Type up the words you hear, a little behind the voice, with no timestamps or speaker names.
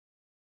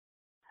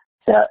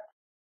So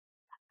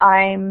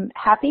I'm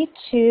happy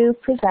to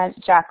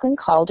present Jacqueline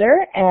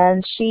Calder,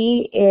 and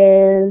she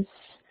is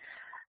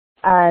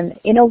an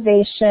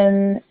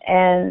innovation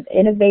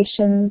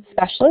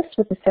specialist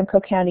with the Simcoe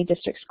County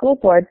District School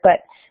Board, but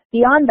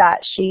beyond that,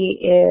 she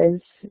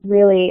is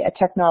really a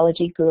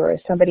technology guru,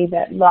 somebody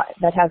that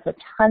has a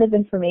ton of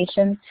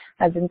information,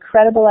 has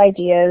incredible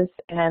ideas,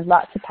 and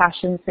lots of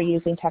passion for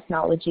using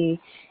technology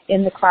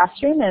in the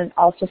classroom, and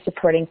also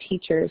supporting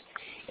teachers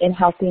in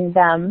helping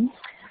them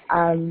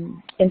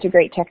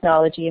integrate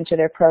technology into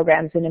their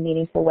programs in a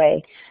meaningful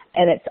way.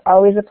 And it's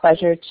always a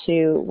pleasure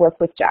to work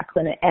with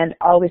Jacqueline, and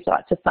always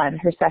lots of fun.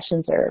 Her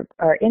sessions are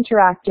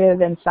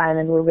interactive and fun,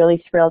 and we're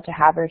really thrilled to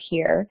have her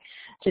here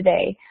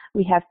today.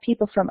 We have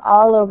people from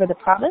all over the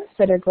province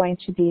that are going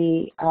to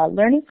be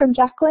learning from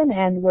Jacqueline,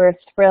 and we're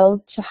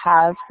thrilled to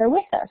have her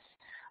with us.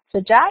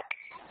 So Jack,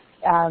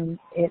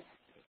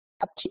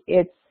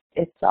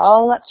 it's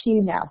all up to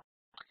you now.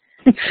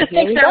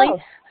 Thanks,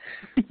 Sally.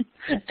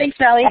 Thanks,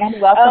 Sally.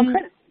 And welcome,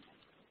 Chris.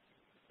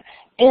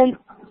 And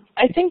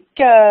I think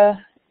the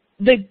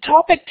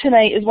topic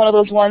tonight is one of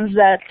those ones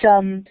that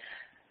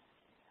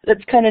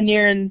that's kind of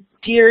near and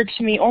dear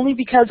to me, only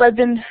because I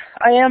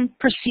am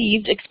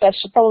perceived,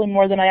 especially probably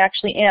more than I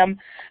actually am,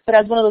 but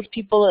as one of those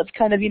people that's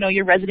kind of,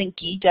 your resident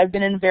geek. I've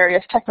been in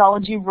various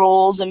technology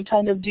roles and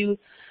kind of do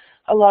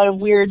a lot of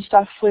weird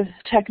stuff with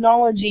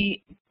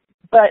technology,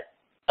 but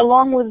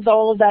along with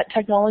all of that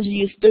technology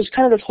use, there's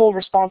kind of this whole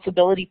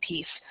responsibility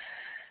piece.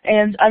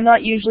 And I'm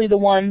not usually the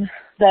one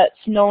that's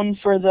known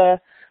for the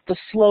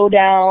slow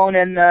down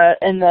and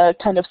the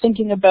kind of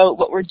thinking about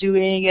what we're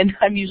doing, and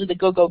I'm usually the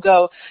go, go,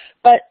 go.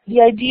 But the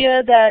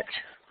idea that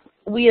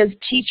we as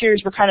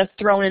teachers were kind of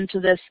thrown into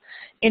this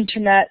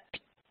internet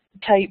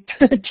type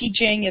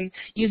teaching and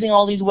using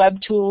all these web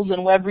tools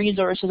and web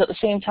resources at the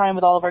same time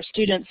with all of our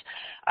students,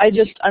 I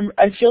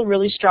feel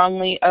really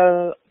strongly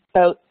around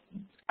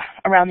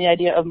the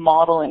idea of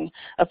modeling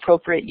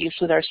appropriate use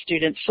with our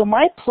students. So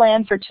my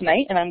plan for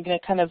tonight, and I'm going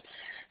to kind of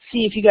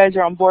see if you guys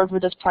are on board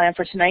with this plan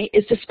for tonight,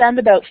 is to spend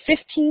about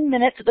 15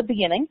 minutes at the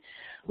beginning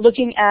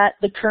looking at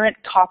the current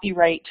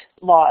copyright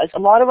laws. A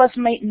lot of us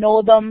might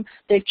know them.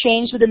 They've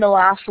changed within the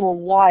last little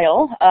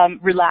while,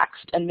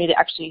 relaxed, and made it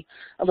actually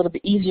a little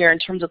bit easier in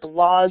terms of the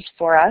laws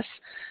for us.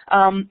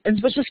 And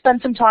we'll just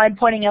spend some time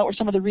pointing out where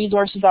some of the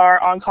resources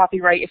are on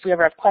copyright if we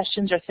ever have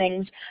questions or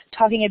things,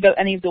 talking about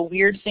any of the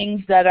weird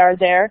things that are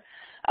there.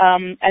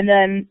 And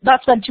then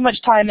not spend too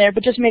much time there,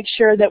 but just make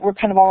sure that we're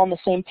kind of all on the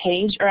same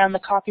page around the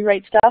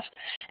copyright stuff.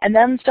 And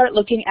then start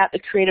looking at the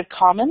Creative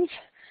Commons,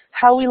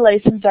 how we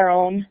license our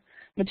own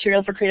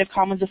material for Creative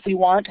Commons if we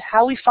want,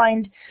 how we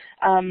find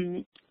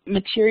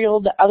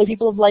material that other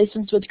people have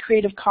licensed with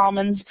Creative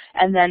Commons,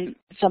 and then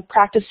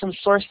practice some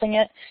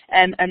sourcing it,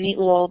 and a neat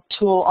little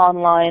tool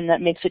online that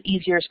makes it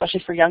easier,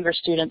 especially for younger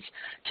students,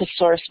 to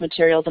source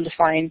materials and to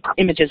find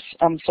images,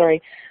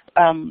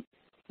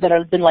 that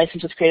have been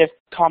licensed with Creative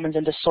Commons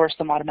and to source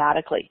them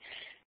automatically.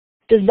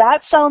 Does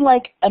that sound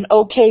like an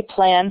okay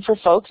plan for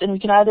folks? And we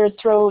can either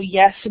throw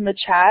yes in the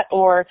chat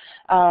or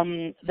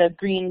the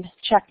green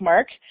check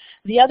mark.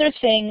 The other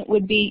thing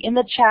would be in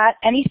the chat,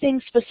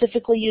 anything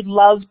specifically you'd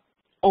love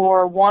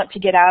or want to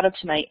get out of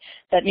tonight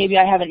that maybe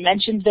I haven't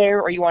mentioned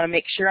there or you want to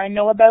make sure I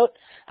know about.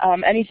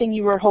 Anything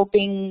you were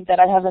hoping that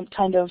I haven't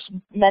kind of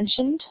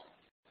mentioned?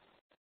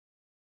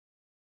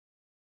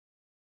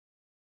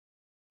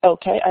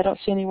 Okay, I don't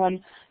see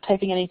anyone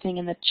typing anything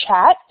in the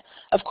chat.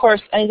 Of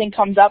course, anything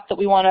comes up that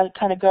we want to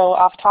kind of go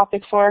off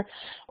topic for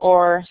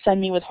or send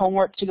me with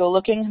homework to go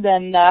looking,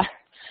 then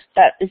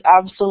that is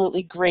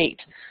absolutely great.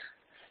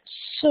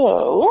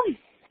 So,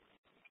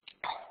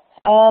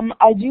 I'm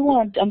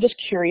just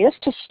curious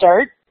to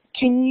start.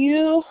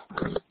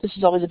 This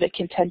is always a bit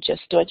contentious,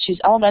 do I choose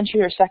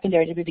elementary or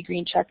secondary to be the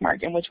green check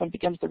mark, and which one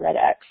becomes the red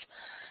X?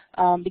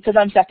 Because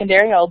I'm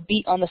secondary, I'll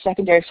beat on the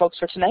secondary folks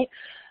for tonight.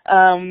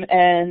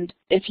 And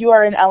if you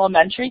are in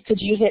elementary,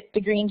 could you hit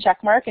the green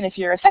check mark? And if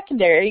you're a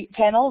secondary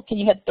panel, can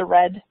you hit the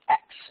red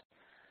X?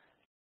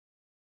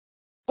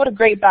 What a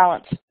great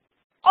balance.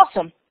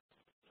 Awesome.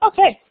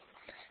 Okay,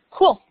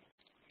 cool.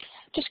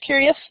 Just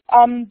curious.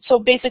 So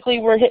basically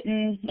we're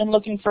hitting and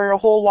looking for a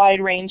whole wide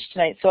range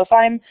tonight. So if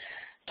I'm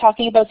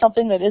talking about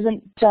something that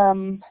isn't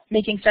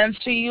making sense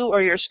to you,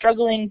 or you're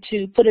struggling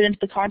to put it into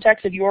the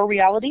context of your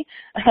reality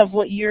of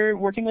what you're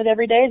working with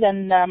every day,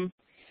 then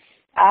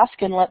ask,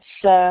 and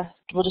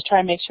we'll just try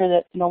and make sure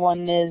that no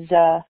one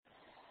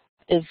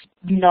is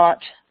not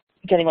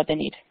getting what they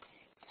need.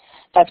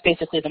 That's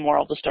basically the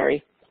moral of the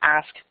story.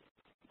 Ask,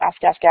 and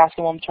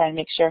we'll try and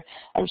make sure.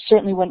 I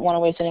certainly wouldn't want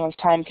to waste anyone's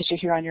time because you're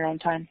here on your own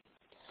time.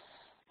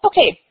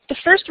 Okay, the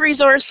first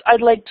resource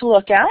I'd like to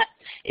look at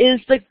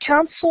is the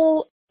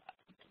Council,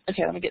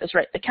 okay, let me get this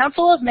right, the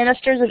Council of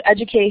Ministers of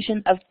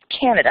Education of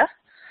Canada,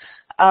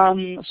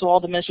 so all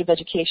the Ministers of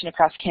Education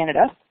across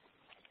Canada,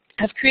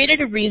 have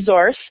created a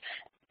resource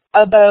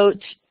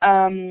about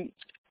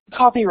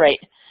copyright.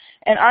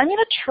 And I'm going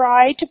to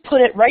try to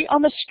put it right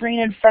on the screen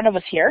in front of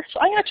us here. So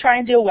I'm going to try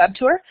and do a web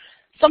tour.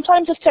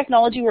 Sometimes this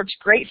technology works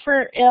great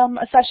for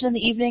a session in the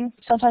evening.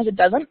 Sometimes it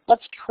doesn't.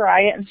 Let's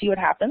try it and see what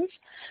happens.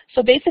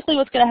 So basically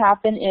what's going to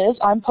happen is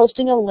I'm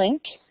posting a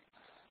link.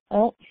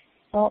 Oh,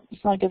 well,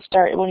 it's not a good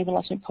start. It won't even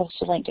let me post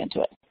a link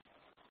into it.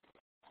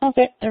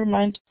 Okay, never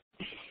mind.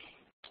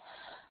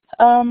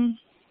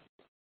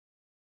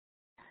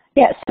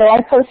 Yeah, so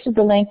I posted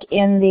the link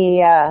in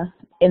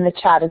the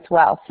chat as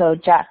well. So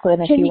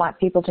Jacqueline, if you want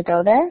people to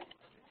go there.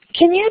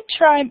 Can you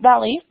try,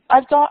 Valley?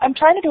 I'm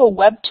trying to do a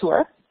web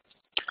tour.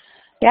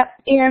 Yep.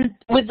 And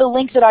with the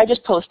link that I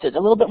just posted, a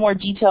little bit more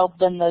detailed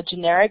than the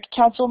generic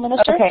council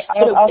minister. Okay,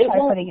 I'll try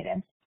putting it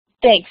in.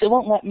 Thanks. It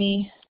won't let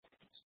me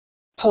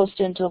post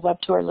into the web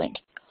tour link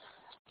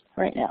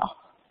right now.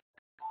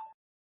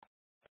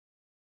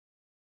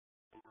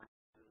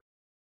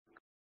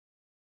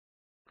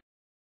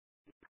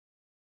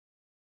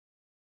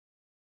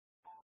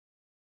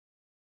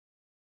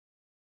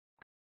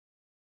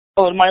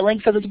 Oh, and my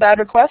link says it's a bad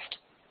request?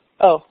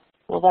 Oh,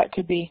 well that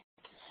could be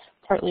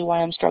partly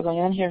why I'm struggling.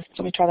 And here,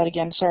 let me try that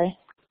again, sorry.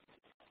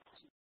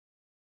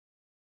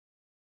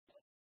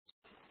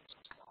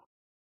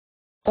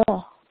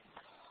 Oh.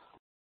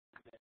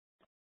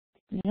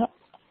 Yep.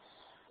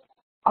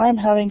 I'm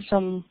having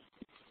some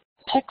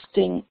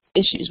texting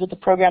issues with the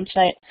program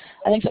tonight.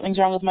 I think something's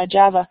wrong with my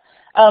Java.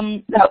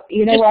 No,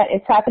 you know what?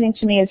 It's happening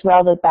to me as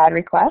well, the bad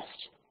request.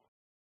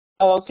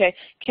 Oh, okay.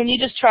 Can you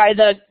just try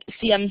the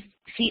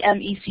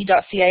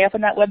cmec.ca up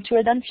in that web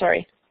tour then?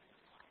 Sorry.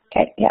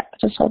 Okay, yeah,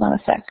 just hold on a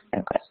sec.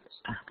 Okay.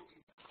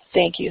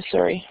 Thank you,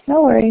 sorry.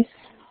 No worries.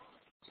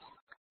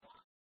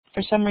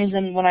 For some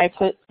reason, when I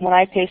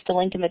paste a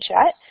link in the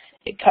chat,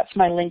 it cuts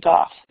my link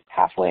off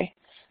halfway.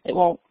 It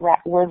won't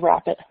word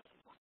wrap it.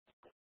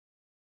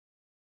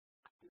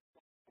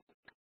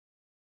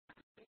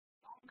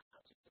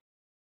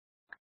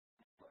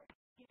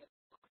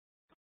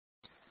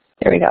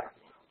 There we go.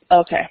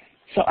 Okay,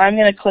 so I'm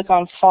going to click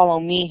on Follow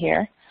Me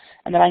here,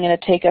 and then I'm going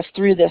to take us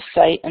through this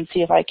site and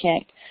see if I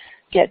can't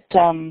get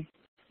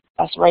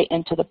us right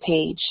into the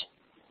page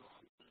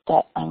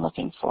that I'm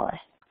looking for.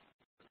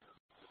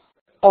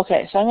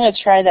 Okay, so I'm going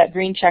to try that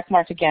green check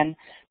mark again.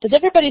 Does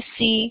everybody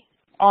see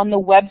on the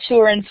web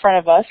tour in front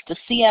of us the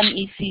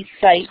CMEC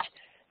site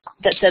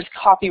that says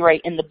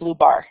copyright in the blue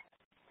bar?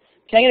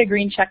 Can I get a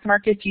green check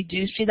mark if you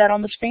do see that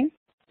on the screen?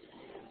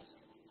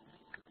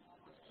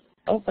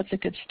 Oh, that's a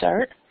good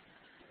start.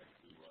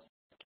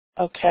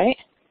 Okay.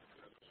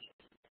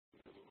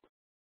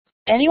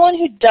 Anyone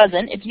who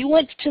doesn't, if you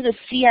went to the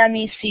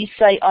CMEC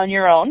site on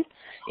your own,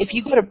 if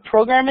you go to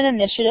Program and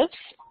Initiatives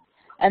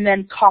and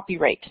then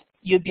Copyright,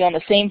 you'd be on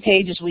the same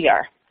page as we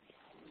are.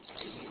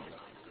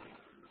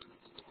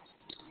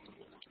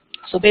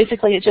 So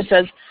basically it just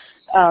says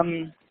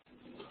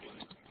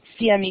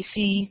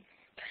CMEC,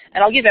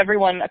 and I'll give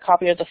everyone a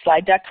copy of the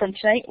slide deck from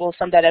tonight. We'll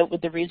send that out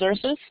with the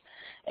resources,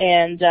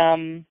 and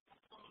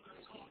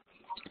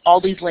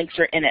all these links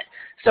are in it.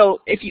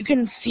 So if you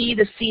can see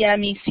the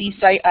CMEC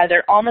site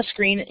either on the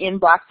screen in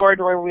Blackboard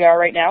where we are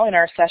right now in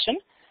our session,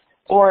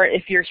 or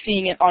if you're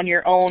seeing it on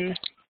your own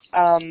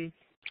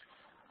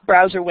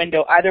browser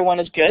window, either one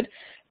is good.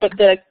 But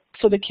the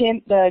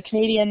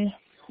Canadian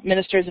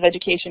Ministers of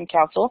Education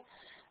Council,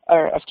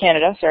 or of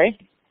Canada, sorry,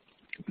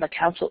 the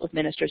Council of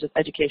Ministers of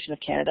Education of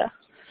Canada,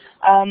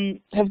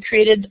 have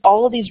created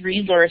all of these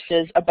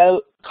resources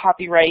about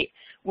copyright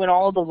when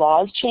all of the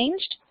laws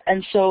changed.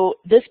 And so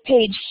this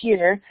page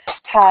here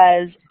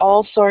has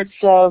all sorts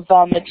of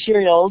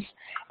materials,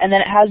 and then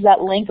it has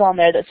that link on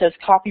there that says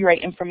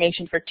copyright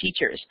information for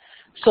teachers.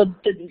 So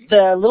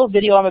the little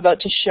video I'm about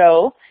to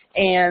show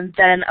and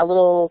then a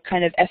little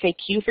kind of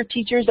FAQ for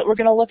teachers that we're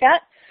going to look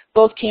at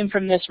both came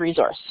from this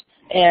resource.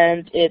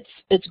 And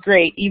it's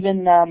great.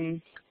 Even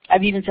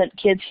I've even sent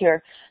kids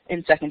here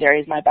in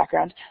secondary, is my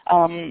background,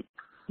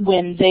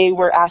 when they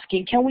were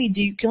asking, can we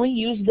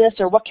use this,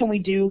 or what can we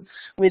do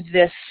with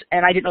this?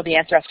 And I didn't know the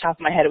answer off the top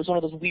of my head. It was one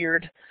of those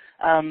weird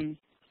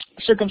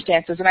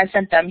circumstances, and I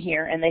sent them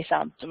here, and they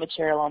found the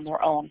material on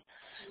their own.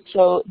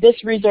 So this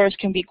resource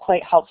can be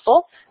quite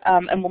helpful,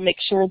 and we'll make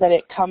sure that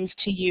it comes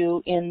to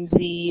you in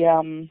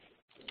the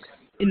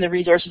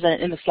resources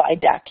and in the slide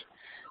deck.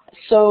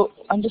 So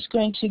I'm just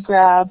going to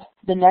grab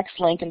the next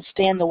link and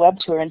stay in the web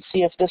tour and see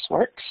if this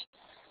works.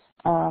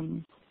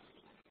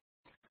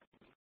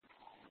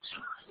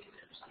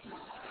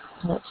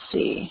 Let's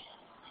see.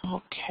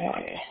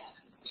 Okay.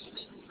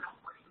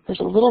 There's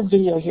a little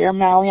video here,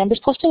 Maui. I'm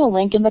just posting a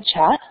link in the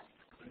chat.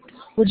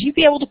 Would you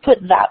be able to put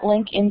that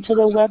link into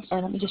the web?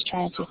 Or let me just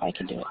try and see if I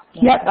can do it.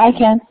 Yeah, yep, I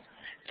can.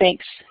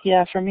 Thanks.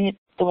 Yeah, for me,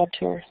 the web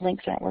tour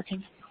links aren't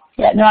working.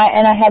 Yeah, no,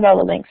 and I have all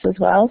the links as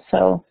well,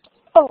 so.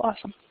 Oh,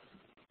 awesome.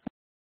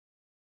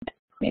 Let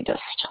me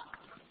just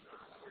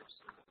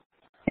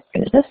get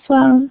rid of this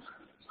one.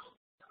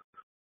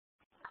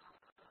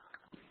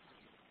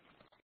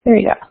 There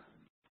you go.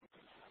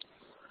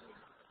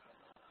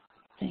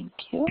 Thank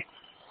you.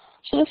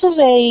 So this is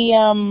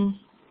a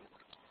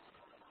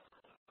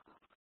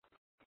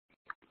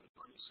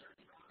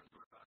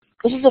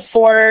this is a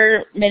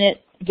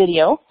 4-minute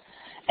video,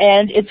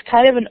 And it's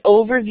kind of an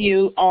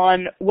overview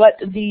on what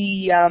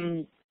the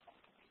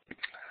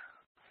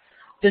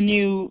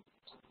new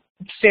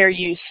fair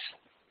uses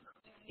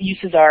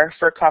are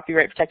for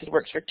copyright protected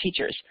works for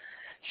teachers.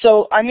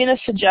 So I'm going to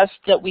suggest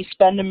that we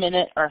spend a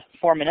minute or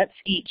 4 minutes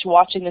each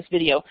watching this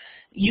video.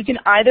 You can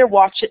either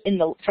watch it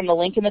from the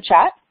link in the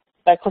chat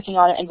by clicking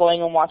on it and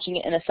going and watching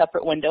it in a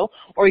separate window,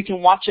 or you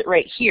can watch it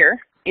right here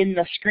in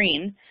the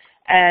screen.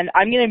 And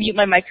I'm going to mute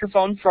my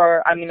microphone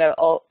for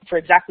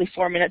exactly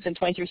 4 minutes and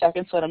 23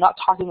 seconds so that I'm not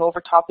talking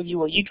over top of you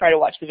while you try to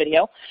watch the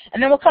video.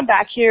 And then we'll come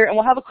back here and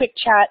we'll have a quick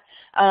chat.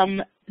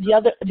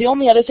 The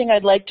only other thing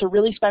I'd like to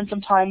really spend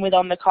some time with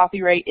on the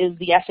copyright is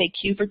the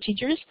FAQ for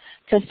teachers,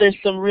 because there's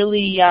some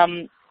really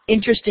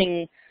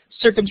interesting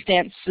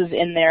circumstances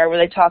in there where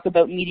they talk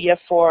about media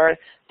for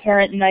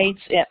parent nights.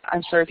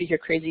 I'm sorry if you hear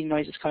crazy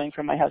noises coming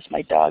from my house.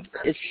 My dog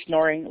is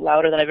snoring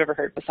louder than I've ever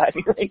heard beside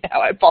me right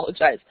now. I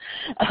apologize.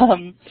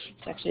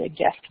 It's actually a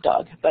guest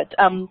dog. But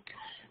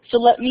so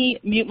let me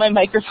mute my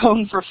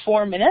microphone for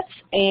 4 minutes,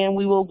 and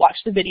we will watch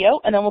the video,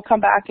 and then we'll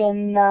come back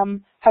and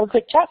have a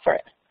quick chat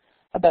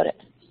about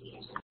it.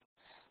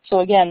 So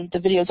again, the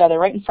video is either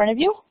right in front of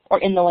you or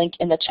in the link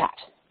in the chat.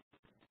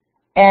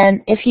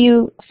 And if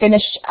you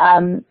finish,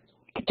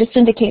 just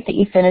indicate that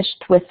you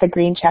finished with the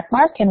green check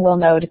mark, and we'll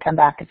know to come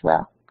back as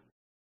well.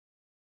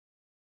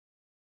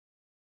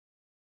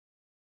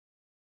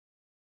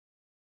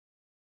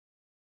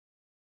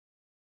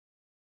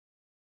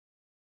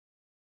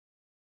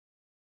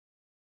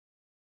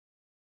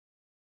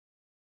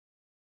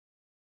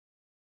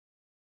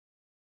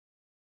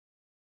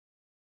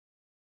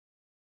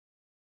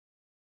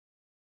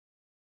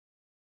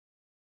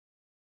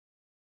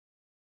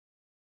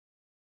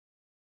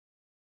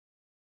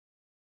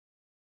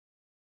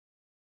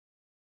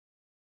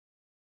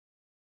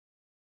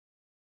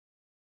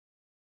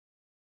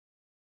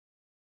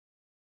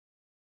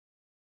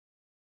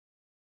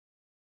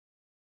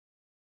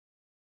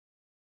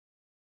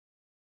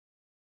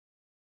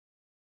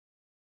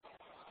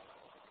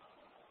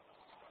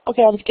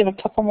 Okay, I'll just give a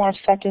couple more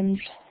seconds,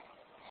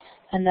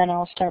 and then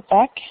I'll start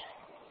back.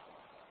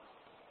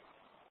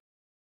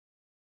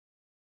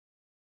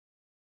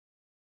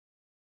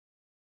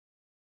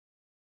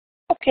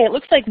 Okay, it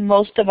looks like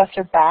most of us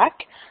are back.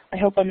 I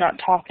hope I'm not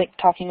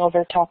talking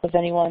over top of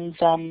anyone's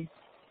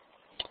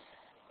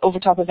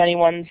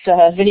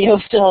video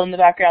still in the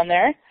background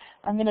there.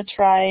 I'm going to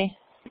try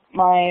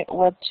my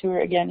web tour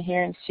again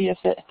here and see if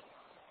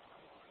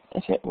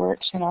it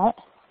works or not.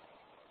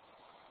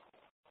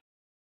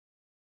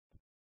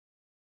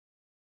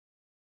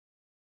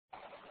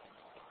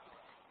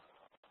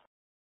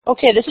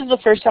 Okay, this is the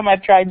first time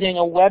I've tried doing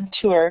a web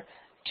tour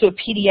to a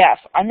PDF.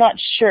 I'm not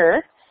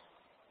sure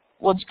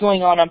what's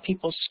going on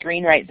people's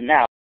screen right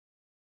now.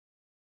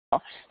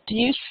 Do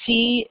you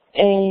see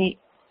a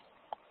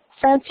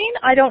Francine?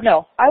 I don't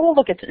know. I will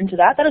look into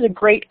that. That is a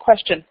great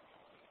question.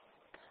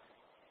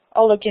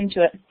 I'll look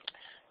into it.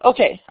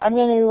 Okay, I'm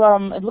going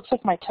to, it looks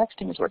like my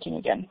texting is working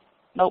again.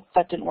 Nope,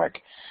 that didn't work.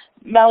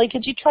 Mally,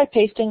 could you try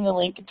pasting the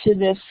link to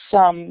this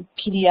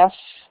PDF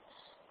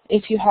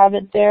if you have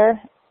it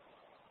there?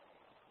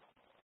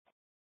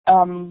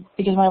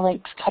 Because my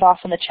link's cut off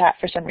in the chat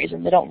for some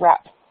reason. They don't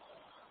wrap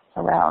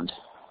around.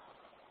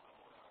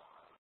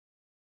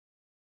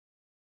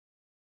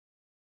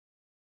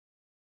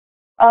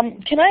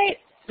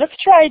 Let's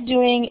try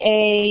doing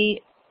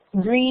a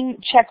green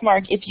check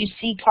mark if you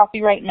see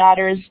Copyright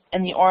Matters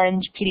and the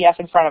orange PDF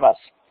in front of us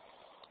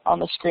on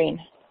the screen.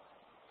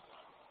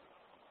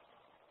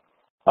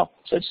 Oh,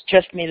 so it's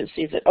just me that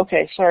sees it.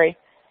 Okay, sorry.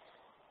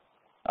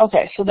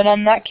 Okay, so then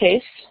in that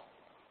case,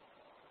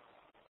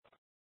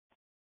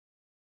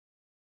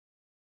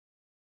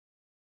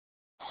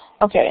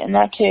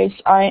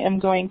 I am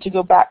going to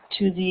go back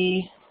to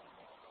the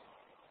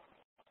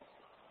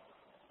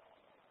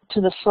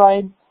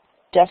slide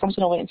deck. I'm just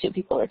going to wait and see what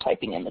people are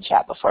typing in the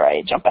chat before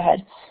I jump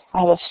ahead.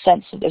 I have a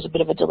sense that there's a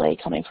bit of a delay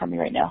coming from me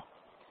right now.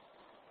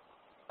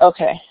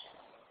 Okay.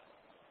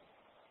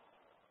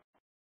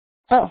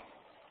 Oh,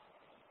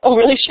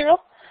 really, Cheryl?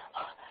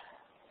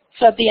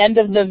 So at the end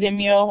of the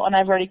Vimeo, and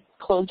I've already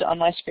closed it on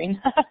my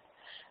screen.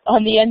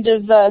 On the end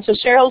of, so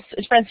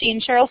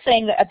Francine, Cheryl's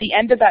saying that at the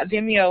end of that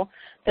Vimeo,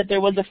 that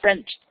there was the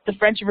French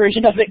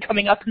version of it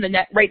coming up in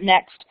the right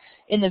next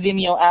in the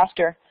Vimeo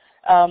after.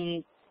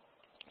 And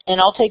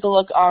I'll take a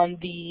look on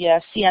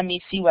the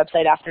CMEC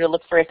website after to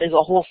look for if there's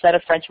a whole set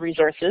of French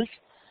resources.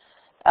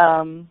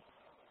 And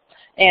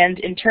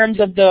in terms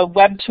of the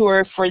web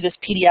tour for this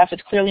PDF,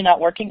 it's clearly not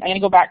working. I'm going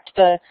to go back to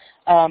the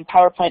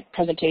PowerPoint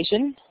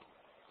presentation,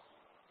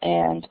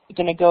 and I'm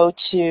going to go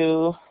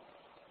to,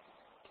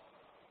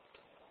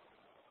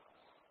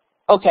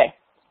 okay,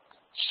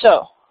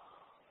 so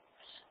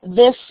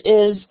this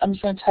is, I'm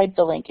just going to type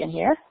the link in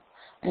here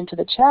into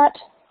the chat,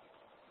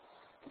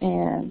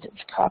 and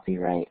it's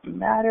Copyright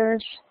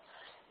Matters.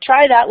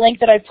 Try that link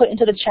that I put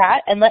into the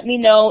chat and let me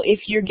know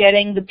if you're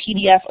getting the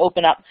PDF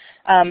open up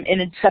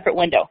in a separate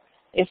window.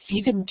 If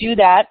you could do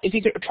that, if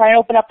you could try and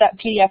open up that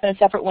PDF in a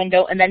separate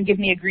window and then give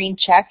me a green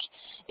check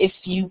if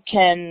you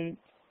can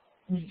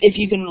if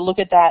you can look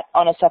at that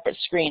on a separate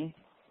screen,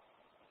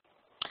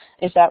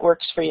 if that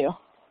works for you.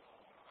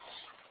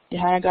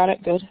 Johanna got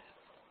it? Good.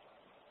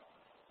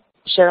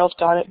 Cheryl's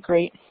got it?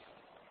 Great.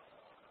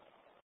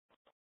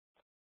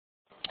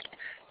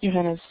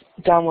 Johanna's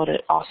downloaded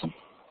it. Awesome.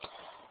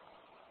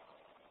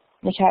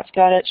 Nikat's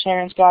got it.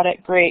 Sharon's got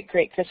it. Great,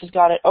 great. Chris has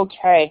got it.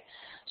 Okay.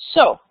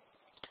 So,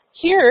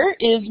 here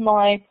is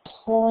my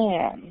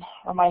plan,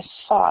 or my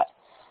thought.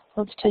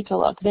 Let's take a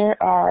look.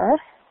 There are...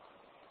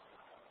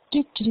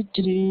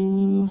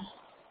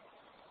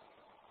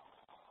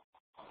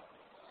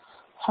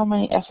 How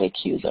many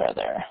FAQs are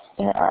there?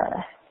 There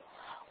are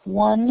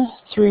 1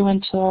 through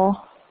until...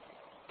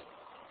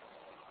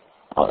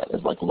 Oh,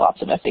 there's like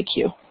lots of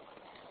FAQ.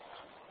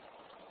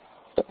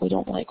 But we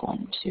don't like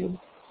 1, 2,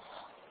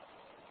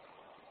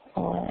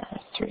 or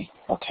 3.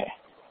 Okay.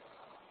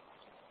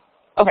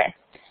 Okay.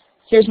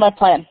 Here's my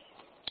plan.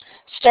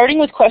 Starting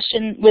with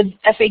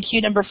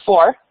FAQ number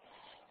 4.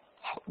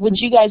 Would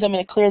you guys, I'm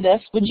going to clear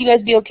this, would you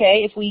guys be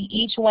okay if we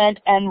each went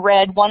and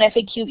read 1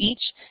 FAQ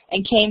each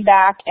and came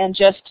back and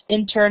just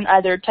in turn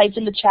either typed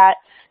in the chat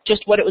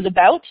just what it was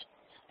about,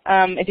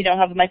 if you don't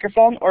have a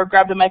microphone, or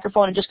grabbed a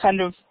microphone and just kind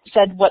of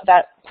said what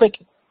that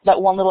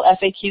one little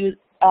FAQ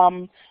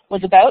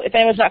was about? If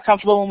anyone's not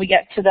comfortable when we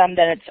get to them,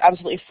 then it's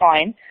absolutely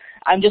fine.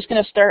 I'm just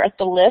going to start at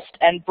the list,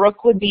 and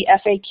Brooke would be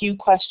FAQ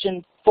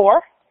question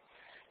 4,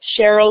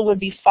 Cheryl would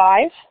be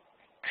 5,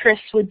 Chris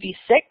would be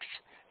 6,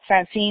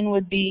 Francine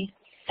would be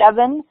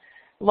 7,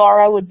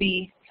 Laura would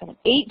be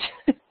 8,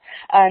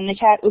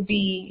 Nikat would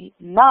be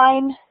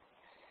 9,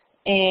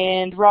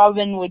 and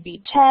Robin would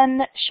be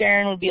 10,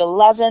 Sharon would be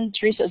 11,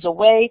 Teresa is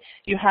away,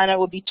 Johanna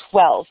would be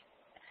 12.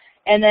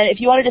 And then if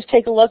you want to just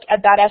take a look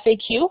at that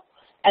FAQ,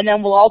 and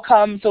then we'll all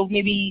come, so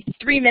maybe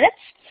 3 minutes,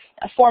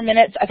 4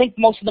 minutes. I think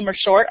most of them are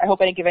short. I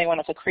hope I didn't give anyone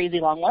else a crazy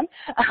long one.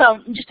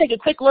 Just take a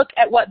quick look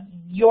at what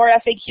your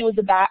FAQ was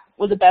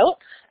about,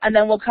 and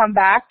then we'll come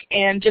back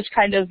and just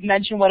kind of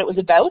mention what it was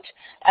about.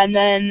 And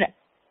then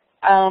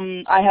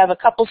I have a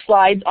couple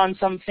slides on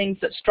some things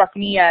that struck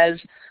me as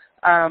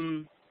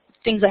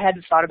things I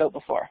hadn't thought about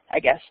before, I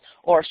guess,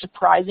 or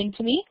surprising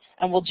to me,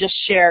 and we'll just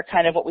share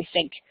kind of what we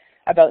think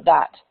about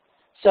that.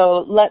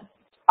 So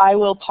I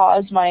will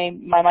pause my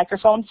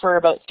microphone for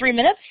about 3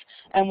 minutes,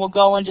 and we'll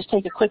go and just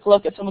take a quick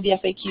look at some of the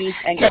FAQs.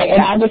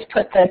 And I'll just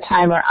put the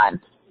timer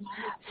on.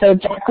 So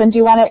Jacqueline, do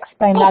you want to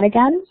explain that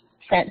again?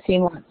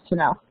 Francine wants to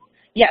know.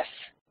 Yes.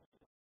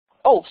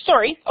 Oh,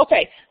 sorry.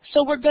 Okay.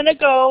 So we're going to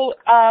go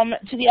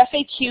to the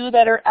FAQ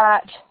that are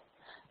at,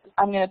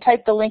 I'm going to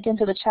type the link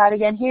into the chat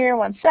again here.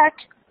 1 sec.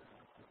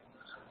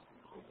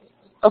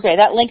 Okay,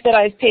 that link that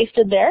I've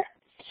pasted there.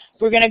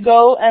 We're going to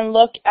go and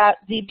look at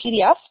the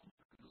PDF.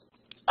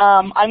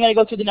 I'm going to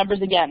go through the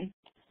numbers again.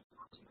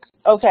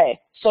 Okay,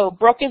 so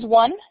Brooke is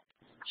 1,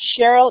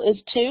 Cheryl is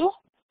 2,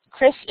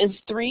 Chris is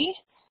 3,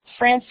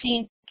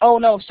 Francine, oh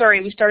no,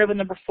 sorry, we started with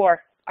number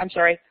 4. I'm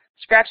sorry,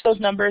 scratch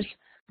those numbers.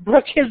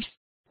 Brooke is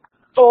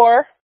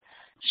 4,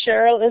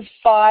 Cheryl is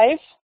 5,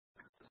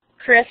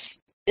 Chris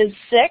is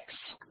 6,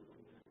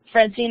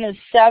 Francine is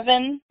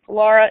 7,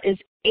 Laura is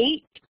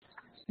 8,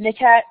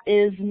 Nikat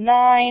is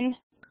 9,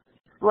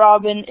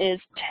 Robin is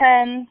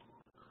 10,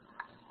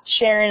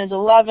 Sharon is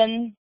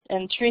 11,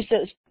 and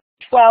Teresa is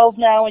 12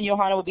 now, and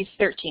Johanna would be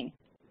 13.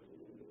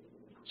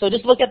 So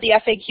just look at the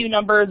FAQ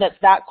number, that's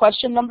that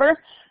question number,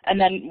 and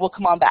then we'll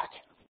come on back.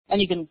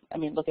 And you can,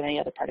 look at any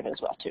other part of it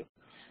as well, too.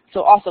 So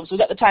awesome. So we've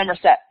got the timer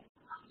set.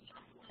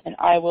 And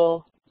I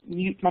will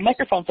mute my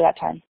microphone for that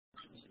time.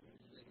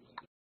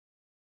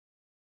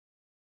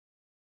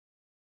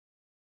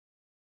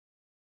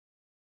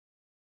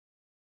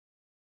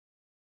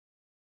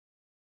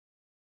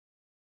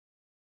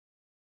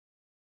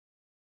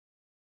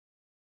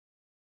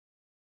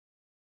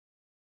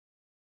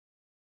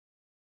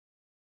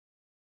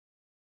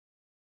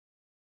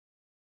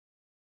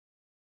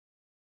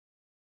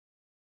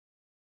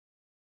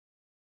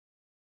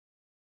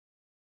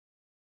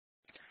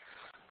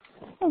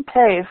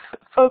 Okay, if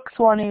folks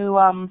want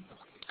to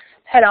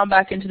head on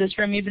back into this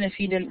room, even if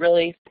you didn't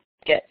really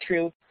get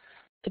through,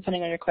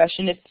 depending on your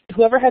question. If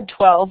whoever had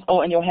 12,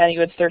 oh, and Johanna, you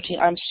had 13,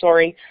 I'm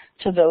sorry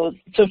to those.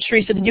 So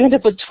Teresa, did you end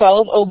up with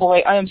 12? Oh boy,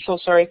 I am so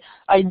sorry.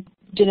 I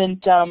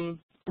didn't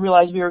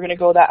realize we were going to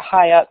go that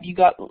high up. You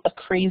got a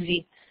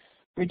crazy,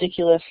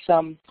 ridiculous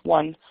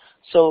one.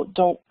 So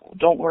don't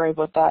worry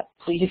about that,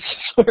 please.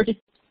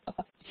 Sorry.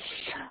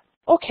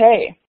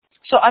 Okay.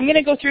 So I'm going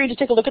to go through and just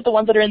take a look at the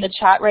ones that are in the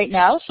chat right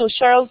now. So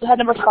Cheryl's had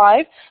number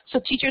 5. So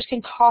teachers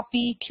can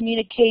copy,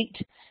 communicate,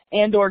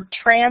 and or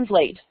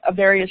translate a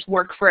various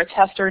work for a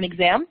test or an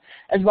exam,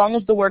 as long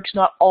as the work's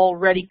not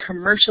already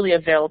commercially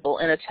available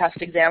in a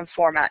test exam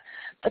format.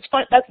 That's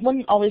fun. That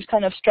one always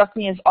kind of struck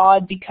me as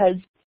odd because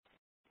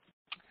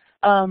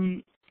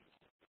it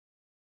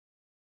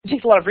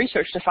takes a lot of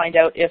research to find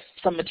out if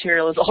some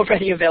material is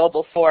already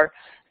available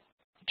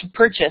to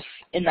purchase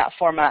in that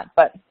format.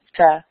 But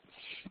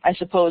I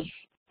suppose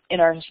in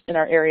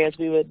our areas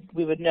we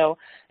would know.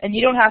 And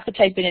you don't have to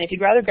type it in. If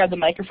you'd rather grab the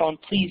microphone,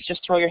 please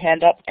just throw your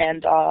hand up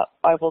and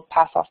I will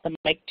pass off the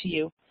mic to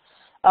you.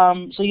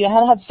 So you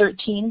have to have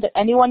 13, that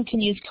anyone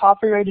can use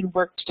copyrighted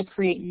works to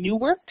create new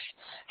works.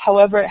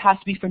 However, it has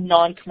to be for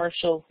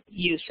non-commercial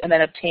use and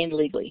then obtained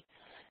legally,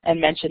 and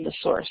mention the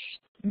source,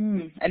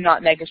 and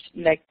not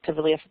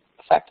negatively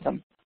affect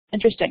them.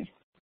 Interesting.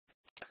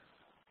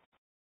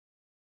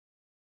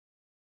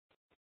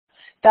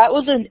 That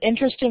was an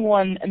interesting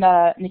one,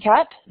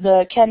 Nikat.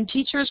 Can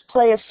teachers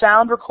play a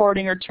sound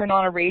recording or turn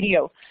on a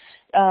radio?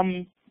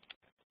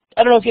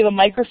 I don't know if you have a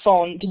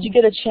microphone. Did you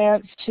get a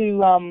chance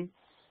to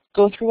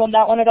go through on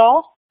that one at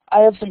all? I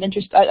have some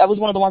interest. That was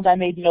one of the ones I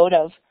made note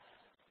of.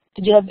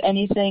 Did you have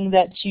anything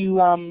that you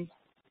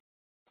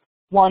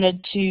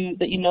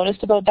that you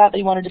noticed about that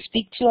you wanted to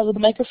speak to with the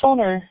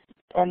microphone,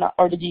 or not,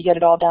 or did you get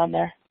it all down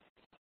there?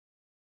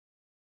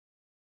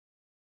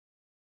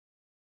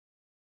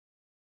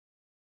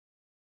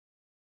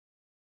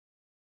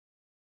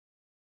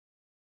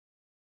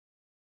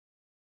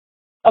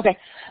 Okay.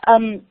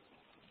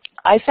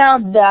 I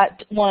found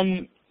that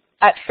one,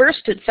 at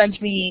first it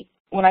sent me,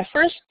 when I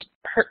first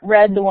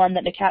read the one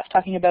that Nikat's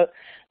talking about,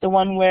 the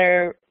one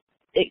where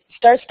it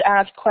starts to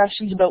ask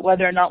questions about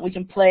whether or not we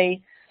can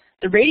play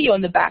the radio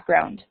in the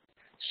background.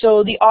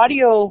 So the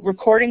audio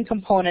recording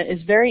component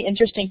is very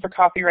interesting for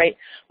copyright.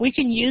 We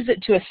can use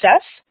it to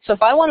assess. So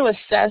if I want to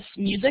assess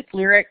music,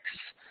 lyrics,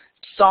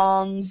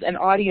 songs, and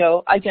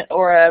audio,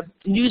 or a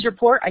news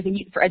report, I can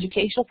use for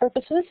educational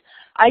purposes.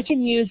 I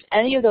can use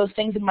any of those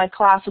things in my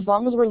class as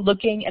long as we're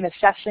looking and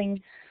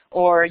assessing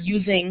or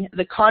using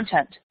the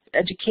content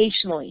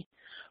educationally.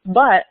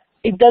 But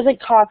it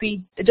doesn't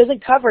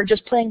cover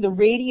just playing the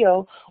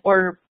radio,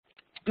 or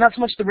not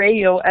so much the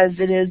radio as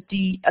it is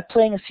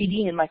playing a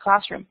CD in my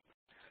classroom,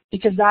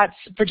 because that's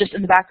for just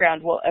in the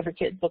background while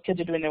kids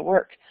are doing their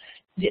work.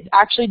 It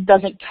actually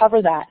doesn't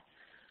cover that.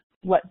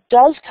 What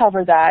does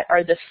cover that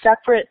are the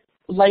separate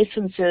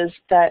licenses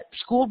that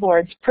school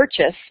boards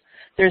purchase.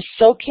 There's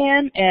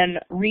SOCAN and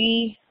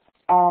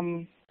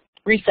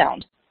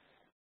Resound.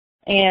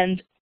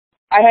 And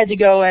I had to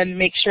go and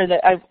make sure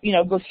that I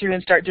go through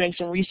and start doing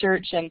some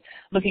research and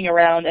looking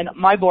around. And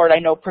my board, I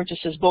know,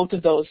 purchases both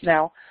of those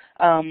now.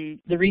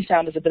 The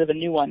Resound is a bit of a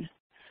new one.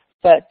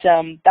 But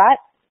that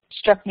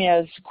struck me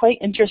as quite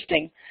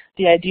interesting,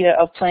 the idea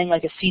of playing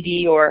like a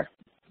CD or,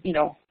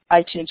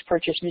 iTunes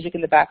purchase music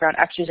in the background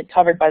actually isn't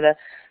covered by the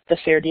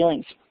fair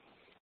dealings.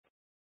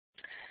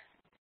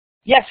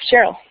 Yes,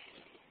 Cheryl.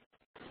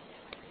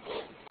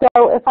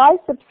 So if I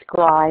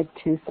subscribe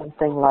to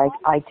something like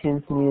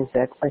iTunes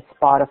Music or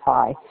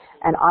Spotify,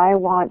 and I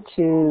want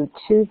to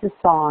choose a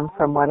song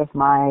from one of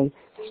my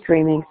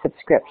streaming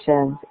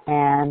subscriptions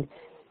and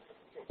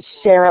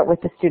share it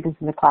with the students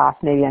in the class,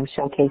 maybe I'm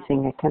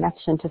showcasing a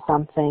connection to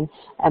something,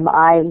 am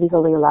I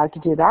legally allowed to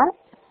do that?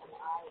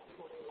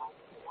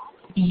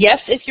 Yes,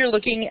 if you're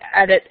looking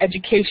at it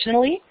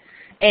educationally,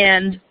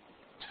 and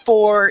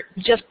for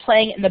just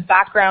playing it in the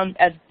background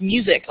as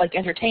music, like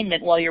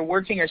entertainment while you're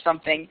working or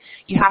something,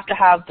 you have to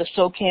have the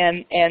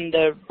SOCAN and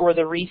the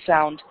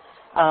Resound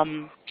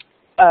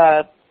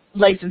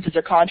licenses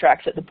or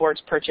contracts that the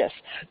boards purchase.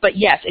 But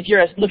yes, if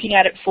you're looking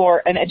at it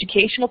for an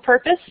educational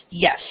purpose,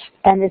 yes.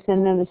 And is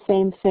then the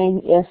same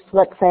thing if,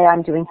 let's say,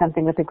 I'm doing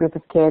something with a group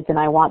of kids and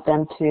I want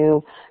them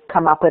to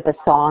come up with a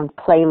song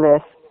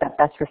playlist that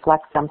best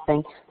reflects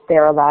something,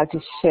 they're allowed to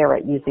share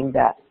it using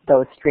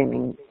those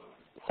streaming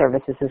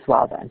services as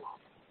well then?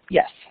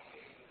 Yes.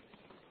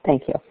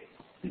 Thank you.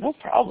 No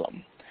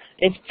problem.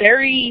 It's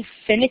very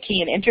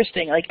finicky and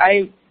interesting. Like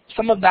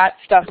some of that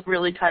stuff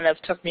really kind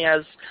of took me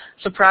as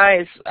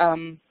surprise.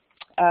 So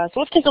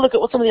let's take a look at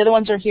what some of the other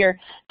ones are here.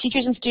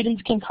 Teachers and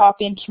students can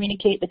copy and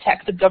communicate the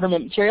text of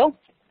government material.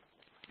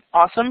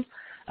 Awesome.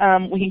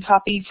 We can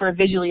copy for a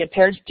visually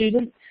impaired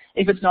student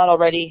if it's not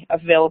already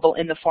available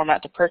in the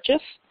format to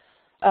purchase.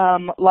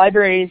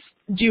 Libraries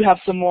do have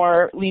some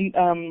more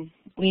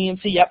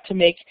leniency to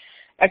make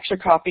extra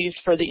copies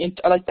for the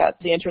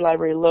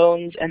interlibrary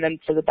loans and then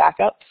for the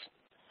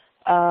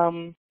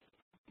backups.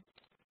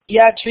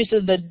 Yeah,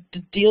 Teresa, the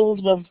deals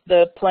with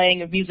the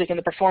playing of music and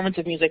the performance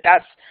of music,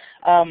 that's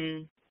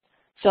some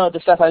of the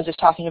stuff I was just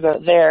talking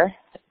about there,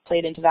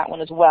 played into that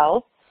one as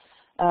well.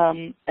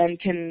 And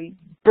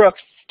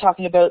Brooks,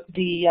 talking about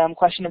the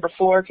question number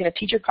 4, can a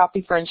teacher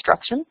copy for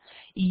instruction?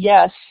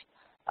 Yes,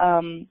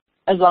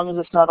 as long as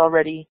it's not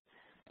already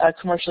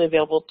commercially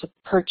available to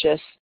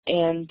purchase.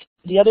 And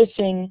the other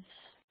thing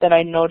that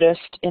I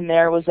noticed in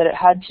there was that it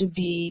had to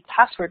be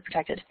password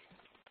protected,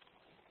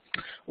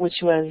 which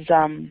was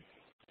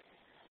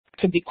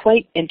could be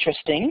quite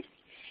interesting,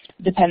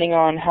 depending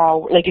on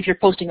how, like if you're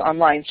posting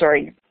online,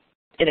 sorry,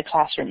 in a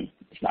classroom,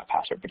 it's not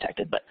password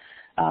protected, but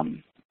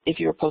if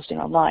you were posting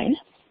online.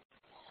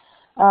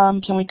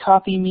 Can we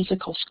copy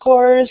musical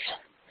scores?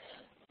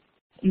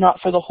 Not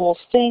for the whole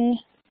thing,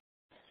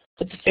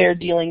 but the fair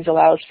dealings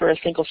allows for a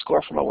single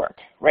score from a work,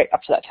 right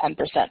up to that 10%.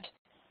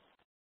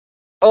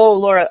 Oh,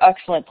 Laura,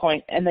 excellent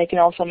point. And they can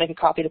also make a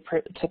copy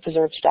to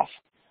preserve stuff.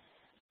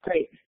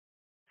 Great.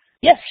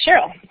 Yes,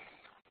 Cheryl.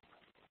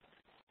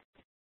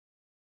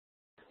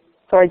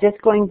 So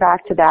just going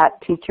back to that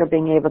teacher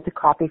being able to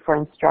copy for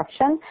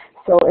instruction,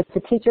 So if the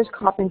teacher's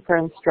copying for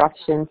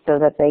instruction so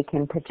that they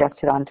can project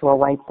it onto a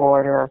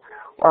whiteboard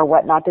or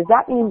whatnot, does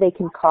that mean they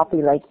can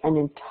copy like an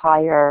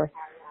entire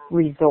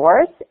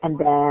resource, and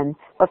then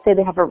let's say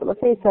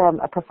it's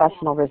a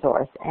professional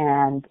resource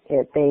and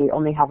they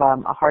only have a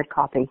hard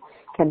copy,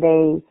 can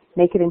they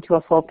make it into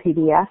a full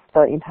PDF,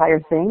 the entire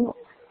thing,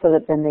 so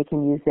that then they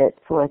can use it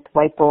for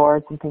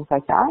whiteboards and things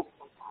like that?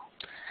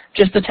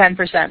 Just the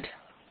 10%.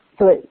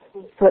 So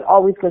it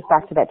always goes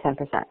back to that 10%.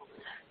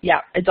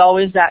 Yeah, it's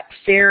always that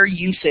fair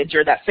usage,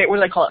 or that fair, what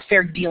do I call it?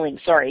 Fair dealing,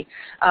 sorry.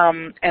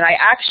 And I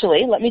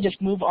actually, let me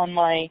just move on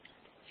my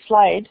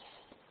slide,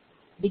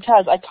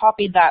 because I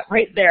copied that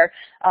right there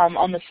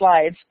on the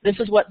slides. This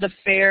is what the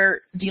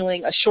fair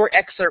dealing, a short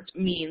excerpt,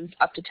 means.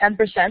 Up to 10%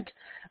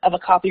 of a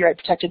copyright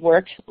protected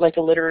work, like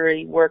a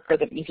literary work or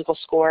the musical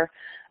score,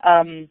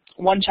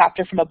 one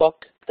chapter from a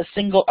book, a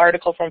single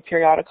article from a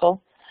periodical,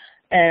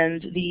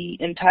 and the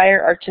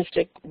entire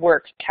artistic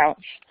work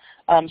counts.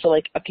 So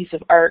like a piece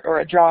of art or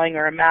a drawing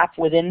or a map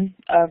within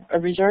a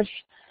resource,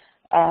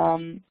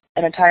 an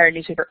entire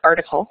newspaper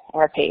article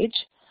or a page,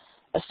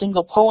 a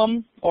single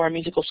poem or a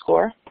musical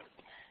score,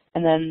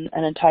 and then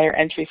an entire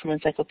entry from an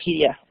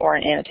encyclopedia or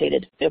an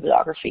annotated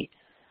bibliography.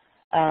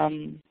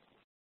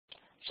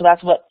 So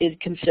that's what is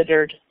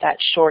considered that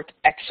short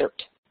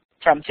excerpt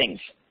from things.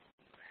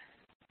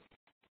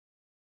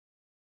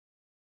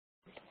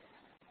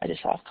 I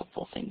just saw a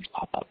couple of things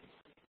pop up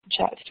in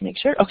chats to make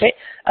sure. Okay.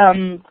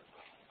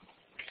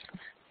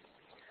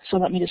 So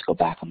let me just go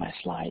back on my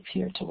slides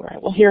here to where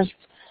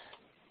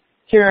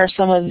here are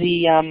some of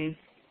the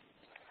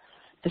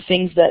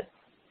things that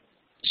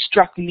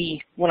struck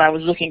me when I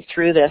was looking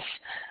through this,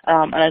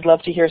 and I'd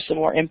love to hear some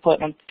more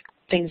input on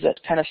things that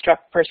kind of struck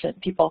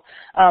people.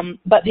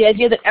 But the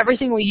idea that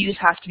everything we use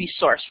has to be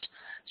sourced.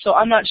 So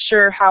I'm not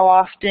sure how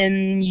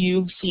often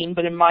you've seen,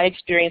 but in my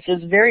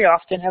experiences, very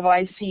often have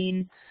I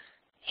seen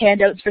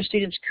handouts for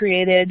students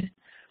created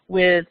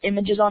with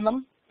images on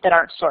them that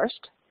aren't sourced,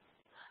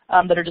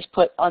 that are just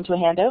put onto a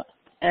handout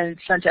and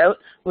sent out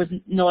with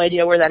no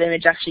idea where that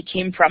image actually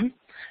came from.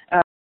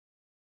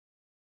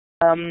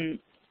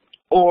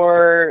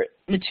 Or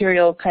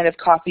material kind of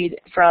copied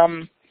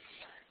from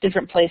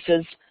different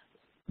places,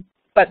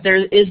 but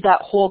there is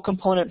that whole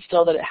component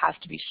still that it has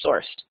to be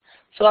sourced.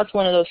 So that's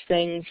one of those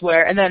things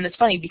where, and then it's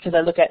funny because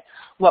I look at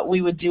what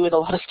we would do with a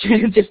lot of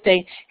students if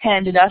they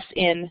handed us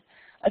in.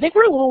 I think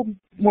we're a little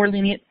more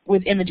lenient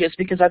with images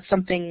because that's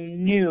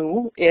something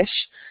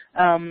new-ish,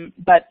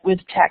 but with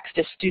text,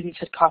 if students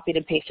had copied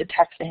and pasted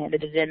text and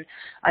handed it in,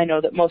 I know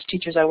that most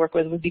teachers I work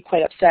with would be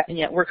quite upset, and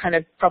yet we're kind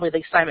of probably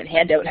the assignment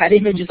handout had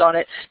images on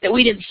it that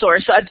we didn't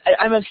source. So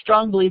I'm a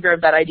strong believer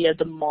of that idea of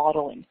the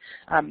modeling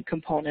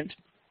component.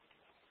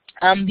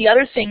 The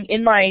other thing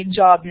in my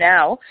job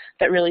now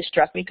that really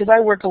struck me, because I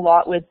work a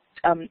lot with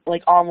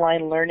like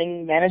online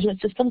learning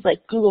management systems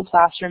like Google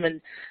Classroom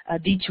and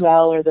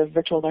D2L or the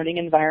virtual learning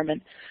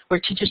environment, where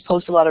teachers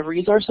post a lot of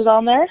resources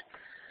on there.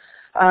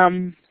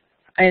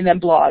 And then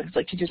blogs,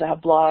 like teachers that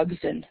have blogs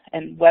and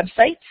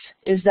websites,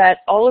 is that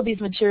all of these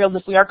materials,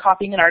 if we are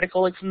copying an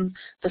article like from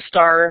the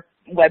STAR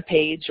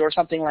webpage or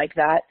something like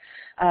that,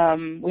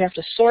 we have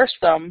to source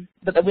them,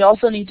 but then we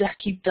also need to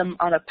keep them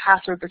on a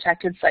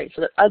password-protected site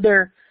so that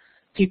other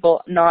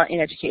people not in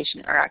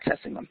education are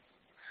accessing them,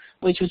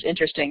 which was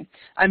interesting.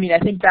 I mean, I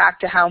think back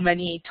to how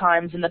many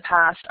times in the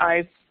past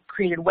I've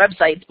created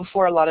websites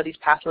before a lot of these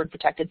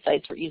password-protected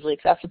sites were easily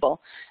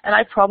accessible, and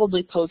I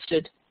probably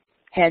posted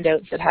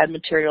handouts that had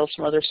materials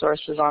from other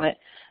sources on it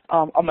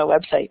on my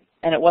website,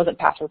 and it wasn't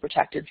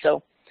password-protected.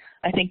 So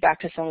I think back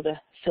to some of the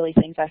silly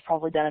things I've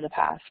probably done in the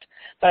past.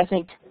 But I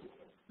think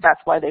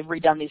that's why they've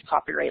redone these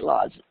copyright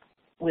laws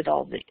with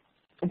all the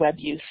web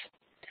use.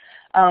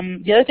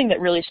 The other thing that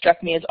really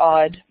struck me as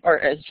odd, or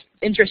as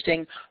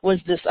interesting, was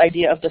this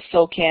idea of the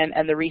SOCAN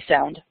and the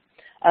resound,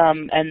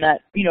 and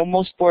that, you know,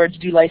 most boards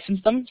do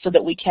license them so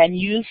that we can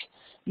use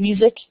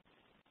music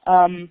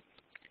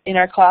in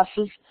our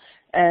classes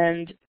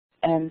and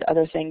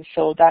other things.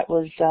 So that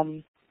was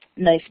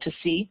nice to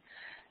see.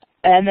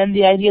 And then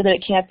the idea that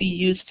it can't be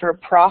used for a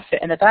profit,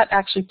 and that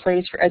actually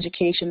plays for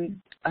education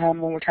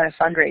when we're trying to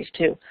fundraise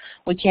too.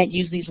 We can't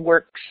use these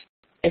works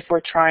if we're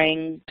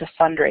trying to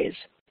fundraise.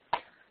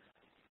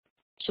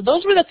 So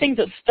those were the things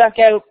that stuck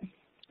out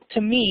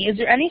to me. Is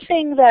there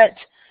anything that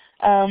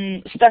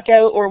stuck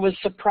out or was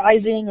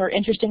surprising or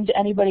interesting to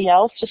anybody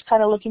else, just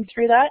kind of looking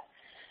through that?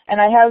 And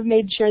I have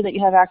made sure that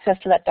you have access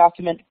to that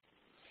document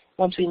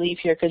once we leave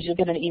here, because you'll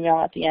get an email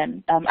at the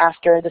end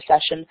after the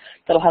session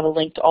that'll have a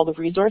link to all the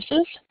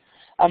resources.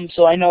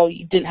 So I know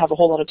you didn't have a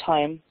whole lot of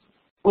time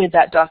with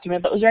that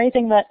document, but was there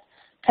anything that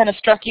kind of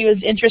struck you as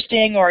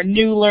interesting or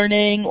new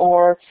learning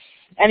or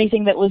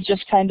anything that was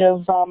just kind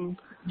of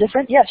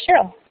different? Yeah,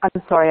 Cheryl.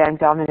 I'm sorry, I'm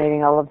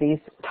dominating all of these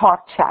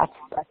talk chats,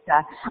 but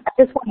I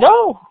just want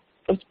no,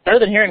 it's better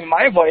than hearing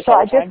my voice. So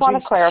I just want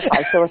to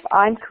clarify. So if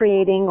I'm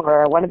creating,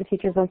 or one of the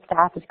teachers on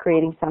staff is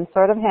creating some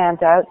sort of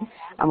handout,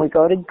 and we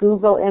go to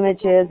Google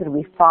Images and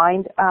we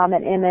find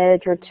an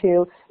image or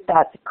two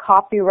that's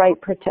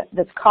copyright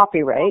protected,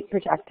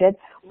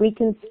 we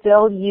can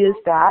still use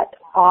that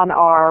on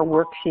our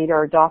worksheet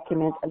or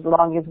document as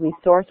long as we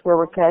source where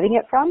we're getting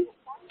it from?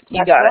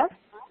 You got it.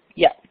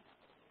 Yeah.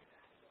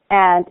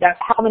 And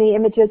how many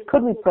images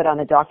could we put on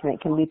a document?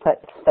 Can we put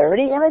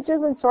 30 images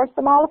and source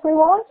them all if we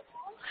want?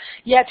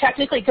 Yeah,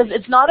 technically, because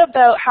it's not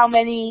about how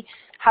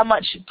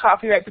much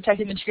copyright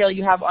protected material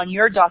you have on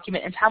your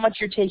document, it's how much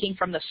you're taking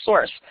from the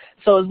source.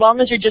 So as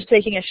long as you're just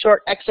taking a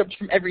short excerpt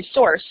from every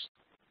source,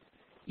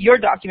 your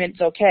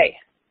document's okay.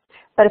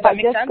 But if I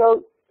just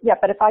go,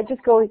 but if I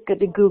just go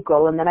to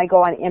Google and then I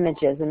go on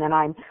images and then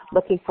I'm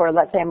looking for,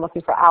 let's say I'm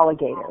looking for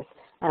alligators,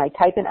 and I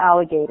type in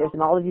alligators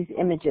and all of these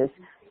images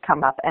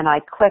come up and I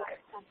click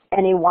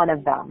any one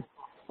of them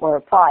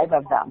or 5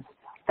 of them,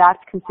 that's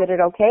considered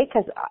okay?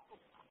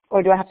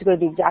 Or do I have to go to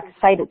the exact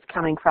site it's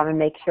coming from and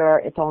make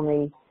sure it's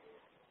only...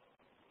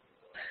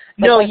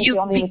 No,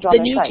 the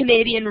new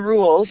Canadian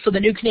rules, so the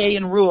new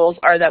Canadian rules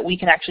are that we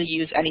can actually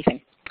use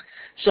anything.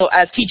 So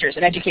as teachers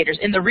and educators,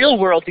 in the real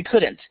world we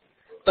couldn't,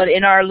 but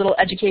in our little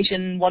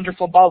education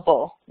wonderful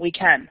bubble, we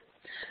can.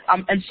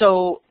 And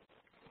so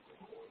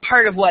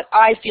part of what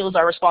I feel is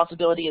our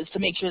responsibility is to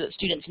make sure that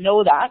students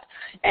know that,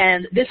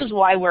 and this is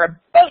why we're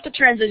about to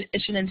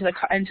transition into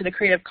the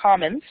Creative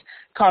Commons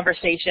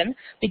conversation,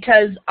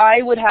 because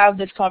I would have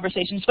this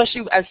conversation,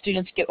 especially as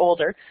students get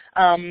older,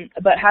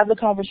 but have the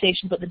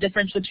conversation about the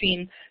difference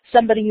between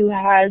somebody who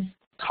has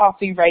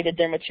copyrighted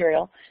their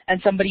material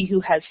and somebody who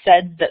has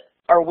said that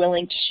are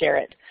willing to share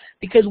it,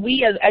 because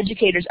we as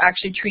educators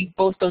actually treat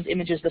both those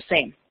images the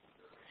same.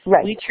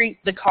 Right. We treat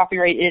the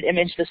copyrighted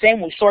image the same,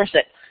 we source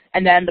it.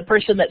 And then the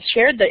person that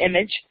shared the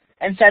image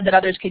and said that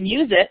others can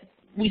use it,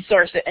 we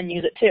source it and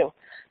use it too.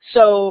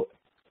 So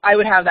I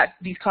would have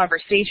these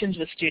conversations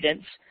with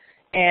students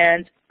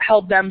and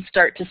help them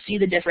start to see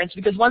the difference,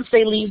 because once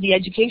they leave the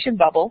education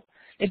bubble,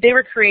 if they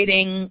were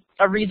creating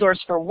a resource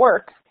for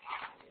work,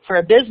 for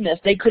a business,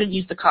 they couldn't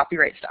use the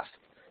copyright stuff.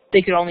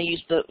 They could only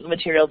use the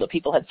material that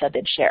people had said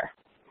they'd share.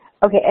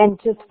 Okay, and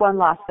just one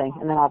last thing,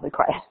 and then I'll be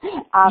quiet.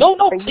 No,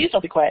 please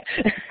don't be quiet.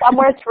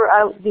 Somewhere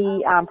throughout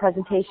the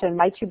presentation,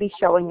 might you be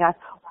showing us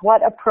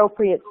what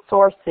appropriate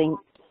sourcing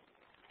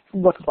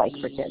looks like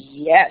for kids?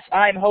 Yes,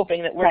 I'm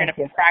hoping that we're going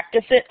to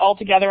practice it all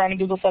together on a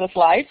Google set of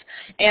slides,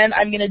 and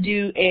I'm going to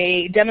do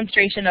a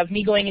demonstration of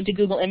me going into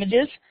Google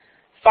Images,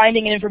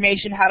 finding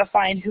information how to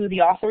find who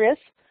the author is,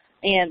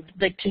 and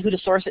who to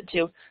source it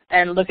to,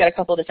 and look at a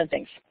couple of different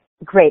things.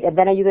 Great. And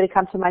then are you going to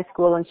come to my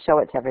school and show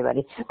it to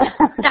everybody?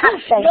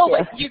 No,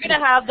 but you're going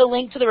to have the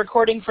link to the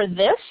recording for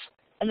this,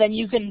 and then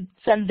you can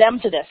send them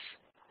to this.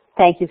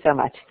 Thank you so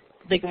much.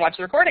 They can watch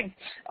the recording.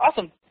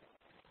 Awesome.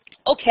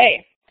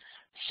 Okay.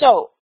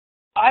 So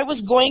I was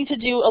going to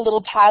do a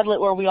little Padlet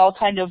where we all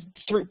kind of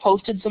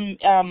posted some,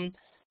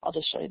 I'll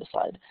just show you the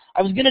slide.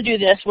 I was going to do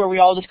this where we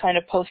all just kind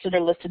of posted or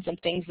listed some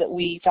things that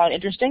we found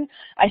interesting.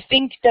 I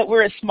think that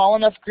we're a small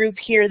enough group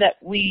here that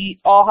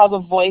we all have a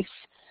voice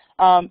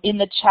in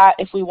the chat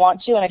if we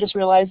want to, and I just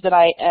realized that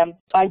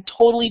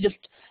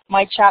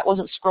my chat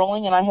wasn't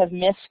scrolling and I have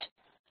missed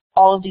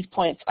all of these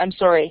points. I'm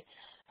sorry.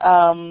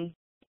 Oh,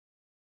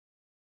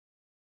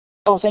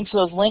 thanks for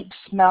those links,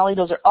 Mally.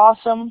 Those are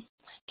awesome.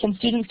 Can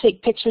students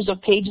take pictures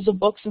of pages of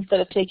books instead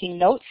of taking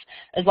notes?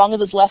 As long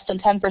as it's less than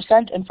 10%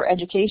 and for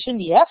education,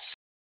 yes.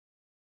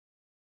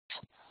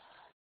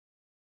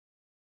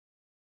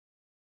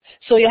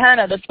 So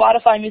Johanna, the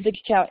Spotify music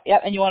account,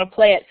 and you want to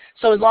play it.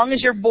 So as long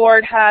as your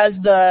board has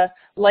the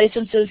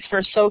licenses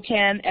for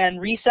SOCAN and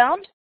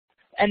Resound,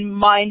 and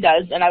mine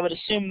does, and I would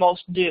assume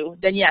most do,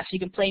 then yes, you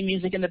can play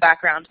music in the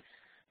background.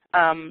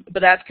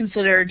 But that's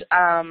considered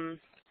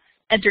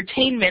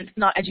entertainment,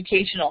 not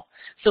educational.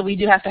 So we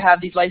do have to have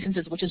these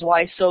licenses, which is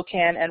why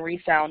SOCAN and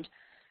Resound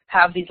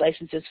have these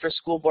licenses for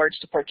school boards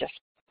to purchase.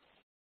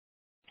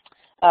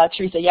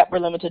 Teresa, yep, we're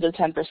limited to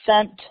 10%.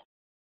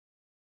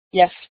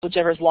 Yes,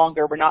 whichever is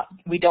longer.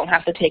 We don't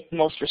have to take the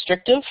most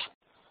restrictive.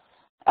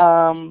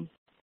 The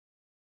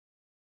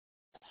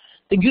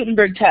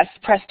Gutenberg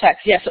press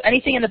text. Yes, so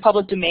anything in the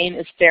public domain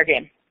is fair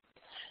game.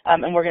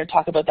 And we're going to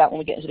talk about that when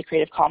we get into the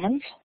Creative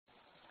Commons.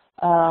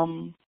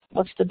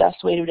 What's the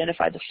best way to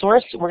identify the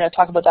source? We're going to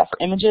talk about that for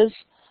images.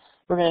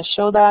 We're going to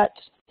show that.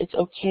 It's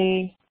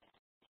okay.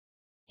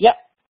 Yep.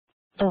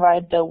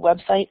 Provide the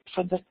website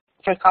for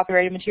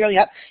copyrighted material.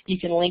 Yep. You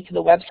can link to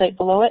the website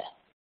below it.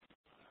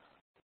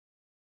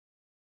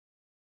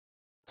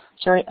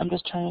 Sorry, I'm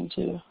just trying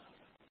to,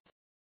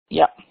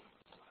 yeah.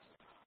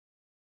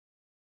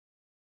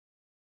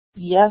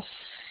 Yes,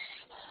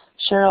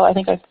 Cheryl, I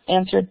think I've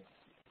answered.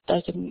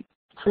 I can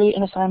create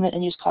an assignment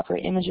and use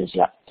copyright images,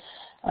 yeah.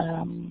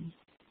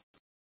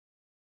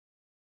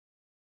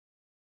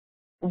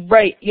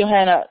 Right,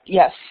 Johanna,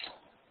 yes.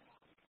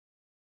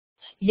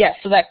 Yes,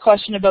 so that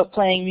question about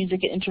playing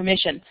music at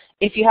intermission.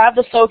 If you have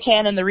the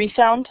SOCAN and the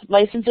Resound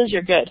licenses,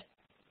 you're good.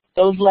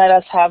 Those let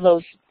us have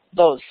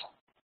those.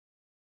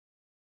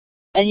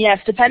 And yes,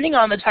 depending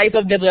on the type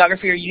of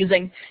bibliography you're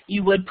using,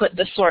 you would put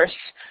the source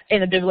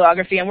in the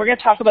bibliography. And we're going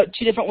to talk about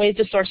 2 different ways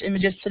to source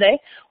images today.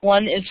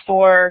 One is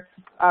for,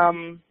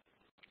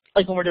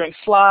 like when we're doing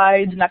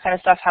slides and that kind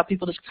of stuff, how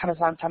people just kind of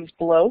sometimes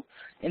blow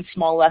in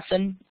small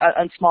lesson,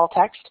 in small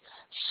text,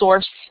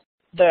 source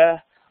the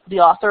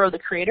author or the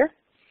creator,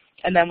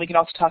 and then we can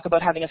also talk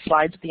about having a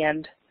slides at the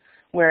end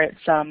where it's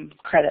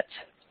credits.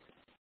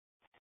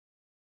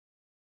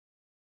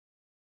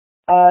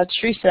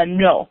 Teresa,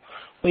 no,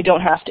 we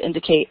don't have to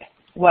indicate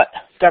what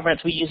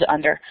governance we use it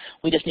under.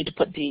 We just need to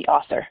put the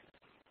author.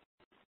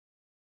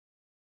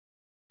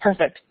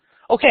 Perfect.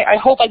 Okay, I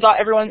hope I got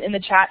everyone in the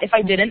chat. If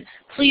I didn't,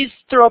 please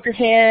throw up your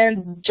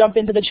hand, jump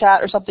into the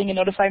chat or something and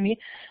notify me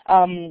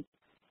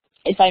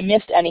if I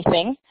missed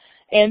anything.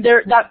 And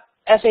that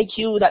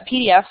FAQ, that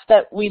PDF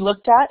that we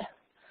looked at,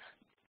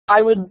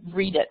 I would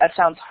read it. That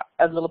sounds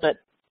a little bit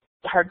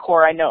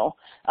hardcore, I know.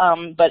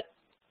 But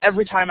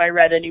every time I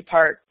read a new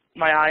part,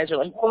 my eyes are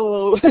like,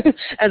 whoa,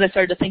 as I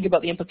started to think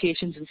about the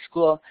implications in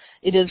school.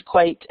 It is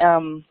quite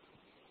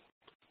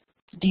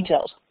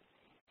detailed.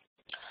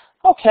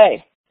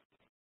 Okay.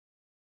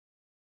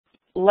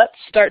 Let's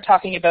start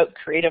talking about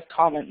Creative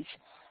Commons.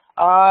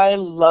 I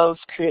love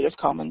Creative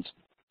Commons.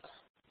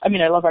 I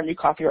mean, I love our new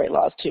copyright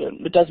laws too.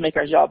 It does make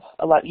our job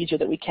a lot easier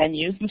that we can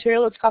use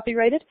material that's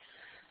copyrighted.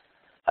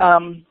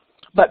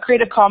 But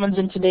Creative Commons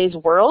in today's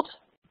world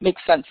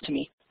makes sense to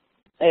me.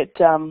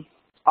 It's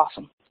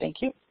awesome.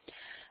 Thank you.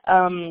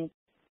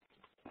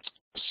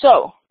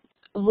 So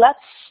let's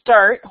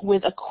start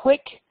with a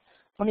quick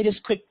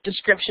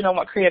description on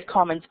what Creative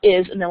Commons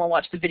is, and then we'll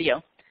watch the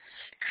video.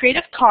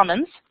 Creative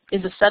Commons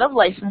is a set of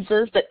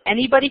licenses that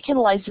anybody can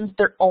license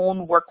their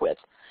own work with.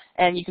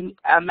 And you can,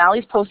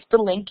 Mally's posted the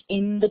link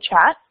in the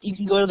chat. You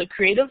can go to the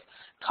Creative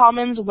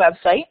Commons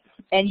website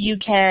and you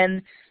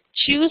can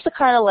choose the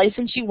kind of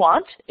license you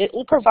want. It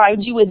will provide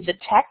you with the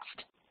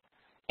text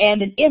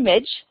and an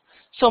image.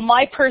 So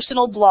my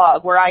personal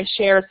blog where I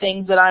share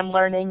things that I'm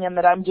learning and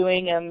that I'm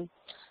doing and,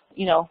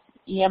 you know,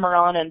 yammer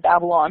on and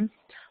babble on.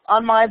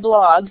 On my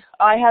blog,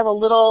 I have a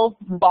little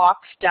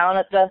box down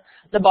at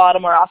the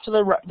bottom or off to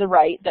the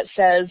right that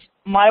says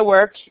my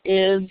work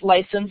is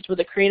licensed with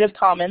a Creative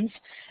Commons.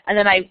 And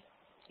then I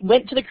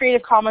went to the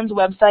Creative Commons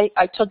website.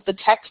 I took the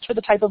text for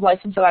the type of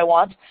license that I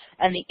want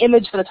and the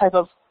image for the type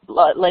of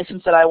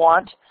license that I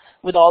want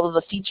with all of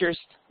the features,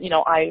 you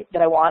know,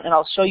 that I want, and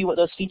I'll show you what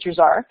those features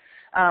are.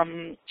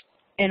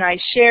 And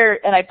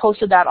I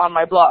posted that on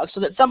my blog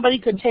so that somebody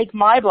could take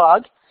my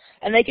blog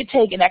and they could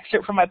take an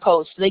excerpt from my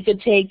post. They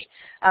could take,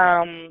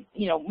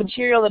 you know,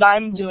 material that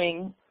I'm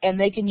doing and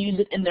they can use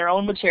it in their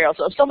own material.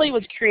 So if somebody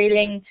was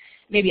creating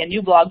maybe a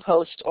new blog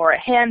post or a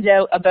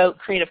handout about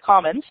Creative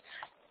Commons,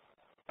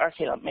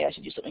 okay, maybe I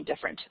should do something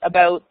different,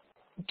 about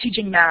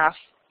teaching math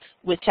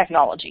with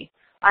technology.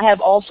 I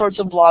have all sorts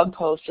of blog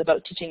posts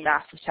about teaching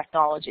math with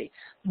technology.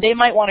 They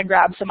might want to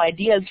grab some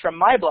ideas from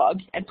my blog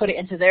and put it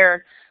into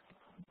their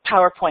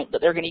PowerPoint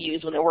that they're going to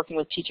use when they're working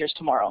with teachers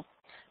tomorrow.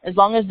 As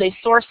long as they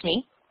source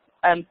me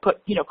and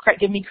put, you know,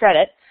 give me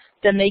credit,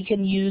 then they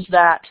can use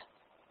that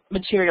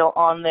material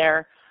on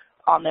their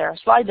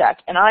slide deck.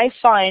 And I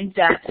find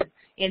that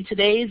in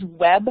today's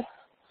web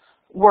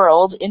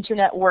world,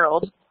 internet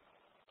world,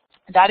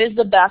 that is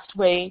the best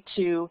way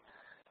to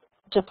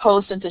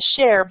post and to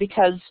share,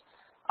 because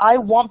I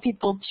want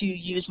people to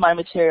use my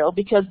material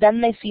because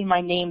then they see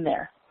my name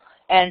there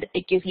and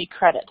it gives me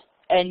credit.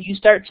 And you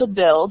start to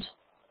build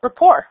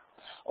rapport,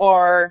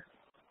 or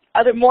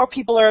more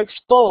people are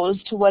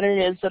exposed to what it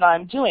is that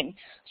I'm doing.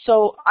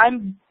 So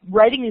I'm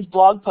writing these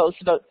blog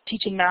posts about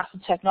teaching math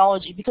and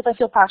technology because I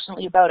feel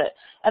passionately about it.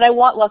 And I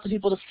want lots of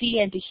people to see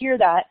and to hear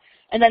that,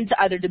 and then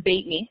to either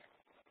debate me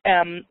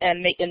and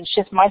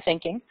shift my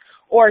thinking,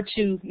 or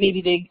to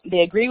maybe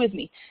they agree with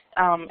me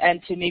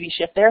and to maybe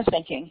shift their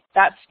thinking.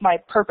 That's my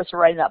purpose for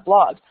writing that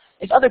blog.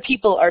 If other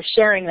people are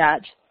sharing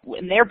that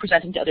when they're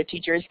presenting to other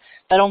teachers,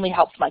 that only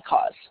helps my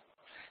cause.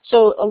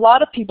 So a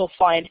lot of people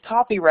find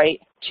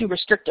copyright too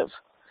restrictive,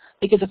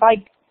 because if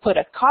I put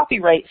a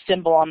copyright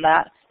symbol on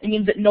that, it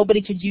means that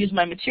nobody could use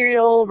my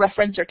material,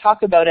 reference, or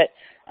talk about it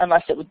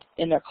unless it was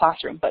in their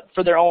classroom, but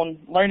for their own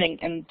learning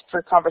and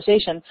for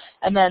conversation,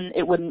 and then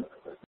it wouldn't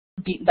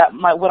be that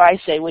what I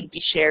say wouldn't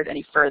be shared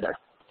any further.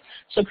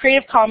 So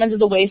Creative Commons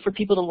is a way for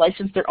people to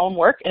license their own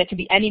work, and it can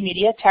be any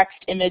media, text,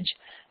 image,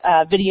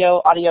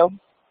 video, audio.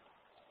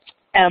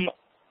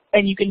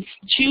 And you can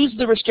choose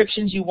the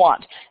restrictions you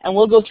want. And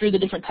we'll go through the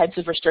different types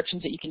of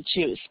restrictions that you can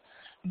choose.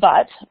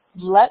 But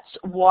let's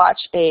watch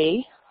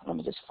let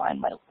me just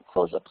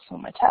close up some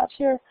of my tabs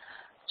here,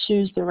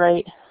 choose the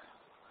right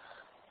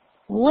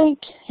link.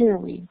 Here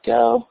we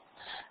go.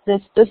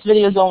 This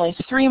video is only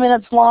 3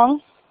 minutes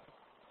long,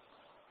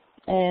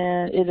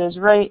 and it is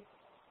right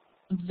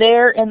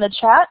there in the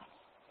chat.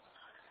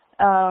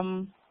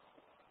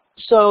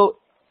 So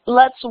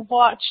let's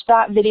watch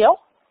that video.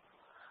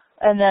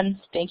 And then,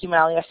 thank you,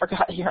 Mally, I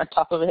forgot you're on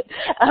top of it.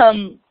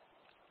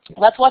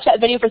 Let's watch that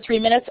video for 3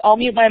 minutes. I'll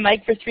mute my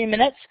mic for 3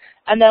 minutes,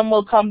 and then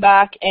we'll come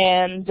back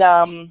and,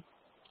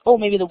 oh,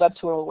 maybe the web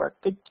tour will work.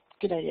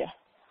 Good idea.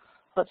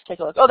 Let's take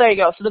a look. Oh, there you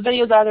go. So the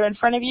video is either in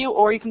front of you,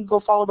 or you can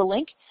go follow the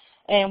link,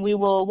 and we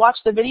will watch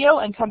the video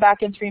and come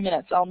back in 3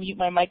 minutes. I'll mute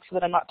my mic so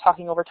that I'm not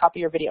talking over top of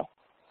your video.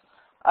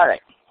 All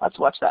right, let's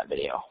watch that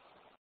video.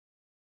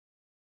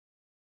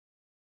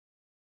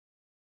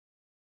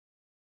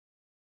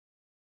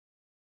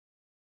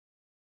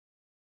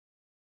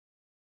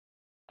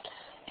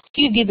 If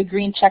you give a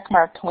green check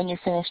mark when you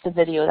finish the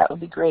video, that would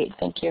be great.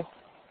 Thank you.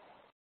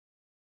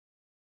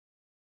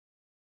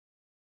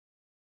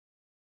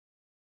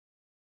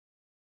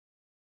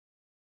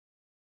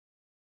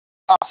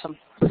 Awesome.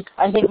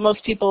 I think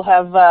most people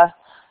have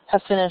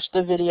finished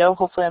the video.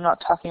 Hopefully I'm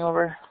not talking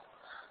over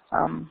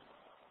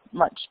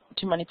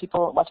too many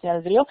people watching the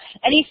video.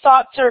 Any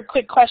thoughts or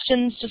quick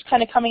questions just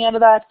kind of coming out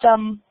of that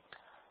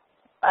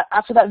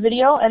after that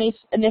video? Any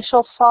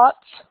initial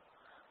thoughts?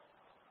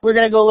 We're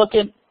going to go look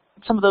at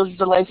some of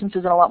the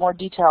licenses in a lot more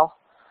detail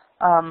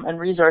and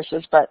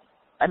resources, but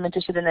I'm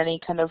interested in any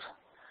kind of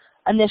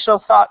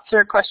initial thoughts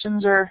or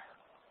questions or...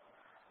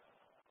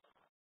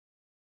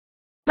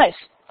 Nice.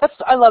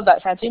 I love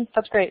that, Francine.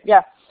 That's great.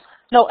 Yeah.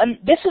 No, and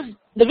this is,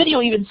 the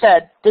video even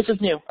said, this is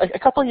new. A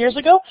couple of years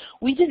ago,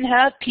 we didn't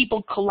have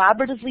people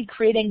collaboratively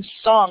creating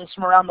songs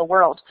from around the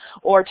world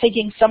or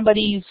taking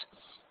somebody's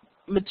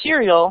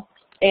material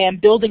and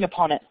building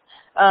upon it.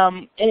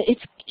 And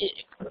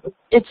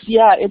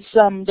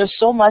there's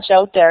so much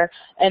out there,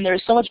 and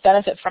there's so much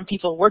benefit from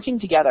people working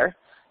together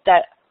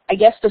that I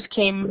guess this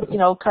came,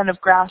 kind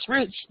of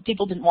grassroots.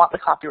 People didn't want the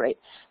copyright,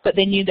 but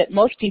they knew that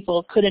most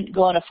people couldn't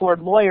go and afford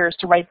lawyers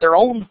to write their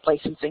own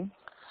licensing.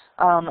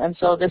 And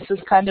so this is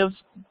kind of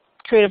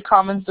Creative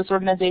Commons. This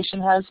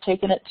organization has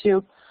taken it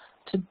to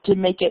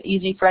make it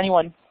easy for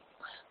anyone.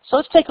 So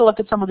let's take a look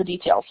at some of the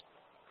details.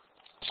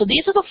 So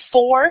these are the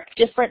 4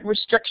 different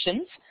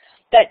restrictions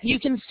that you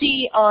can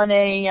see on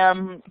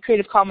a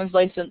Creative Commons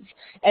license.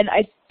 And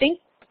I think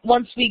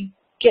once we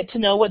get to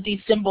know what these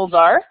symbols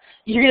are,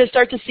 you're going to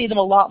start to see them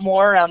a lot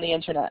more around the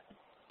internet.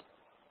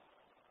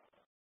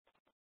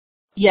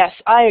 Yes,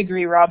 I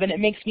agree, Robin. It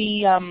makes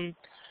me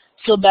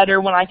feel better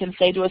when I can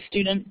say to a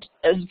student,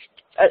 as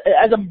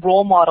a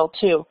role model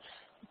too,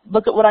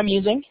 look at what I'm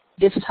using,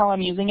 this is how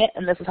I'm using it,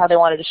 and this is how they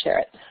wanted to share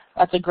it.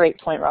 That's a great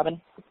point,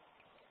 Robin.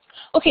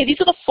 Okay, these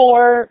are the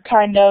 4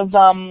 kind of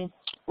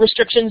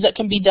restrictions that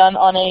can be done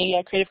on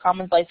a Creative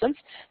Commons license.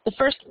 The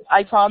first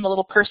icon, the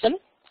little person,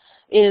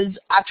 is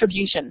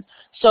attribution.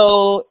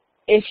 So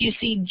if you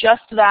see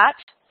just that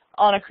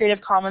on a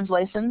Creative Commons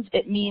license,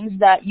 it means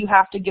that you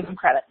have to give them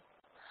credit.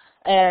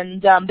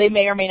 And they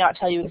may or may not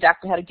tell you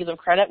exactly how to give them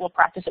credit. We'll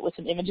practice it with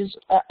some images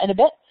in a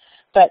bit.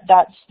 But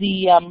that's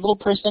the little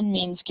person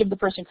means give the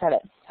person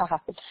credit.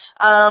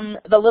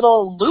 The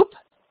little loop,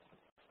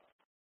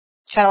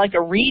 kind of like a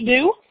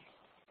redo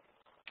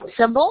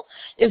symbol,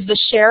 is the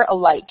share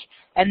alike.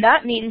 And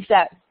that means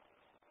that,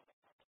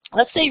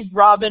 let's say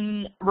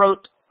Robin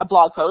wrote a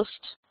blog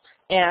post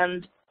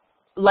and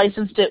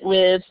licensed it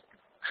with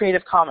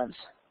Creative Commons.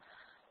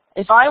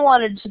 If I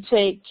wanted to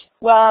take,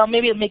 well,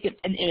 maybe it'd make it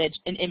an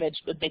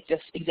image would make this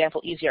example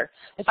easier.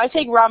 If I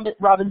take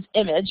Robin's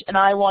image and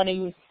I want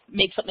to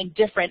make something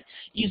different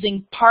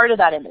using part of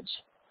that image.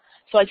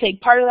 So I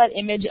take part of that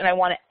image and I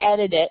want to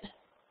edit it,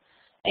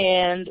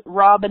 and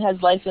Robin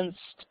has licensed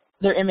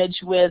their image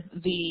with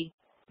the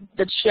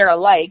share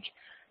alike,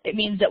 it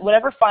means that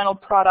whatever final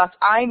product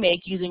I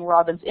make using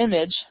Robin's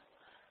image,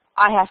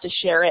 I have to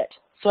share it.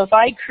 So if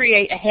I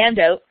create a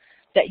handout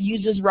that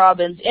uses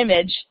Robin's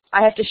image,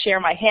 I have to share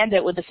my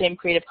handout with the same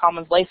Creative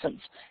Commons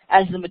license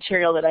as the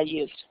material that I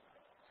used.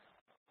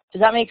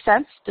 Does that make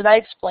sense? Did I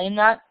explain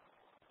that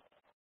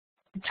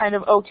kind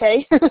of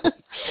okay?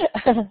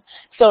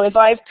 So if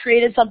I've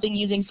created something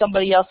using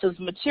somebody else's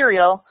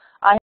material,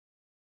 I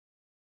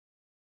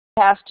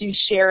have to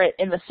share it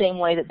in the same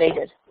way that they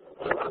did,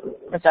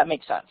 if that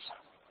makes sense.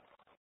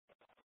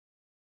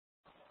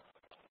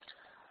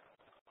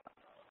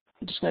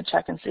 I'm just going to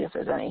check and see if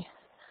there's any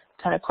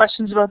kind of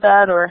questions about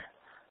that or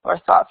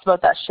thoughts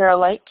about that share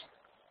alike.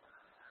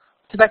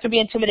 Because that could be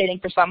intimidating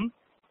for some,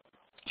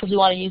 because we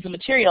want to use the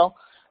material,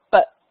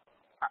 but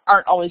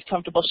aren't always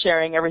comfortable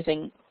sharing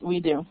everything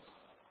we do.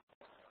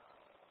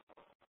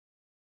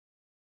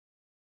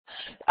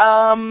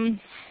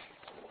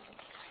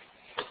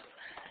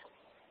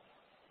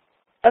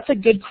 That's a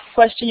good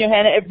question,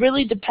 Johanna. It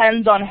really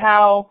depends on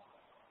how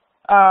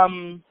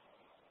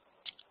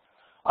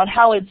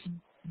it's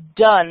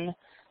done.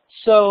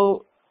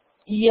 So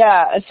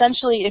yeah,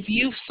 essentially if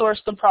you've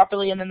sourced them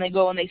properly and then they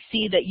go and they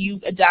see that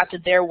you've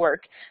adapted their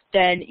work,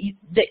 then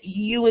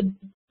you would,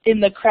 in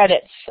the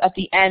credits at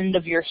the end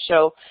of your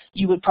show,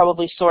 you would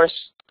probably source,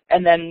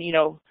 and then,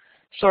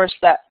 source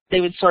that,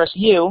 they would source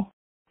you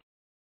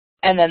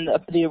and then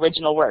the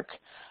original work.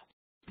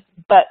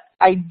 But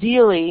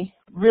ideally,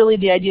 really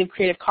the idea of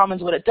Creative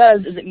Commons, what it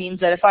does is it means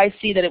that if I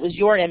see that it was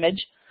your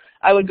image,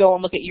 I would go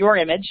and look at your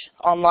image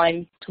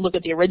online to look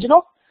at the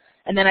original,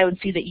 and then I would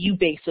see that you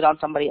based it on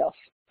somebody else.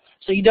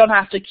 So you don't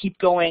have to keep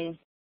going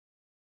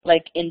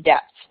like in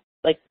depth,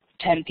 like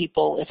 10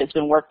 people if it's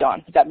been worked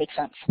on, if that makes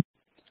sense.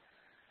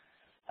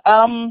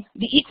 The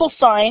equal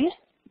sign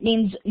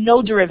means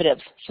no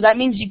derivatives. So that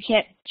means you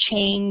can't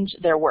change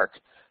their work.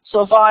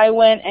 So if I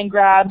went and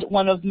grabbed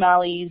one of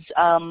Mally's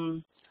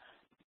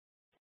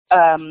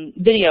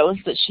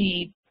videos that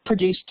she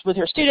produced with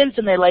her students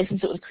and they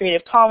licensed it with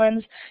Creative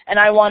Commons, and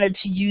I wanted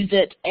to use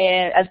it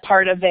as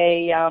part of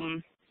a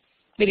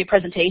maybe a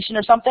presentation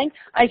or something,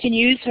 I can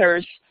use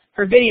hers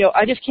her video.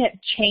 I just can't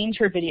change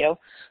her video.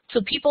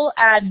 So people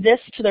add this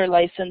to their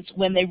license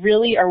when they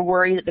really are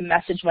worried that the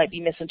message might be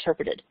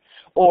misinterpreted,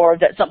 or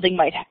that something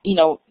might,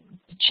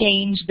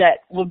 change that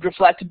would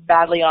reflect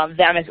badly on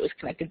them if it was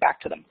connected back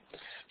to them.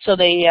 So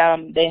they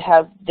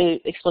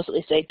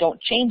explicitly say,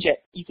 don't change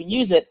it. You can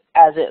use it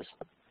as is.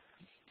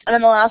 And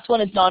then the last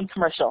one is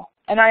non-commercial.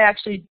 And I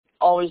actually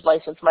always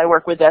license my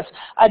work with this.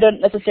 I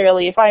don't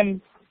necessarily, if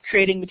I'm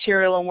creating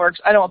material and works,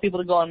 I don't want people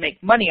to go and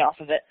make money off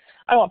of it.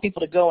 I want people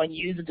to go and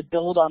use it to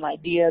build on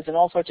ideas and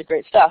all sorts of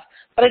great stuff,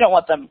 but I don't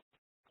want them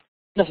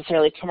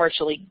necessarily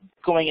commercially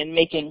going and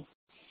making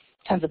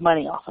tons of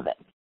money off of it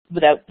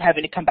without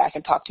having to come back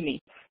and talk to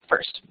me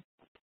first.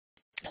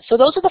 So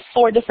those are the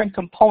 4 different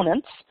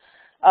components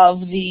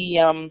of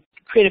the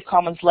Creative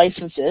Commons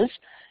licenses,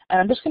 and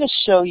I'm just going to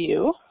show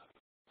you.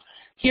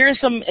 Here are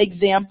some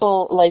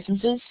example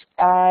licenses.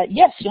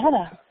 Yes,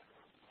 Johanna.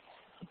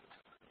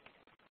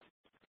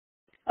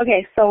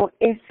 Okay, so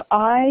if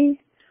I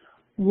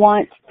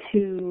want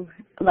to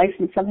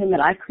license something that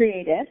I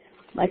created,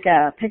 like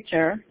a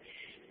picture,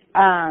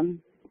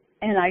 and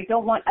I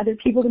don't want other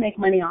people to make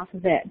money off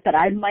of it, but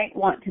I might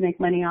want to make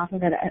money off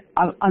of it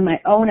on my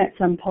own at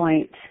some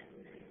point,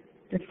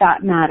 does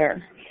that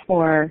matter?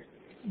 Or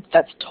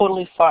that's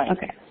totally fine.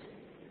 Okay.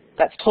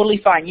 That's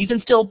totally fine. You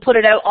can still put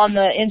it out on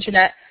the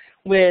internet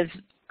with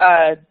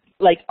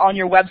like on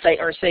your website,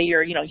 or say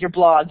your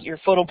blog, your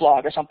photo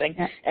blog or something,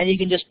 yeah. And you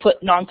can just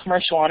put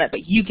non-commercial on it,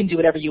 but you can do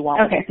whatever you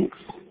want. Okay.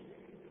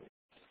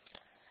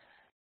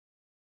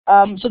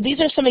 So these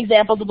are some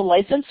examples of the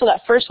license. So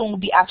that first one would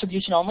be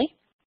attribution only.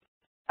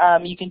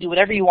 You can do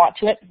whatever you want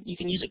to it. You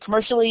can use it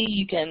commercially.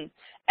 You can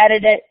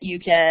edit it. You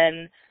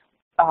can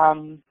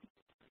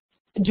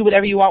do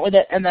whatever you want with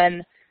it, and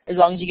then as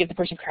long as you give the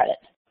person credit.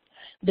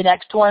 The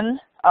next one,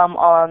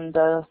 on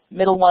the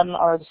middle one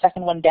or the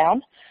second one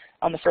down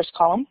on the first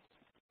column,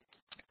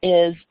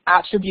 is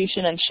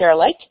attribution and share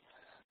alike.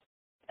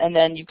 And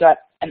then you've got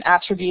an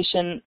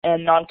attribution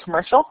and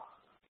non-commercial.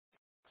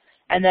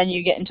 And then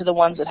you get into the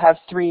ones that have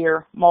 3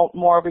 or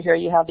more over here.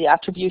 You have the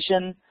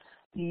attribution,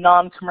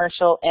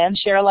 non-commercial, and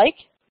share alike.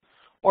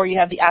 Or you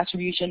have the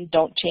attribution,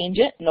 don't change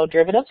it, no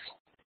derivatives.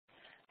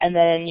 And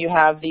then you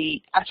have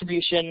the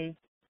attribution,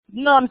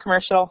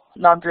 non-commercial,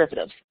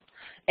 non-derivatives.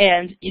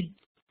 And you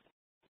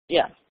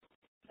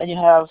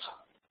have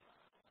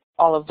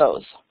all of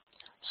those.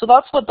 So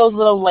that's what those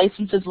little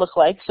licenses look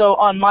like. So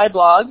on my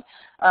blog,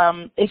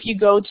 if you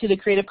go to the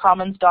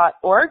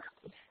creativecommons.org,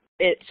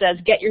 it says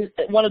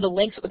one of the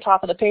links at the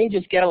top of the page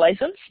is get a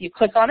license. You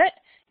click on it,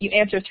 you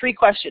answer 3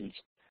 questions.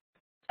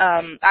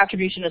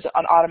 Attribution is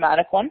an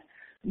automatic one.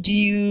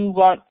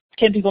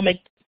 Can people make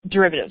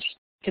derivatives?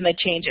 Can they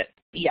change it?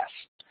 Yes.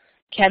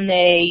 Can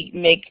they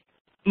make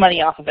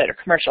money off of it or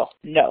commercial?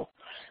 No.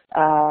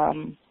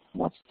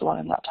 What's the one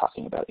I'm not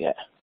talking about yet?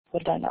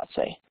 What did I not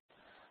say?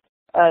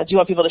 Do you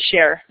want people to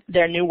share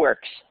their new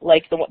works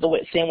like the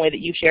same way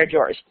that you shared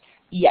yours?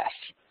 Yes.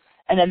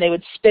 And then they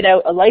would spit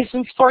out a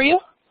license for you,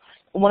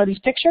 one of these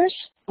pictures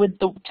with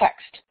the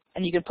text.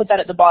 And you can put that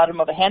at the bottom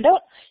of a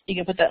handout. You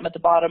can put that at the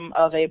bottom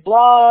of a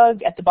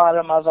blog, at the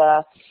bottom of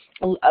a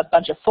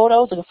bunch of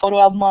photos, like a photo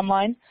album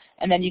online.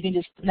 And then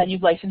then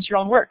you've licensed your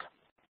own work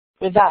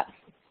with that.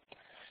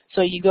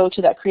 So you go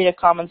to that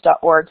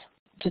creativecommons.org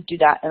to do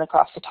that, and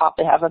across the top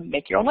they have a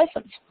make your own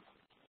license.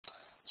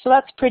 So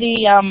that's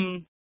pretty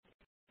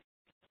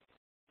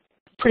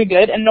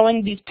good, and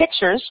knowing these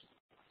pictures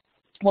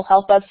will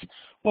help us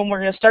when we're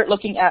going to start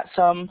looking at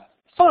some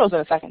photos in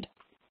a second.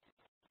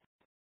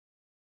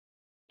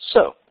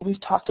 So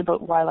we've talked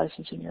about why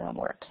licensing your own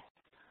work.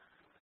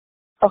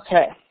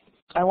 Okay,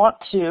 I want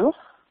to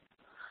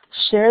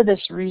share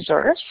this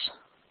resource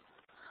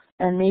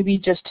and maybe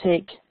just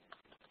take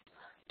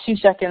 2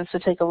 seconds to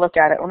take a look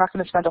at it. We're not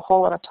going to spend a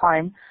whole lot of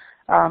time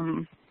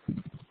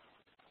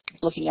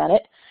looking at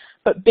it.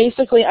 But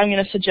basically, I'm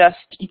going to suggest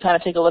you kind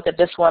of take a look at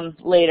this one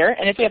later.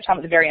 And if we have time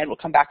at the very end, we'll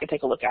come back and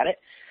take a look at it.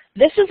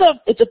 This is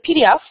it's a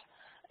PDF.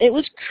 It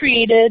was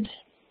created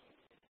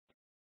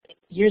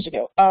years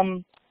ago.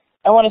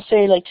 I want to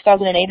say like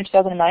 2008 or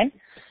 2009.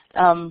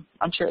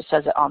 I'm sure it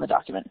says it on the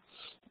document.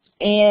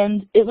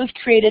 And it was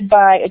created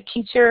by a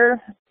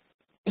teacher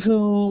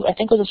who I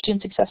think was a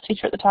student success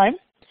teacher at the time,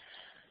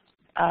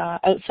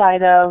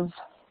 outside of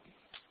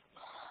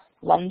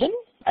London,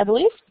 I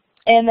believe.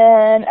 And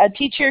then a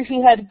teacher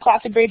who had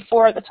class of grade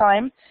 4 at the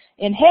time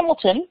in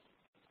Hamilton,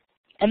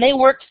 and they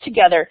worked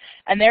together.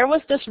 And there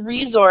was this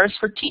resource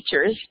for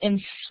teachers in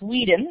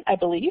Sweden, I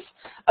believe,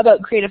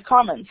 about Creative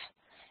Commons.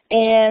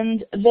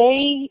 And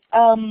they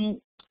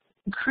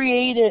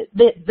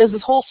there's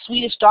this whole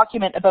Swedish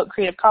document about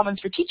Creative Commons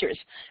for teachers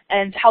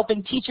and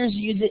helping teachers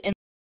use it in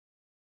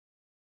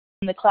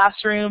the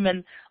classroom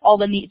and all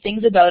the neat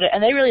things about it.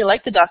 And they really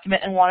liked the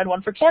document and wanted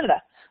one for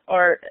Canada,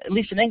 or at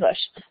least in English.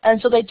 And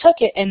so they took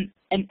it and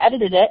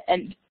edited it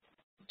and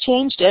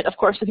changed it. Of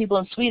course, the people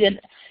in Sweden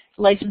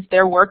licensed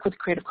their work with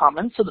Creative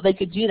Commons so that they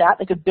could do that.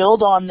 They could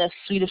build on this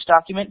Swedish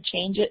document,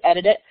 change it,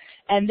 edit it.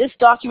 And this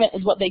document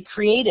is what they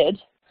created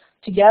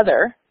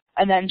together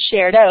and then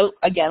shared out,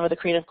 again, with a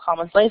Creative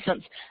Commons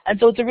license. And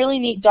so it's a really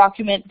neat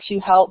document to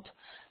help.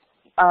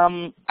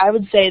 I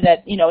would say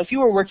that, if you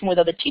were working with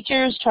other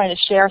teachers trying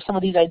to share some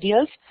of these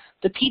ideas,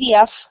 the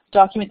PDF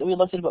document that we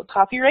looked at about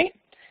copyright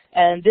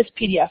and this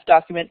PDF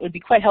document would be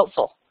quite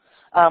helpful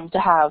to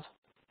have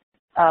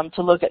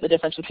to look at the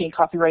difference between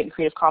copyright and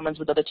Creative Commons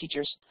with other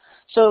teachers.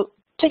 So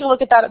take a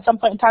look at that at some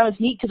point in time. It's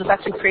neat because it's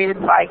actually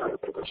created by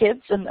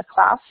kids in a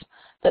class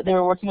that they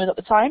were working with at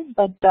the time.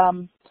 But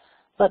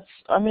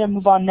I'm going to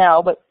move on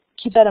now, but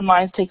keep that in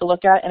mind to take a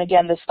look at. And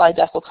again, this slide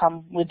deck will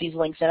come with these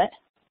links in it.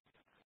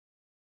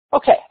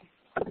 Okay,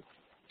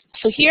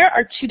 so here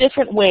are two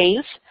different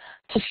ways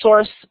to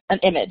source an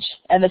image,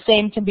 and the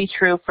same can be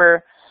true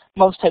for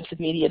most types of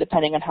media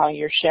depending on how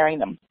you're sharing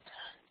them.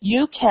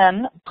 You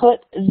can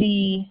put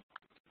the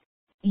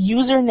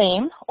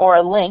username or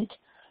a link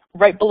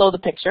right below the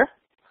picture,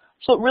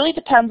 so it really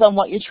depends on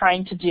what you're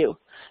trying to do.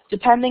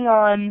 Depending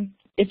on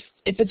if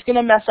it's going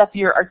to mess up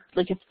your,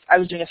 like if I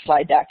was doing a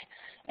slide deck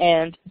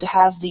and to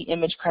have the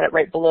image credit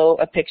right below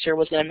a picture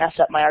was going to mess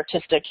up my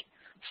artistic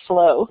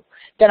flow,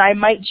 then I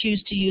might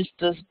choose to use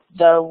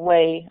the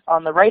way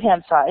on the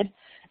right-hand side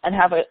and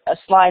have a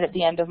slide at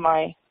the end of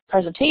my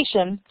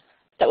presentation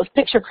that was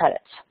picture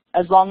credits,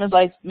 as long as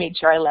I made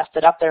sure I left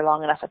it up there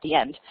long enough at the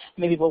end.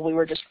 Maybe while we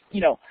were just,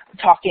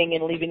 talking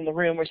and leaving the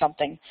room or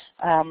something.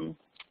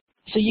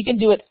 So you can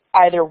do it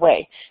either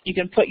way. You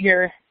can put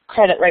your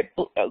credit right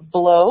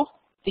below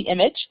the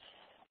image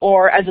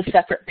or as a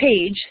separate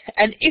page.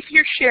 And if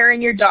you're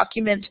sharing your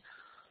document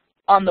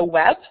on the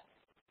web,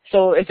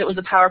 so if it was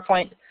a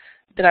PowerPoint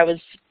that I was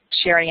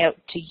sharing out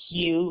to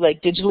you,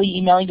 like digitally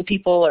emailing to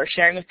people or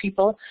sharing with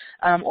people,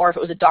 or if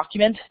it was a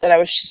document that I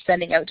was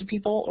sending out to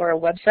people or a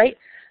website,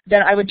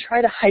 then I would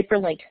try to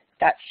hyperlink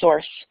that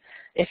source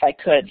if I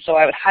could. So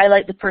I would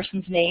highlight the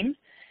person's name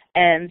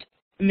and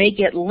make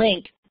it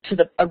link to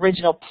the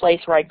original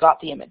place where I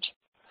got the image.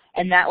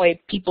 And that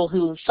way people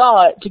who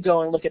saw it to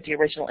go and look at the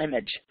original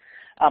image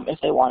if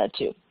they wanted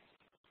to.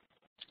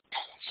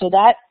 So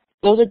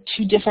those are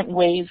two different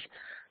ways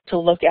to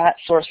look at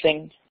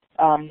sourcing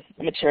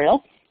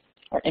material,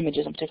 or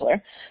images in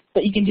particular,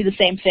 but you can do the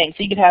same thing.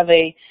 So you could have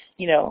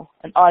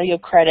an audio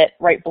credit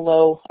right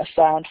below a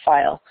sound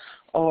file,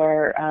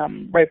 or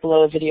right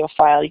below a video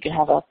file. You can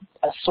have a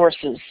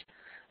sources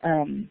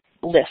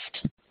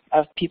list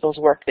of people's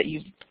work that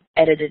you've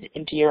edited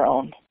into your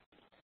own.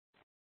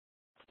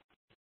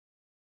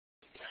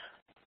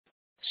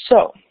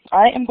 So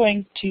I am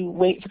going to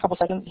wait for a couple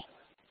seconds.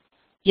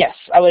 Yes,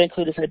 I would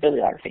include this in a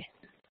bibliography.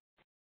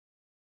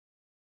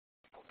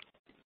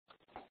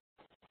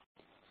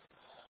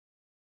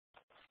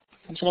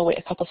 I'm just going to wait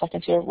a couple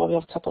seconds here while we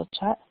have a couple of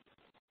chat.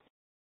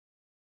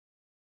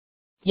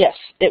 Yes,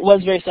 it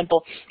was very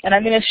simple. And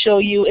I'm going to show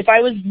you, if I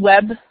was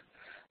web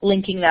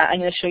linking that, I'm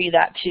going to show you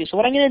that too. So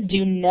what I'm going to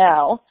do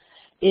now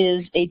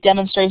is a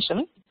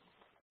demonstration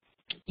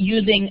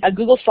using a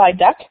Google slide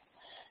deck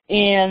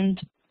and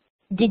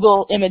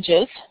Google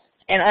Images.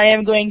 And I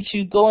am going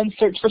to go and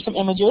search for some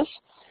images,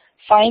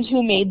 find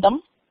who made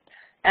them,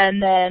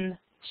 and then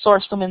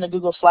source them in the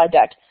Google slide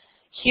deck.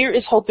 Here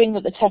is hoping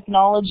that the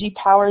technology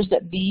powers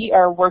that be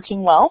are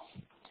working well.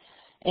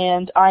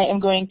 And I am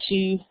going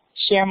to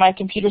share my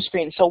computer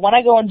screen. So when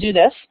I go and do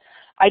this,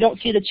 I don't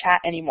see the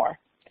chat anymore.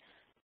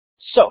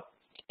 So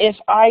if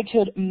I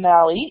could,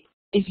 Mally,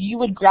 if you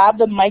would grab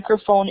the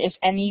microphone if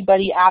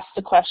anybody asks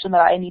the question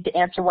that I need to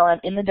answer while I'm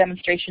in the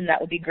demonstration, that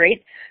would be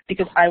great,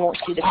 because I won't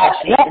see the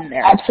question in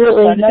there.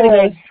 Absolutely.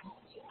 So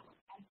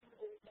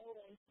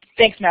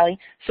thanks, Mally.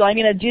 So I'm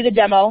going to do the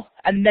demo,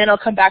 and then I'll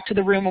come back to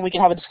the room and we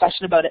can have a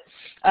discussion about it.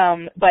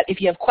 But if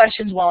you have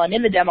questions while I'm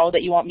in the demo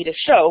that you want me to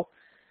show,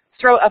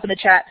 throw it up in the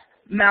chat.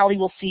 Mally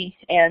will see,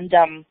 and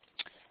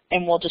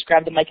we'll just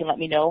grab the mic and let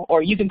me know.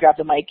 Or you can grab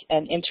the mic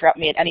and interrupt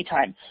me at any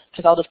time,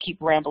 because I'll just keep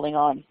rambling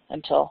on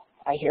until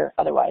I hear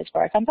otherwise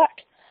where I come back.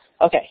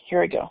 Okay, here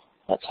we go.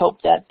 Let's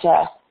hope that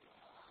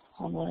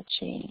I'm going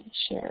to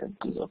share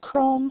Google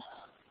Chrome.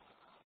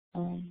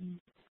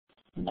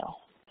 No,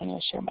 I'm going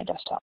to share my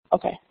desktop.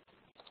 Okay.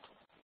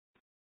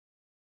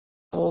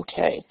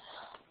 Okay.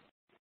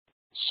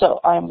 So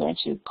I'm going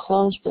to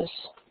close this.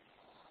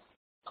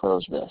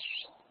 Close this.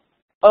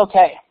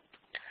 Okay.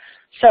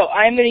 So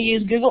I'm going to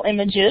use Google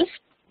Images.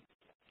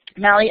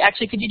 Mally,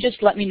 actually, could you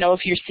just let me know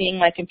if you're seeing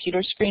my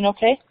computer screen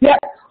okay? Yep,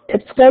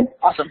 it's good.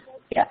 Awesome.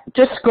 Yeah,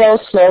 just scroll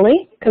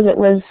slowly, because it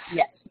was,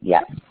 yeah.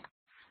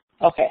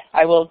 Okay,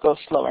 I will go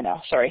slower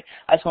now. Sorry.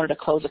 I just wanted to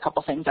close a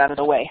couple things out of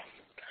the way.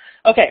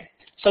 Okay,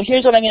 so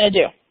here's what I'm going to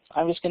do.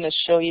 I'm just going to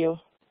show you.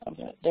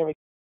 There we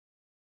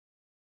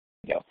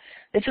go.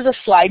 This is a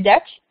slide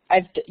deck.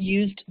 I've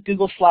used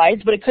Google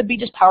Slides, but it could be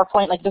just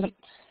PowerPoint. Like,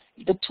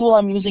 the tool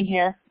I'm using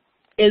here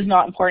is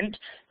not important.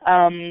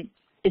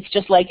 It's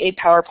just like a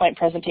PowerPoint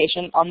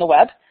presentation on the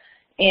web.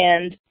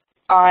 And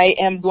I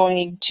am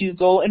going to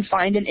go and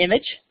find an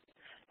image,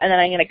 and then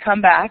I'm going to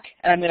come back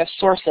and I'm going to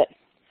source it.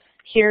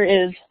 Here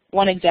is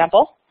one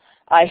example.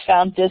 I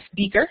found this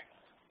beaker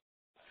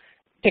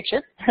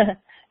picture,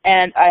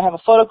 and I have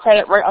a photo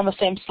credit right on the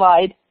same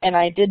slide, and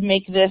I did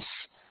make this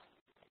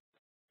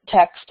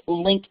text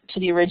linked to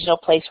the original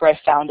place where I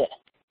found it.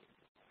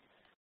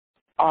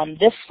 On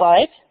this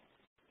slide,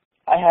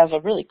 I have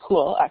a really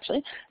cool,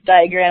 actually,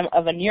 diagram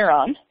of a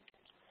neuron.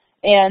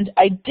 And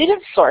I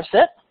didn't source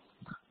it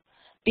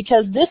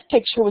because this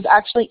picture was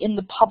actually in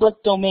the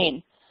public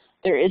domain.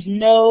 There is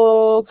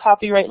no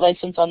copyright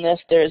license on this.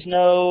 There is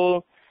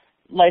no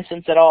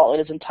license at all. It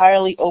is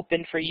entirely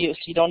open for use.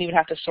 You don't even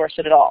have to source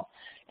it at all.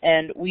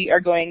 And we are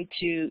going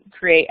to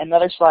create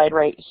another slide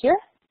right here.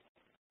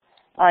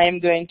 I am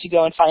going to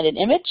go and find an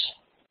image,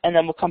 and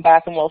then we'll come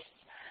back and we'll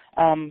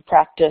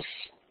practice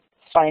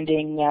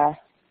finding,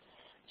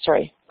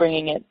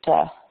 bringing it,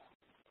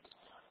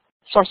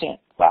 sourcing it.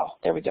 Wow,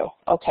 there we go.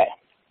 Okay.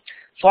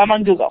 So I'm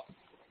on Google.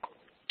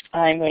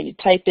 I'm going to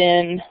type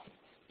in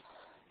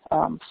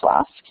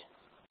Flask,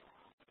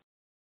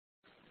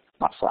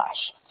 not Flash,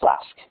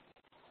 Flask,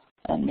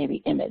 and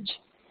maybe image.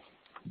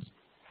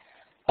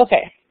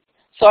 Okay,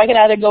 so I can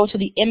either go to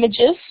the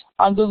images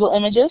on Google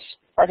Images,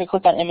 or I can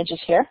click on images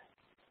here,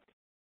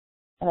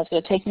 and that's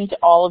going to take me to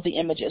all of the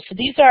images. So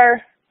these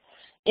are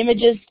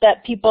images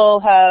that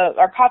people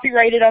are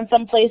copyrighted on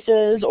some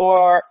places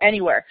or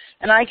anywhere,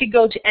 and I could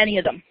go to any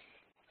of them.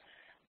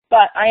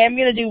 But I am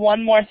going to do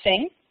one more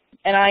thing,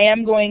 and I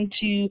am going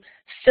to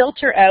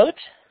filter out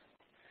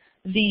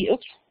the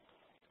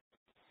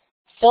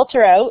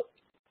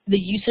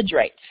usage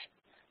rights.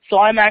 So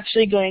I'm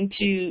actually going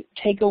to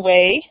take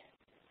away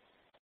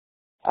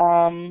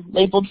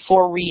labeled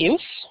for reuse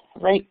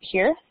right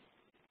here.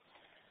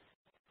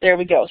 There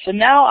we go. So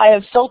now I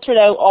have filtered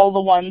out all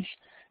the ones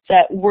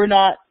that were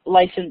not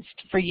licensed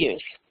for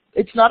use.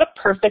 It's not a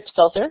perfect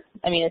filter.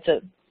 I mean, it's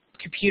a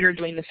computer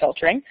doing the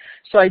filtering,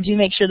 so I do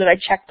make sure that I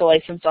check the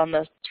license on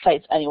the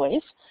sites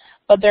anyways.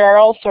 But there are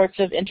all sorts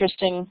of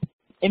interesting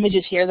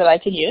images here that I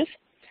can use,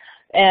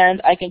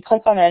 and I can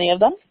click on any of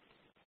them,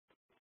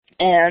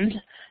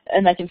 and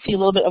I can see a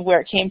little bit of where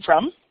it came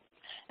from.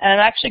 And I'm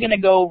actually going to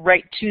go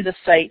right to the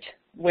site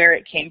where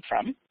it came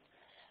from.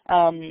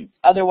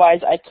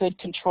 Otherwise, I could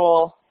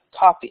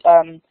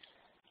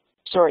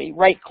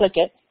right-click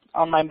it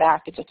on my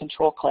Mac. It's a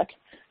control click,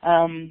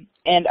 and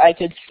I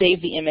could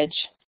save the image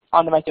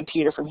onto my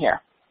computer from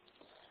here.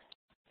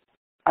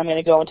 I'm going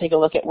to go and take a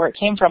look at where it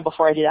came from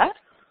before I do that.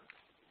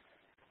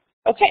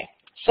 Okay,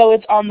 so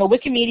it's on the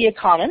Wikimedia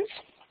Commons,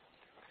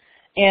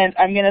 and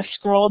I'm going to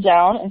scroll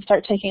down and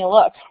start taking a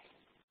look.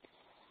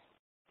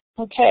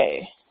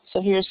 Okay,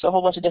 so here's a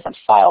whole bunch of different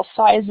file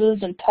sizes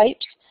and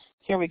types.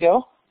 Here we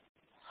go.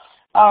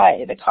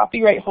 I, the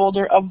copyright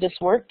holder of this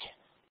work,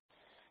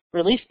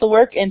 released the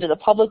work into the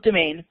public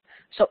domain.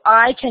 So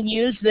I can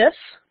use this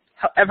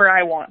however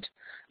I want.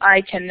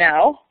 I can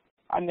now,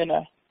 I'm going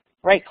to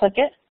right-click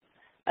it.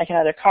 I can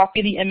either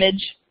copy the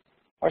image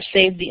or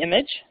save the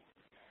image.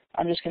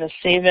 I'm just going to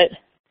save it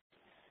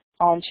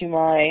onto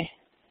my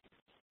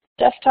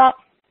desktop.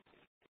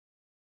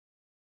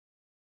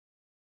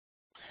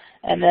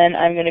 And then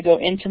I'm going to go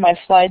into my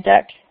slide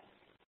deck,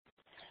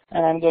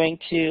 and I'm going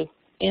to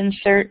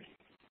insert.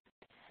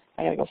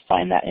 I got to go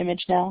find that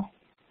image now.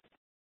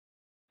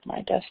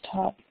 My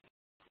desktop.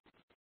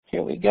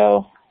 Here we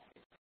go.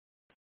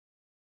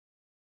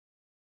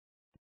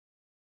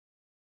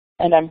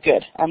 And I'm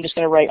good. I'm just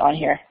going to write on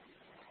here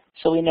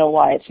so we know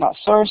why it's not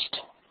sourced.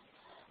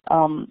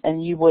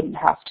 And you wouldn't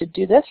have to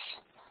do this.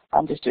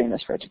 I'm just doing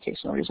this for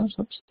educational reasons.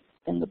 Oops,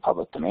 in the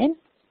public domain.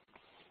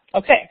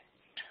 Okay.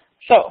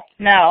 So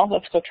now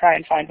let's go try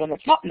and find one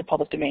that's not in the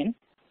public domain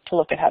to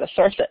look at how to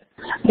source it.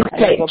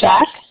 Okay,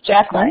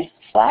 Jacqueline,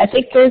 I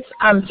think there's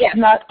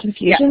not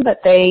confusion, but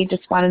they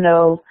just want to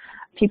know,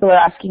 people are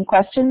asking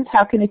questions.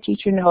 How can a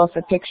teacher know if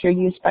a picture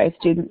used by a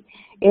student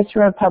is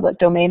from a public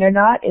domain or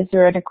not? Is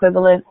there an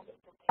equivalent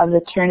of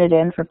the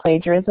Turnitin for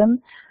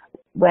plagiarism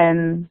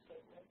when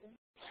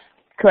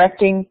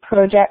correcting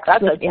projects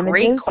with images? That's a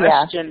great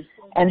question.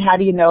 Yeah. And how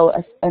do you know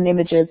an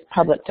image is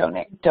public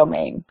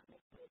domain?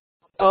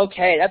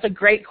 Okay, that's a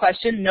great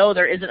question. No,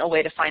 there isn't a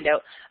way to find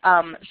out.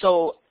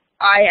 So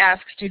I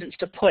ask students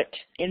to put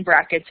in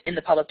brackets in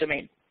the public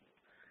domain,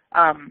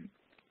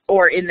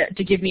 or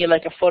to give me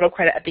like a photo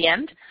credit at the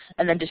end,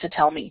 and then just to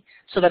tell me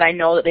so that I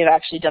know that they've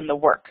actually done the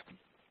work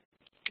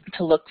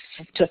to look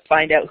to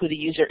find out who the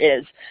user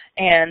is.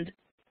 And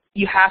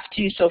you have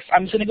to, so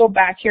I'm just going to go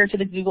back here to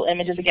the Google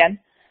Images again,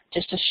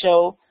 just to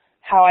show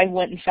how I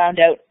went and found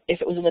out if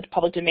it was in the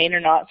public domain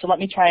or not. So let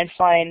me try and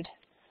find,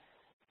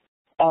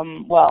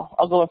 well,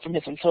 I'll go in from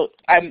this one. So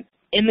I'm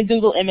in the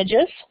Google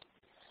Images.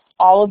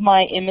 All of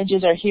my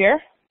images are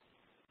here.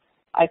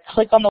 I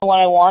click on the one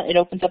I want. It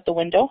opens up the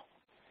window.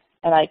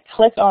 And I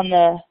click on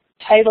the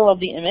title of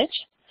the image,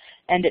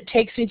 and it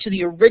takes me to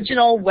the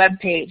original web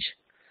page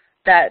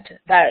that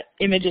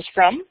image is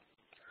from.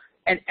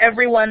 And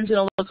everyone's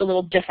going to look a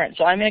little different.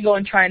 So I'm going to go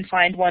and try and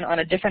find one on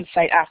a different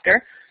site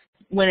after.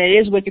 When it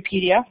is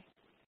Wikipedia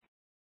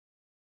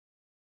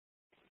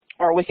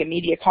or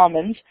Wikimedia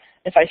Commons,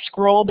 if I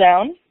scroll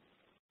down,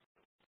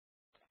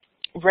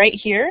 right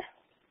here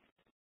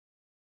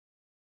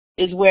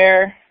is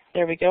where,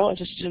 there we go, I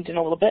just zoomed in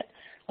a little bit.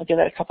 I'll give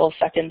that a couple of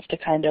seconds to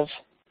kind of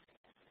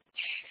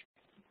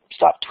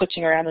stop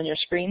twitching around on your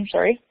screen,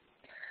 sorry.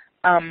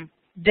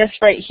 This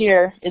right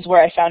here is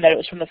where I found out it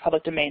was from the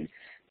public domain.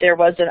 There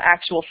was an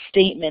actual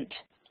statement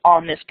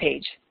on this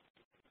page.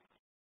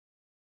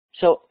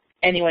 So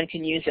anyone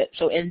can use it.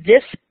 So in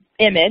this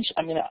image,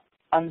 I'm going to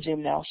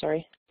unzoom now,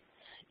 sorry.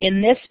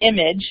 In this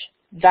image,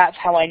 that's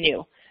how I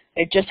knew.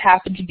 It just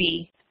happened to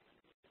be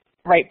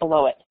right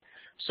below it.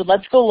 So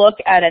let's go look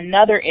at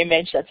another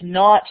image that's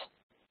not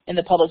in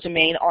the public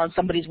domain on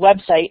somebody's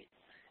website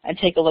and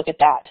take a look at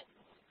that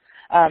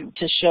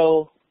to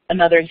show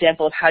another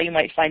example of how you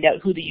might find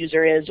out who the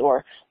user is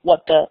or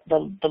what the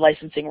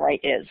licensing right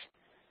is.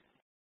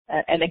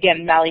 And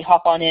again, Mally,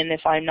 hop on in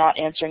if I'm not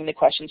answering the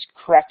questions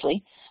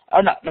correctly.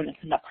 Or not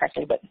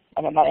correctly, but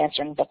I'm not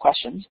answering the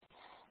questions.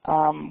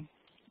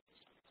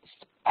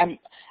 As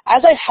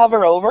I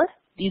hover over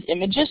these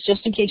images,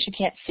 just in case you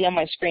can't see on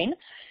my screen,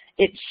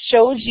 it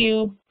shows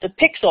you the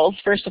pixels,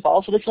 first of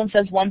all. So this one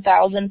says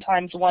 1000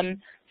 times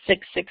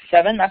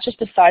 1667. That's just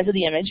the size of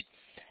the image.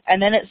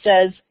 And then it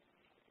says,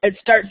 it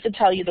starts to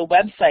tell you the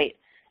website.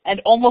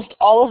 And almost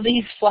all of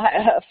these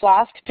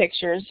Flask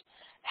pictures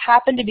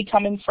happen to be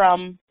coming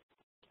from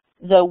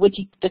the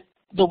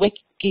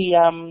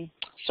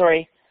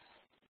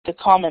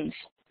Commons,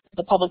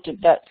 the public,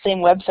 that same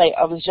website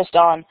I was just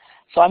on.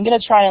 So I'm going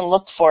to try and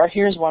look for,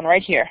 here's one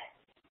right here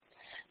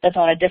that's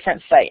on a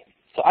different site.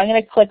 So I'm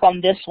going to click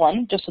on this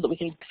one just so that we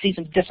can see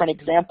some different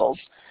examples.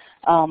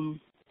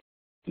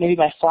 Maybe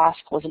my Flask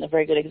wasn't a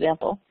very good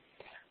example.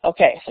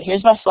 Okay, so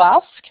here's my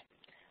Flask.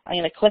 I'm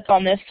going to click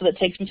on this so that it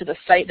takes me to the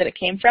site that it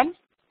came from.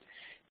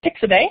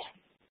 Pixabay.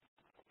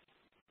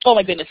 Oh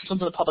my goodness, this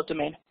one's in the public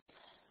domain.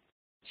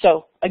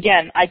 So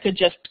again, I could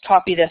just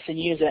copy this and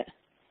use it.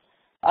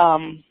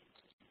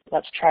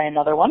 Let's try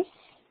another one.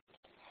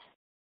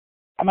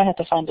 I might have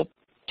to find a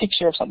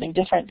picture of something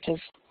different because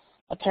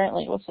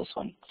apparently, what's this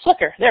one?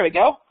 Flickr, there we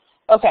go.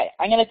 Okay,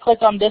 I'm going to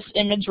click on this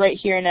image right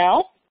here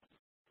now.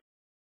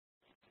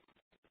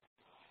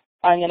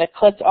 I'm going to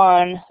click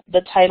on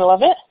the title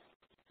of it.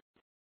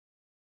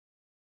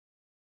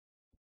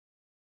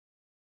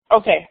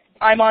 Okay,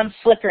 I'm on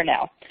Flickr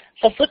now.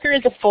 So Flickr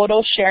is a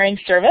photo sharing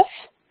service,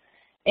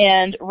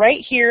 and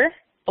right here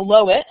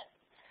below it,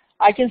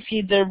 I can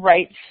see the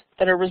rights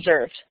that are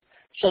reserved.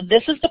 So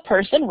this is the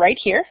person right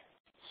here,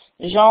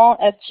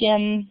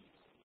 Jean-Etienne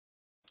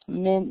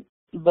Min,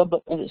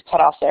 it's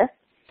cut off there.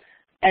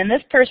 And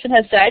this person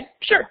has said,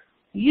 sure,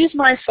 use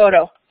my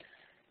photo.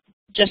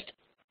 Just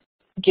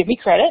give me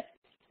credit,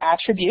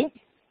 attribute,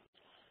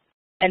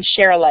 and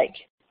share alike.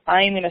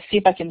 I'm going to see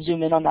if I can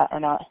zoom in on that or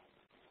not.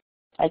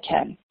 I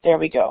can. There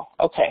we go.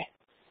 Okay.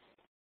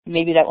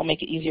 Maybe that will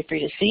make it easier for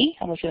you to see.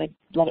 I'm just going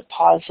to let it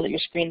pause so that your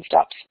screen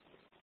stops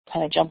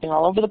kind of jumping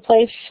all over the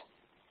place.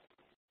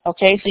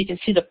 Okay, so you can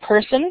see the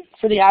person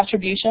for the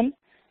attribution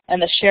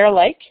and the share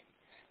alike.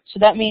 So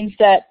that means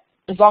that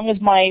as long as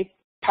my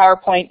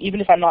PowerPoint, even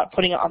if I'm not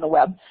putting it on the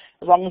web,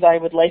 as long as I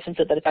would license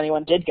it that if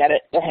anyone did get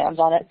it, their hands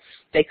on it,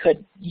 they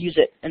could use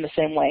it in the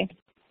same way,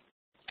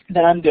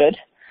 then I'm good.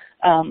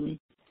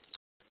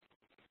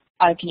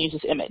 I can use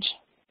this image.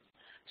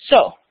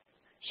 So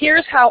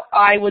here's how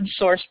I would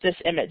source this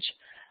image.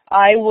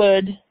 I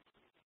would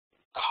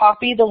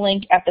copy the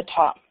link at the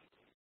top.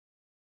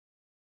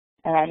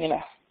 And I'm going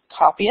to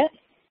copy it.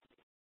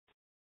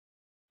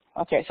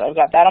 Okay, so I've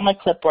got that on my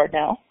clipboard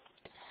now.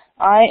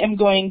 I am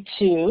going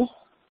to,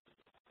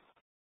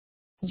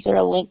 is there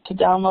a link to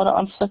download it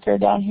on Flickr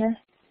down here?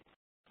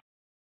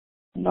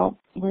 Nope,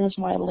 where's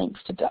my links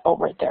to, oh,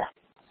 right there.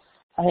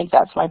 I think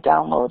that's my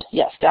download.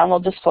 Yes,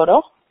 download this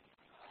photo.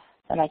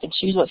 And I can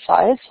choose what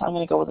size. I'm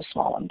going to go with a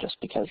small one just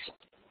because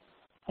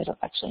I don't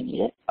actually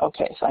need it.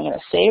 Okay, so I'm going to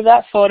save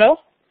that photo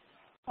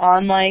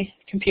on my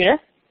computer.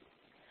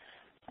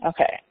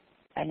 Okay,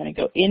 I'm going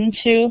to go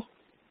into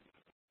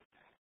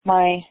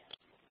my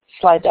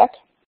slide deck.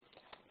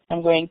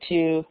 I'm going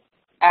to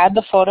add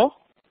the photo.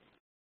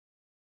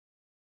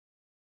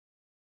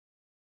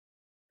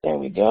 There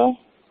we go.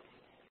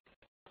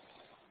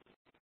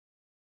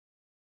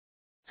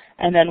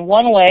 And then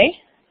one way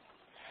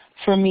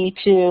for me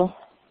to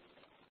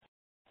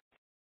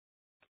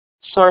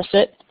source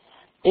it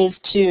is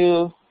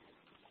to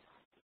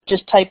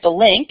just type the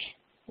link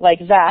like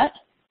that.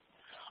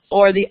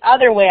 Or the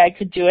other way I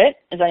could do it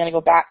is I'm going to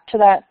go back to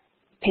that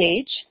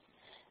page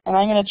and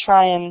I'm going to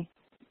try and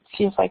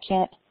see if I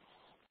can't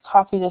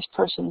copy this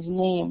person's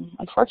name.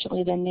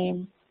 Unfortunately, their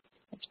name,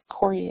 it's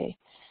Poirier,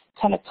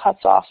 kind of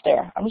cuts off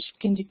there. I'm just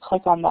going to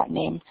click on that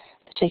name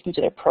to take me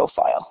to their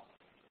profile.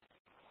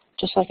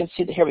 Just so I can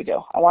see that, here we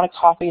go. I want to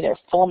copy their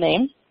full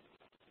name.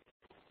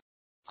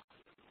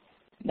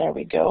 There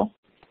we go.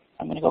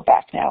 I'm going to go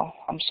back now.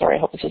 I'm sorry, I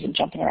hope this isn't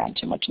jumping around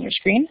too much on your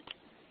screen.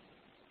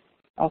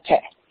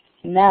 Okay,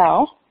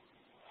 now,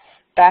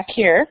 back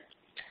here,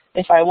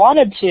 if I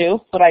wanted to,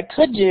 what I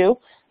could do,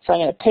 so I'm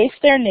going to paste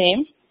their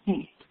name.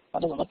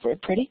 That doesn't look very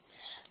pretty.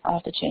 I'll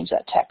have to change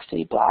that text to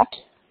be black,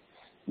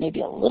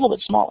 maybe a little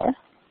bit smaller.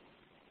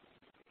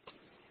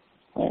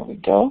 There we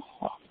go.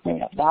 Well, maybe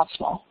not that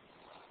small.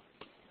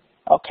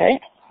 Okay,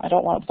 I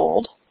don't want it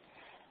bold.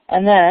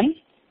 And then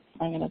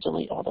I'm going to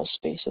delete all those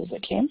spaces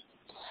that came.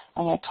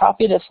 I'm going to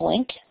copy this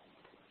link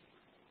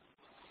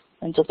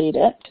and delete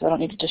it because I don't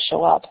need it to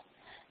show up.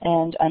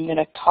 And I'm going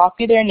to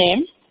copy their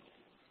name,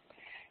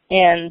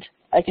 and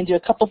I can do a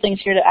couple things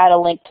here to add a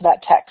link to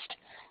that text.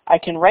 I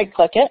can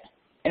right-click it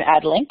and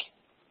add link,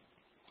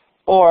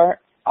 or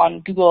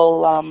on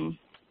Google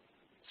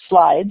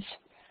Slides,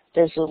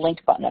 there's a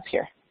link button up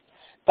here.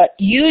 But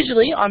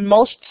usually on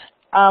most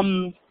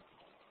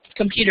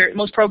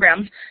most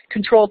programs,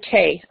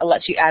 Control-K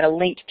lets you add a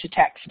link to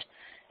text.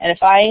 And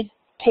if I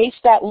paste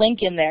that link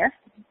in there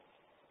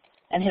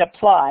and hit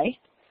apply,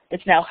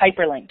 it's now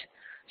hyperlinked.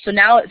 So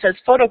now it says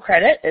photo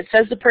credit, it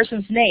says the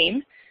person's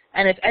name,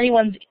 and if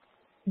anyone's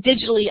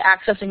digitally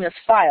accessing this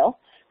file,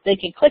 they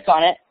can click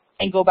on it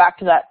and go back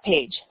to that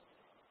page.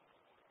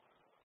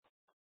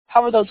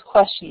 How are those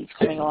questions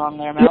coming along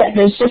there, Mel? Yeah,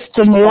 there's just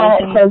a new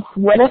one. It says,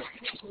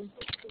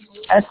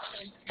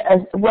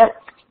 what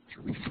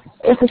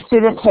if a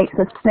student takes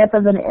a snip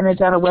of an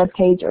image on a web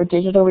page or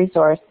digital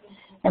resource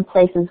and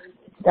places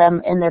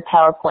them in their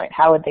PowerPoint?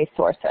 How would they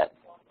source it?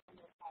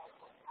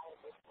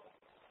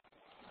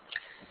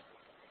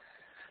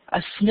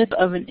 A snip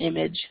of an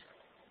image,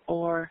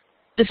 or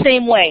the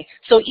same way.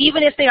 So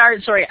even if they are,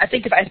 sorry, I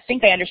think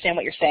I understand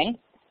what you're saying.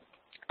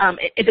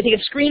 If they take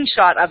a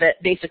screenshot of it,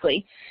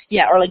 basically,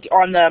 yeah, or like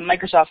on the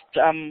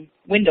Microsoft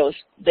Windows,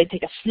 they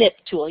take a snip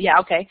tool. Yeah,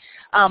 okay.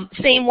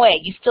 Same way,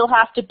 you still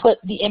have to put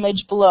the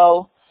image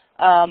below,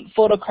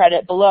 photo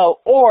credit below,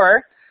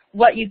 or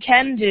what you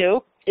can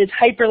do is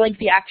hyperlink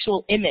the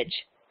actual image.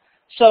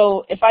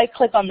 So if I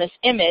click on this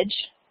image,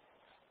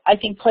 I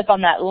can click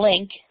on that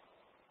link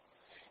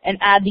and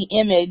add the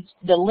image,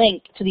 the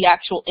link to the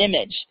actual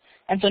image.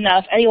 And so now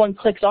if anyone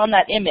clicks on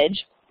that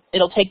image,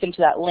 it'll take them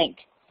to that link.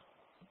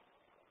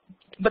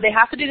 But they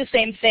have to do the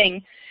same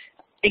thing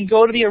and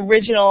go to the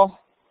original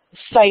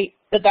site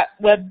that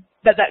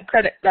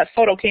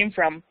photo came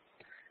from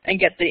and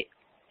get the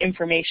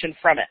information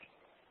from it.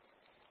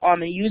 On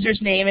the user's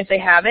name, if they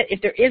have it.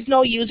 If there is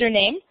no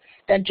username,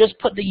 then just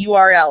put the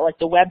URL, like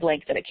the web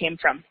link that it came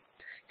from.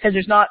 Because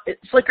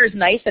Flickr is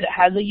nice that it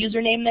has a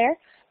username there,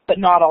 but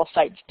not all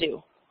sites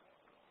do.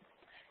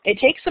 It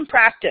takes some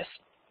practice.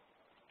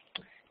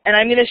 And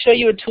I'm going to show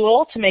you a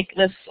tool to make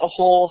this a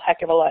whole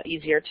heck of a lot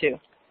easier too.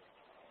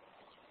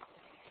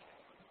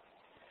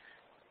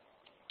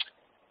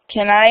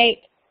 Can I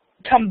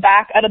come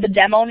back out of the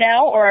demo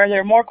now, or are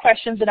there more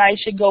questions that I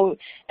should go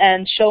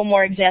and show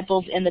more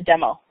examples in the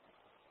demo?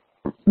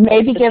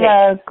 Maybe give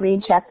a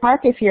green check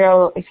mark if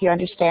you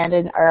understand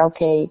and are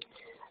okay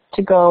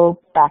to go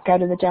back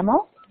out of the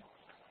demo.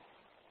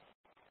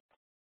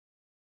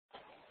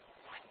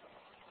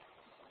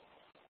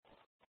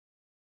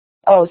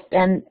 Oh,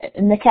 and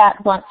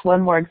Nikat wants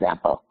one more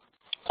example.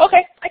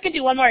 Okay, I can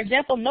do one more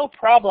example, no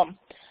problem.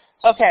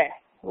 Okay,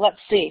 let's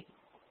see.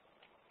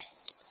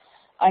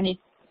 I need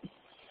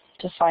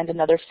to find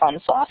another fun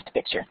Flask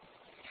picture.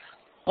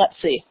 Let's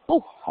see.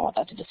 Oh, I want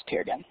that to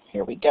disappear again.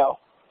 Here we go.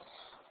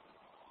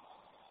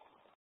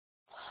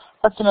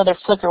 That's another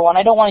Flickr one.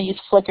 I don't want to use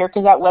Flickr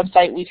because that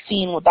website, we've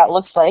seen what that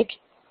looks like.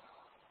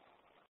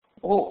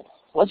 Oh,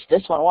 what's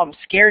this one? Oh, I'm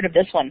scared of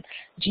this one.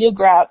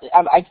 Geograph.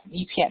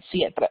 You can't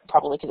see it, but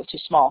probably because it's too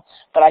small.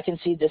 But I can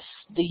see this.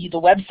 The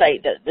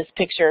website that this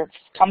picture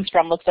comes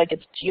from looks like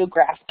it's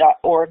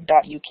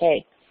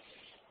geograph.org.uk.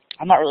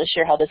 I'm not really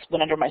sure how this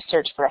went under my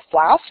search for a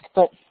Flask,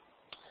 but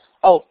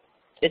oh,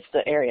 it's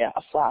the area,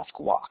 a Flask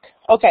walk.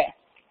 Okay,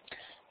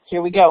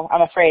 here we go.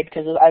 I'm afraid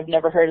because I've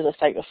never heard of the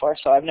site before,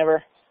 so I've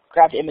never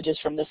grabbed images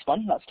from this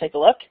one. Let's take a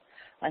look.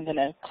 I'm going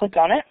to click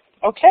on it.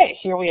 Okay,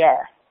 here we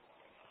are.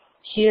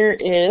 Here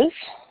is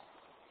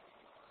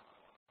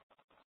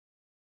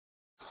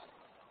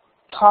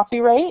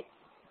copyright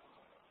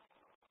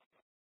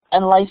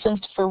and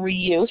licensed for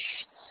reuse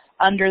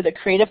under the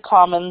Creative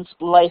Commons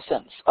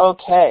license.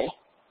 Okay.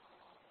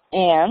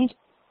 And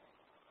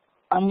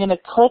I'm going to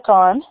click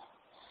on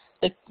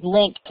the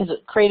link because the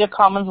Creative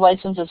Commons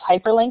license is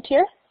hyperlinked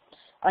here.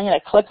 I'm going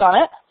to click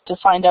on it to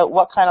find out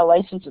what kind of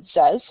license it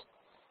says.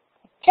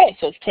 Okay,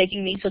 so it's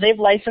taking me. So they've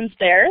licensed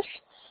theirs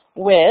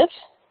with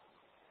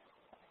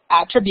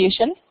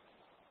attribution.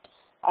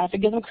 I have to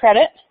give them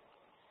credit.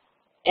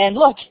 And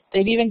look,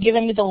 they've even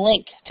given me the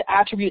link to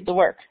attribute the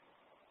work.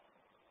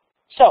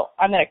 So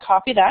I'm going to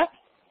copy that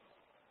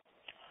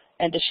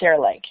and to share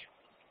like.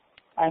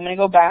 I'm going to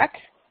go back.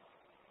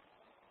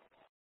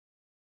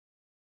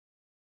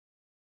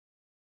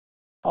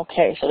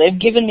 Okay, so they've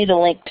given me the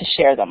link to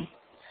share them.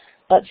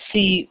 Let's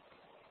see,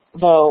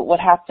 though, what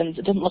happens.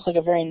 It doesn't look like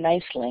a very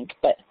nice link,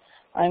 but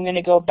I'm going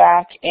to go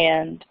back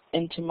and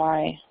into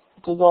my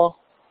Google.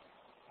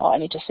 Oh, I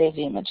need to save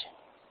the image.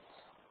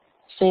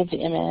 Save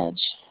the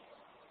image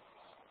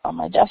on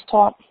my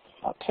desktop.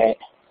 Okay,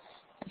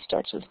 it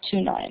starts with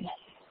 2.9.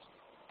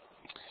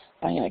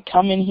 I'm going to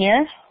come in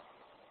here.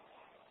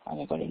 I'm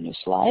going to go to new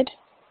slide.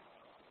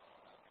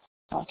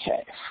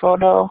 Okay,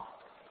 photo.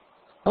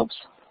 Oops.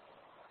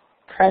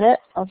 Credit.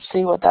 Let's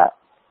see what that.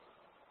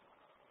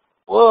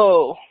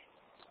 Whoa.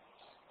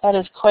 That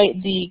is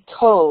quite the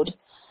code.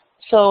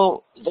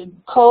 So the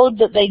code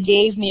that they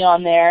gave me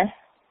on there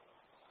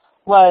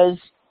was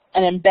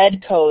an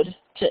embed code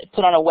to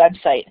put on a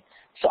website.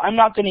 So I'm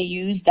not going to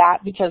use that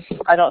because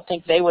I don't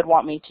think they would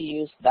want me to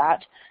use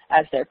that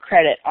as their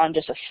credit on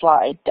just a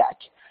slide deck.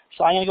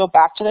 So I'm going to go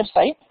back to their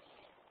site,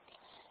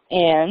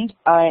 and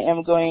I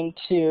am going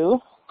to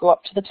go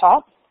up to the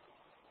top.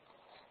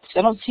 So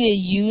I don't see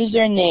a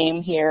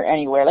username here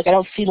anywhere. Like I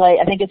don't see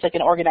I think it's like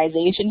an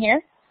organization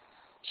here.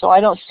 So I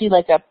don't see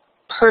like a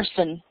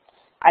person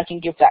I can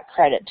give that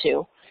credit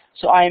to.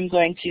 So I'm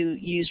going to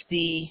use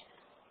the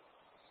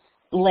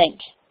link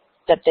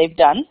that they've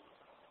done.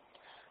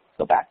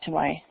 Go back to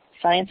my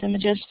science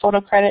images. Photo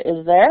credit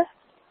is there.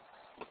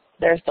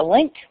 There's the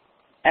link.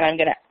 And I'm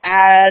going to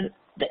add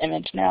the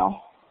image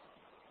now.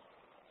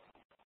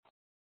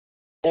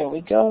 There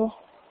we go.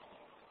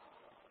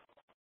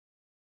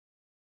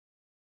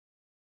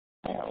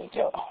 There we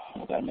go.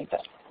 I've got to make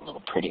that a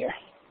little prettier.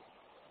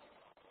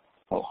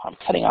 Oh, I'm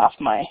cutting off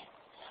my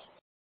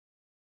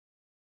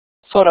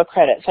photo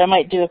credit. So I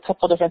might do a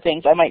couple different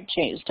things. I might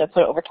change to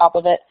put it over top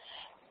of it,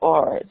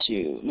 or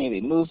to maybe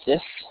move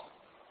this,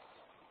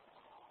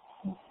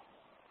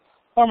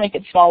 or make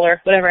it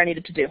smaller, whatever I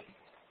needed to do.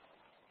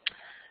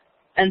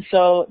 And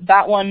so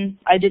that one,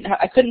 I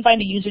couldn't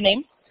find a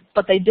username,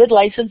 but they did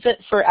license it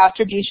for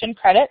attribution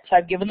credit, so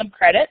I've given them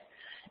credit.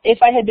 If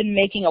I had been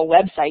making a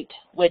website,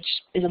 which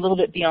is a little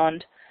bit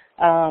beyond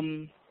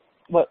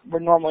what we're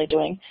normally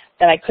doing,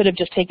 then I could have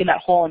just taken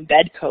that whole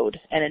embed code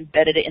and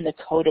embedded it in the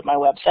code of my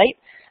website,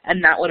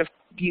 and that would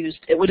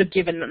have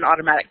given an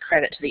automatic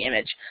credit to the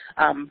image.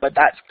 But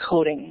that's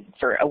coding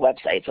for a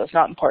website, so it's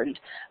not important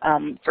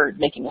for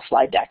making a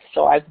slide deck.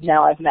 So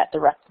now I've met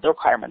the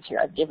requirements here.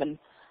 I've given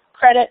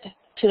credit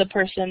to the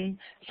person,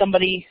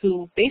 somebody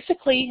who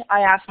basically I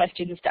ask my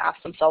students to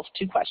ask themselves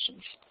 2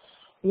 questions.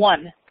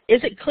 1,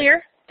 is it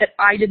clear that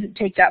I didn't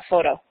take that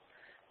photo?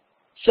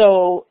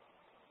 So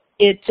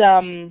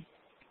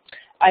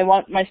I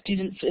want my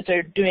students, if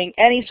they're doing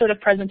any sort of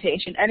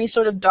presentation, any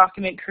sort of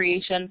document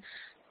creation,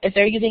 if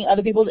they're using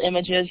other people's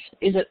images,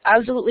 is it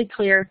absolutely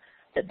clear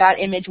that that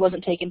image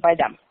wasn't taken by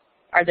them?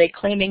 Are they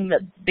claiming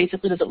that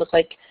basically does it look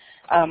like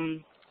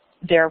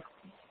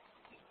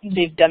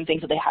they've done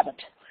things that they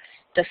haven't?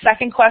 The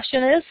second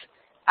question is,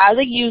 as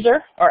a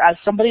user or as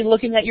somebody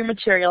looking at your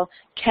material,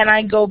 can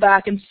I go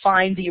back and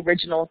find the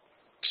original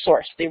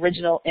source, the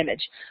original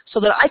image, so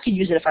that I could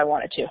use it if I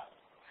wanted to?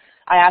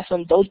 I ask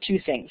them those 2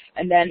 things,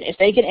 and then if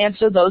they can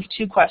answer those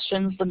 2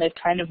 questions, then they've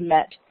kind of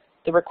met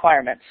the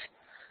requirements.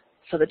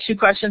 So the 2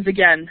 questions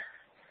again,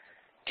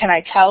 can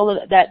I tell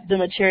that the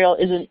material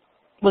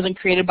wasn't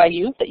created by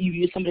you, that you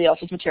used somebody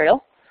else's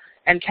material?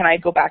 And can I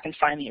go back and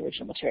find the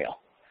original material?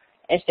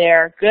 If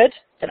they're good,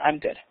 then I'm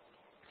good.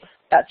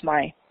 That's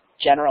my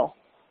general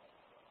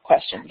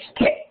questions.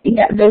 Okay.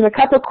 Yeah, there's a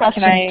couple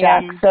questions,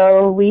 Jack.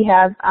 So we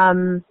have,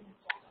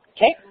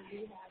 okay.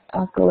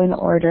 I'll go in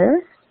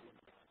order.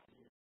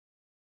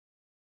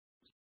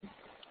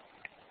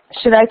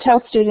 Should I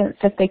tell students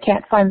if they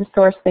can't find the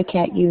source, they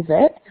can't use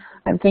it?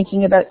 I'm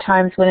thinking about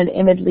times when an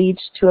image leads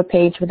to a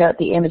page without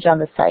the image on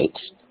the site.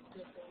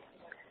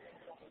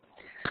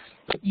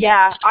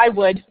 Yeah, I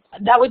would.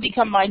 That would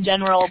become my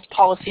general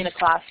policy in a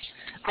class.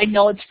 I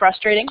know it's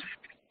frustrating.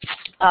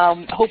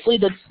 Hopefully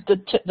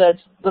the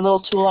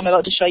little tool I'm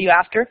about to show you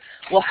after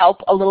will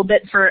help a little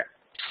bit for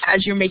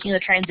as you're making the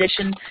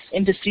transition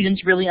into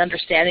students really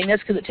understanding this,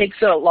 because it takes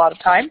a lot of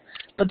time.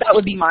 But that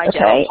would be my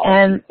general policy.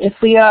 And if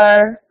we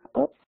are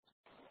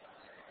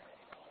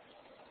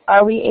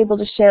we able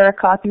to share a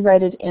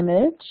copyrighted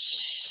image?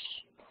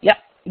 Yep,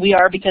 we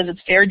are, because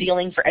it's fair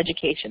dealing for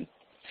education.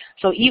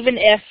 So even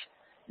if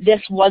this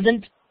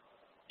wasn't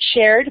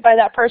shared by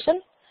that person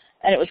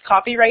and it was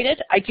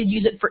copyrighted, I could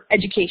use it for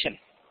education.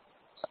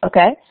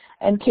 Okay.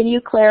 And can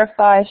you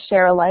clarify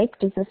share alike?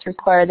 Does this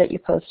require that you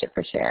post it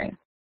for sharing?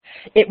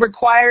 It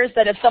requires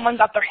that if someone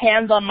got their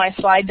hands on my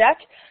slide deck,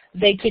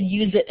 they could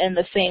use it in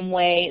the same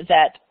way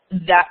that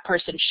that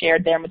person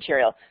shared their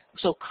material.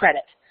 So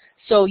credit.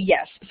 So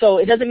yes. So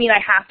it doesn't mean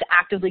I have to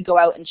actively go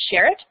out and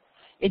share it.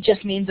 It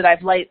just means that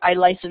I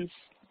license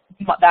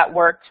that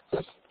work,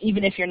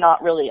 even if you're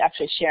not really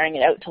actually sharing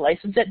it out to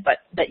license it, but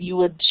that you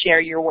would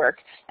share your work,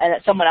 and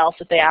that someone else,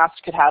 if they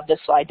asked, could have this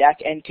slide deck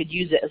and could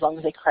use it as long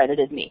as they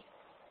credited me.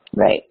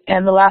 Right.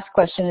 And the last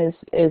question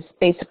is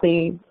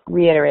basically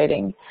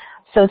reiterating.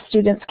 So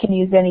students can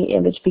use any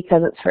image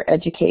because it's for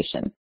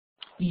education.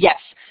 Yes.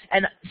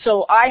 And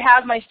so I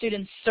have my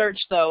students search,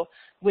 though,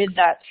 with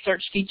that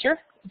search feature,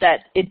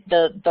 that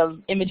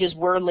the images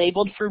were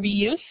labeled for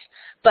reuse.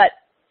 But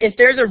if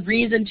there's a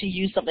reason to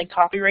use something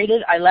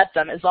copyrighted, I let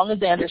them, as long as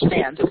they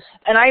understand.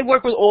 And I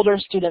work with older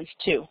students,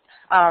 too,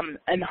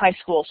 in high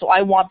school. So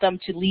I want them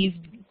to leave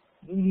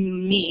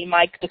me,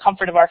 the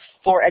comfort of our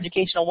 4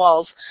 educational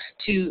walls,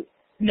 to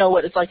know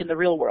what it's like in the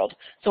real world.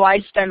 So I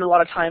spend a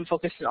lot of time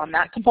focusing on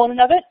that component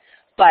of it.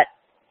 But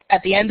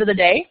at the end of the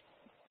day,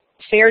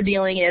 fair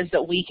dealing is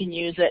that we can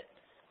use it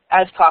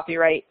as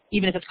copyright,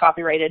 even if it's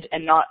copyrighted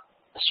and not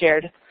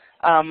shared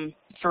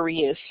for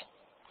reuse.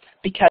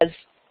 Because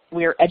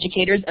we're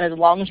educators, and as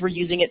long as we're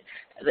using it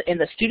in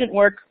the student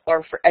work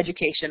or for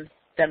education,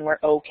 then we're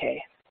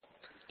okay.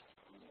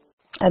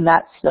 And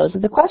those are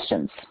the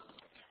questions.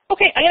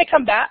 Okay, I'm going to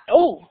come back.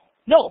 Oh,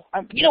 no,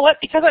 you know what?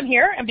 Because I'm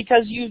here and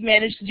because you've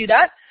managed to do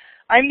that,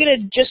 I'm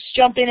going to just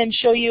jump in and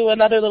show you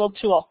another little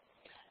tool.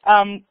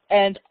 And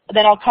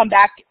then I'll come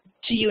back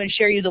to you and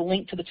share you the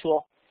link to the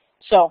tool.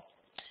 So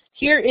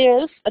here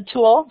is a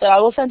tool that I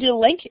will send you the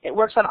link. It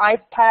works on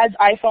iPads,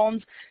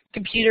 iPhones,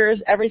 computers,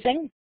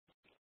 everything.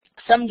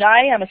 Some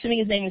guy, I'm assuming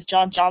his name is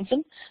John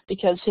Johnson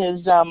because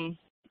his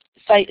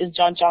site is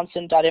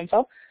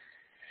johnjohnson.info,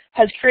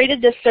 has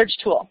created this search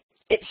tool.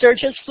 It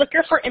searches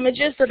Flickr for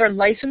images that are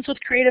licensed with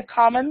Creative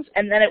Commons,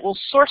 and then it will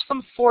source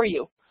them for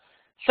you.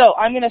 So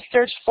I'm going to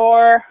search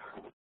for,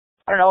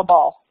 I don't know, a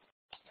ball.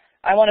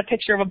 I want a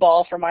picture of a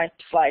ball for my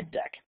slide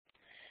deck.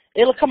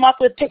 It'll come up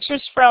with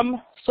pictures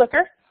from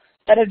Flickr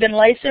that have been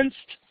licensed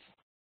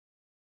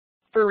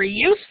for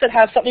reuse that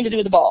have something to do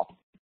with the ball.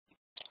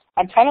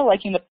 I'm kind of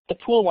liking the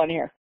pool one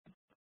here.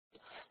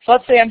 So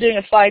let's say I'm doing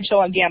a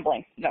slideshow on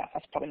gambling. No,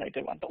 that's probably not a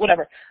good one, but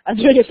whatever. I'm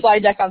doing a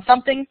slide deck on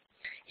something.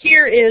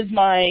 Here is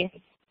my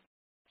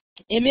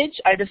image.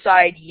 I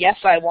decide, yes,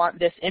 I want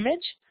this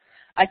image.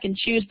 I can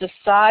choose the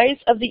size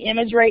of the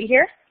image right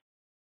here.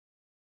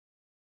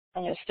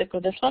 I'm going to stick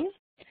with this one.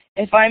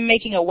 If I'm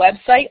making a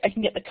website, I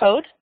can get the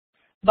code,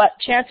 but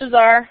chances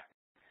are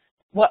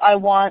what I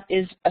want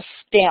is a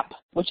stamp,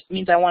 which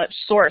means I want it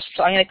sourced.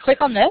 So I'm going to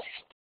click on this,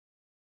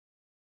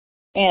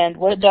 and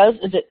what it does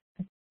is it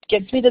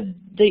gives me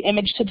the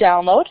image to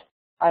download.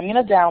 I'm going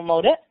to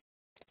download it.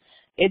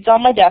 It's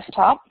on my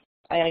desktop.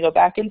 I'm going to go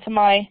back into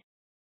my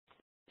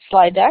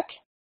slide deck.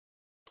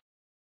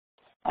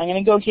 I'm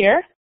going to go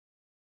here.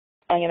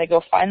 I'm going to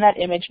go find that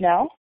image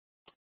now.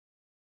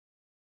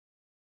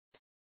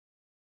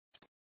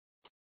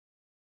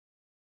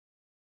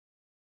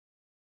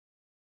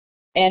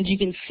 And you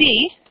can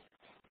see,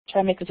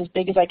 try to make this as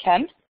big as I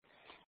can,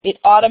 it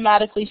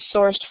automatically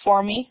sourced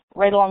for me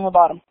right along the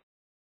bottom.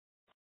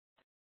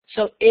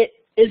 So it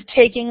is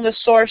taking the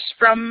source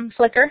from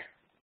Flickr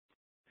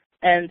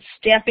and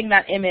stamping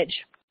that image.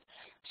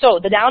 So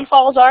the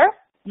downfalls are,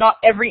 not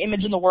every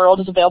image in the world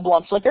is available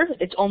on Flickr.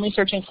 It's only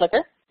searching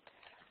Flickr.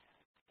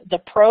 The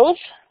pros,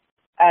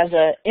 as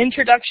an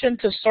introduction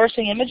to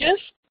sourcing images,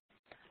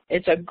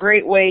 it's a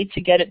great way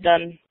to get it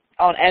done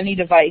on any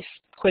device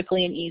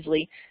quickly and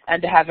easily,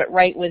 and to have it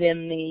right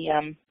within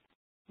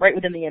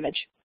the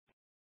image.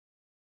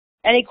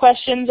 Any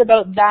questions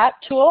about that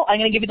tool? I'm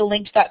going to give you the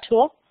link to that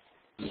tool.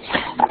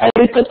 I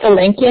would put the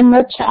link in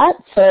the chat.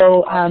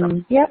 So,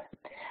 yep.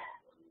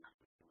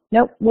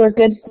 Nope, we're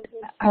good,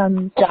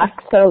 Jack.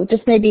 So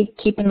just maybe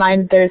keep in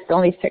mind there's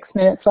only 6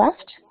 minutes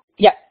left.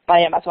 Yep, I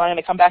am. That's why I'm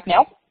going to come back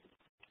now.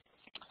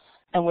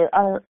 And we're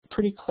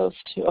pretty close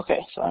to, okay,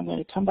 so I'm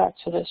going to come back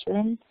to this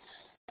room.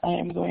 I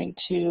am going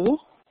to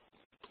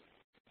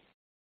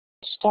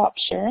stop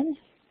sharing.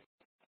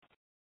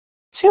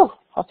 Phew,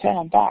 okay,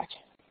 I'm back.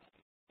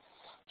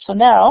 So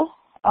now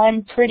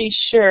I'm pretty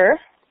sure,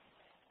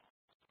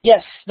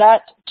 yes,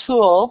 that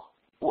tool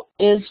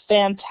is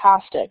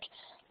fantastic.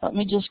 Let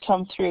me just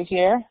come through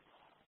here.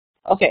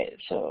 Okay,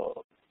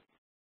 so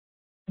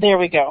there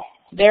we go.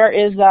 There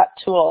is that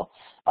tool,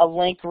 a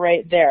link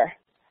right there.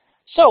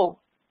 So,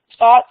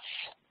 thoughts,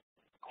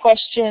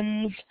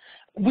 questions?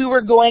 We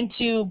were going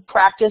to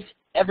practice,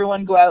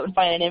 everyone go out and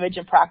find an image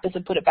and practice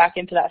and put it back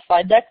into that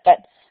slide deck, but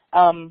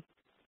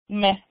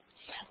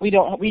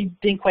we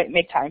didn't quite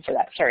make time for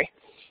that, sorry.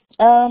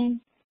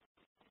 I'm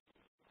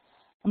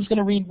just going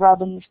to read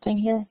Robin's thing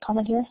here,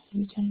 comment here.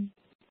 You can.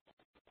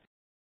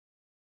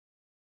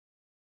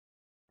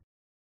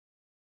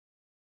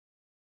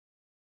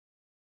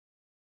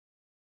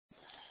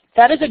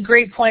 That is a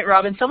great point,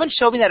 Robin. Someone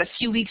showed me that a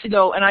few weeks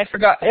ago, and I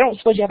forgot. I don't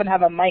suppose you happen to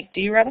have a mic, do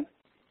you, Robin,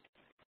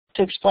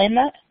 to explain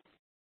that?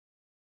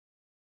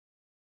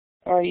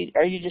 Or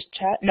are you just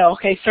chat? No,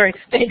 okay, sorry,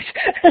 thanks.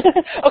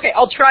 Okay,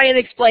 I'll try and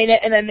explain it,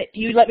 and then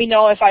you let me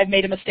know if I've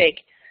made a mistake.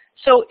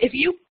 So if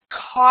you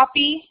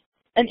copy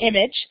an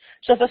image,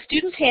 so if a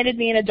student's handed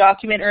me in a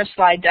document or a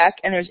slide deck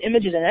and there's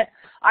images in it,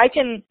 I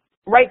can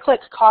right-click,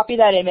 copy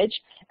that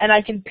image, and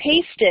I can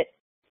paste it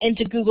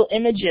into Google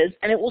Images,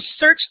 and it will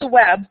search the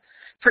web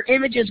for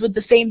images with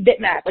the same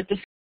bitmap, like the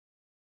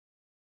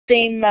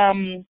same,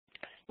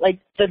 like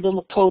the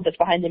little code that's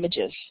behind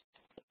images.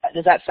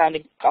 Does that sound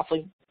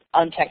awfully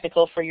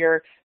untechnical for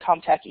your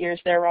ComTech ears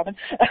there, Robin?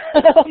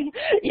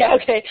 Yeah,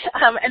 okay.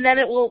 And then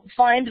it will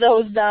find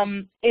those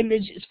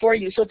images for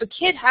you. So if a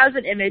kid has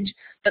an image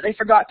that they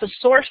forgot to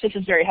source, this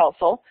is very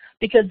helpful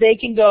because they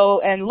can go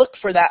and look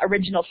for that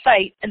original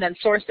site and then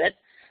source it.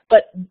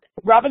 But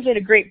Robin's made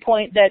a great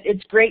point that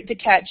it's great to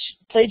catch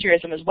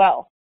plagiarism as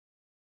well.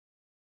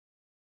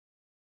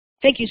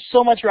 Thank you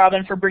so much,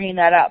 Robin, for bringing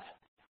that up.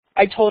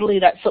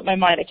 That slipped my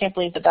mind. I can't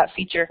believe that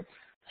feature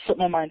slipped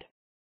my mind.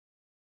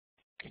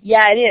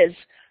 Yeah, it is.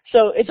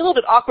 So it's a little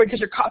bit awkward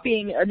because you're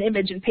copying an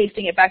image and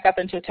pasting it back up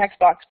into a text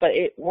box, but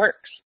it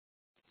works.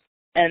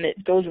 And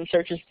it goes and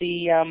searches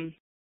the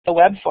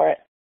web for it.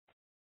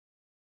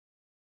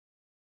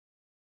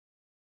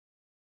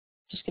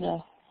 Just going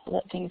to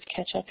let things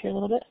catch up here a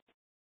little bit.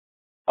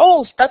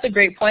 Oh, that's a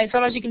great point.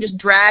 Sometimes you can just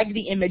drag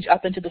the image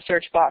up into the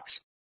search box.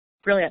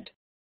 Brilliant.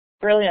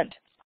 Brilliant.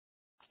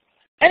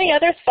 Any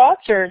other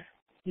thoughts or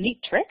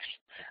neat tricks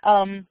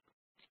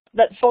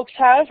that folks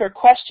have, or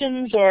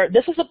questions? Or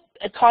this is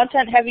a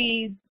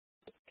content-heavy,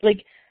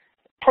 like,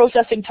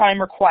 processing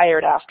time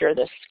required after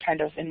this,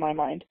 kind of, in my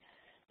mind.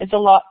 It's a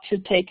lot to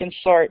take and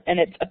sort, and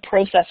it's a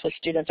process with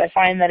students. I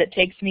find that it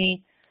takes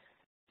me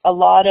a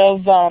lot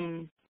of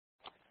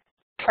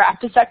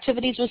practice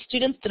activities with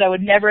students that I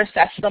would never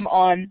assess them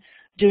on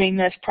doing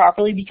this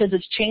properly, because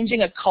it's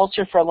changing a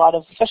culture for a lot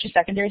of, especially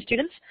secondary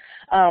students,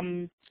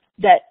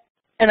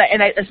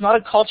 it's not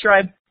a culture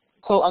I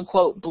quote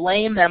unquote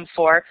blame them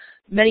for.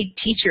 Many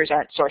teachers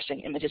aren't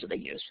sourcing images that they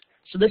use.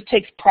 So this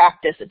takes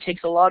practice. It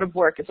takes a lot of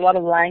work. It's a lot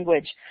of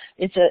language.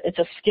 It's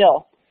a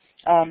skill.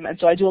 And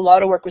so I do a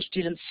lot of work with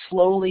students,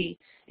 slowly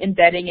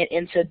embedding it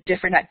into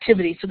different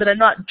activities so that I'm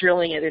not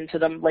drilling it into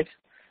them like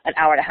an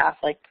hour and a half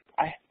like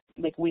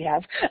we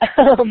have,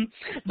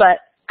 but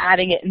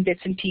adding it in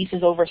bits and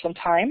pieces over some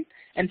time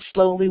and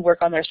slowly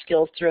work on their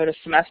skills throughout a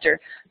semester.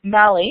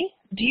 Mally,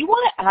 do you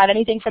want to add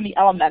anything from the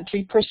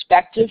elementary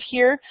perspective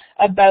here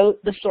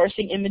about the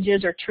sourcing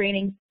images or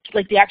training,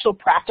 like the actual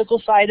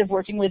practical side of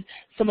working with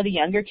some of the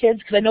younger kids?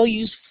 Because I know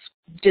you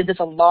did this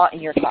a lot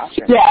in your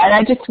classroom. Yeah, and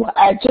I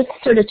just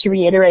sort of to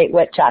reiterate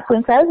what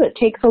Jacqueline says, it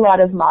takes a lot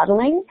of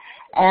modeling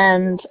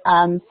and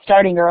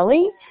starting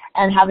early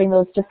and having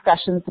those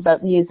discussions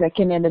about music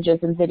and images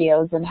and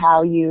videos and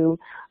how you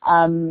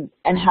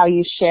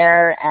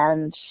share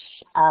and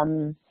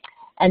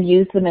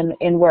use them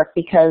in work,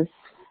 because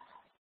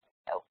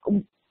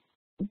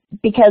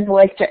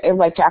like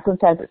Jacqueline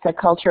says, it's a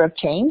culture of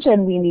change,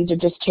 and we need to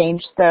just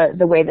change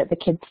the way that the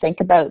kids think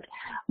about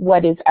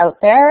what is out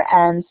there,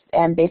 and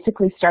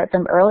basically start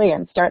them early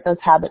and start those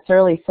habits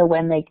early, so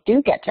when they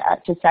do get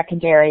to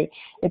secondary,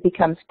 it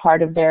becomes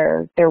part of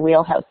their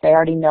wheelhouse. They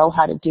already know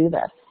how to do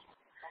this.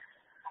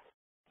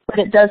 But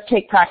it does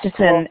take practice,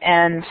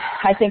 and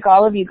I think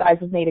all of you guys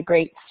have made a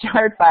great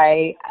start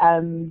by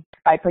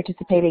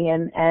participating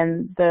in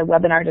the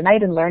webinar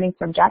tonight and learning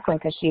from Jacqueline,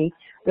 because she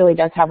really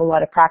does have a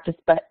lot of practice.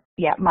 But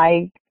yeah,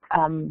 my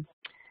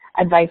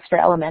advice for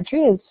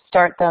elementary is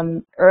start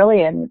them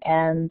early and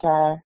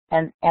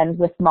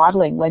with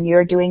modeling. When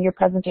you're doing your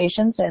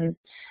presentations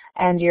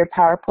and your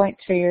PowerPoints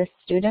for your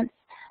students,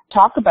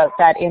 talk about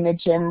that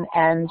image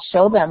and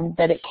show them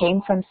that it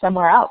came from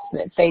somewhere else,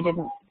 that they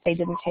didn't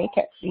take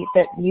it,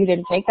 that you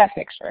didn't take that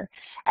picture.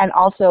 And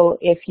also,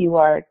 if you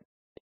are,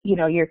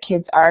 your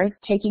kids are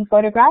taking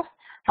photographs,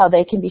 how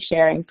they can be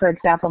sharing. For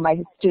example,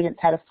 my students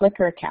had a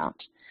Flickr account,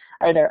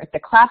 or the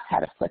class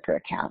had a Flickr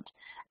account,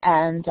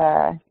 and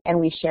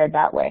we shared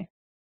that way.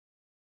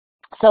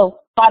 So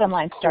bottom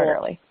line, start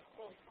early.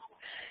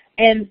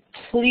 And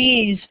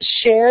please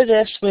share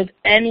this with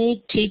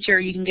any teacher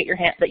you can get your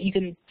hand, that you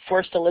can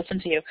force to listen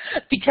to you,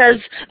 because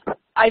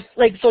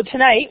so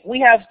tonight we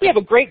have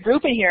a great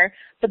group in here,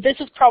 but this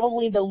is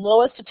probably the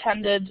lowest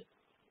attended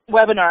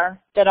webinar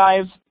that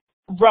I've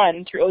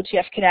run through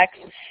OTF Connects,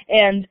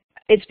 and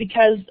it's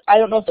because I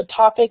don't know if the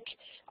topic,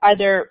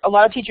 either a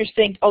lot of teachers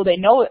think, oh, they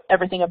know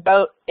everything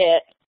about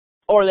it,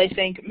 or they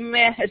think,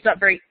 meh, it's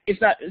not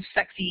a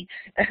sexy,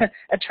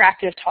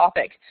 attractive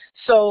topic.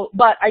 So,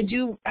 but I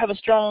do have a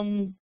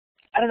strong,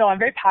 I'm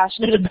very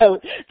passionate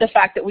about the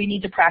fact that we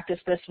need to practice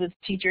this with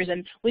teachers,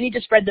 and we need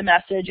to spread the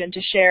message and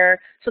to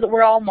share so that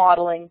we're all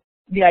modeling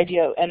the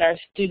idea, and our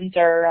students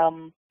are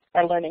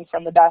learning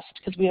from the best,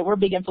 because we're a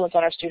big influence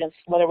on our students,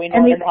 whether we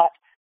know it or not.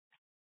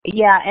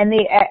 Yeah,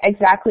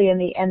 exactly. And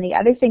the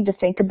other thing to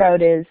think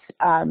about is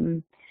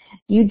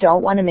you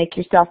don't want to make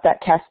yourself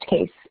that test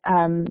case.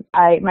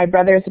 My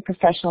brother is a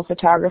professional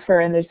photographer,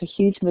 and there's a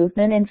huge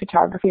movement in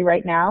photography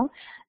right now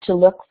to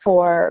look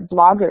for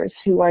bloggers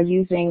who are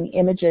using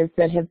images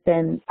that have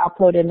been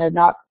uploaded and are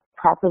not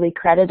properly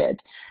credited.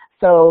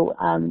 So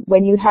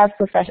when you have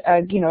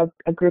a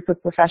group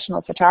of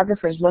professional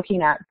photographers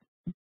looking at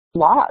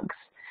blogs,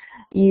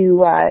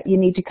 you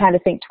need to kind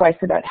of think twice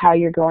about how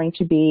you're going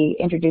to be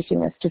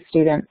introducing this to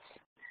students.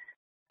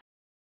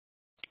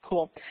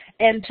 Cool.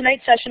 And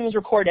tonight's session was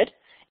recorded,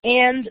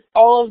 and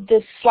all of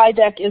this slide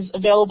deck is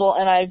available,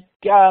 and I'm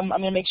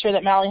going to make sure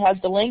that Mally has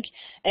the link,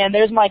 and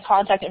there's my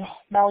contact.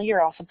 Mally,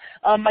 you're awesome.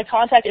 My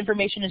contact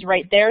information is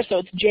right there, so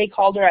it's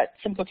jcalder at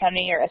Simcoe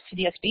County or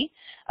SCDSB,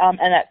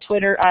 and at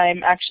Twitter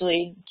I'm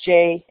actually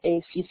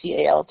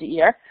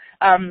JACCALDER.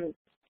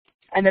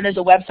 And then there's a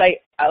website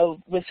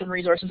with some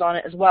resources on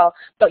it as well.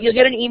 But you'll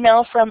get an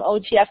email from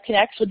OTF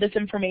Connects with this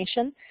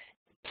information.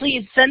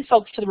 Please send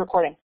folks to the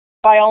recording.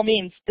 By all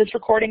means, this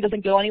recording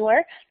doesn't go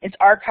anywhere. It's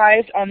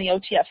archived on the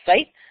OTF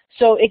site.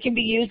 So it can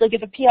be used, like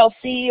if a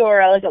PLC or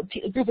a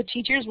group of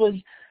teachers was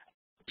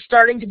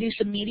starting to do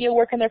some media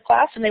work in their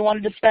class and they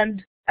wanted to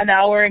spend an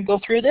hour and go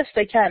through this,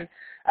 they can.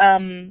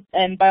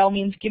 And by all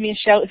means, give me a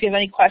shout if you have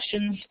any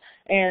questions,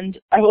 and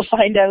I will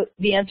find out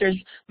the answers.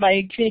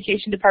 My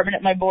communication department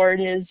at my board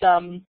is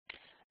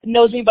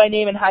knows me by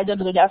name and hides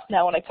under the desk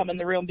now when I come in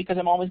the room because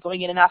I'm always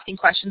going in and asking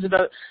questions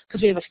about,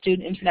 because we have a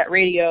student internet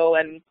radio,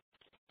 and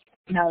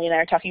Mallie and I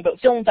are talking about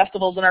film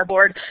festivals on our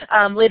board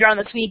later on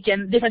this week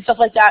and different stuff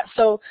like that.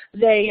 So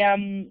they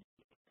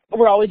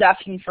we're always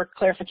asking for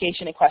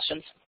clarification and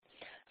questions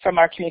from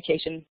our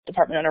communication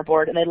department on our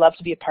board, and they'd love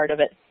to be a part of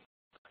it.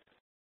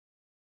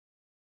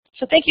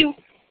 So thank you.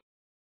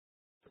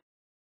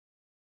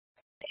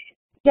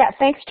 Yeah,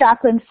 thanks,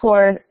 Jacqueline,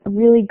 for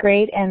really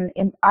great and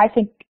I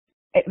think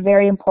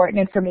very important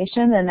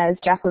information. And as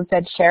Jacqueline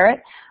said, share it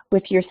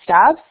with your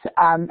staffs.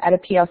 At a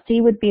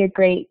PLC would be a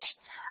great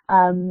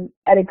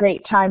at a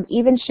great time.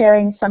 Even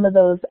sharing some of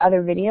those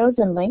other videos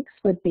and links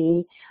would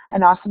be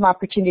an awesome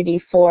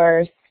opportunity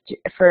for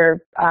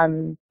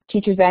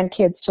teachers and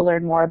kids to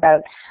learn more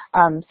about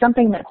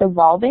something that's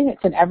evolving.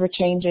 It's an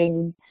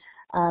ever-changing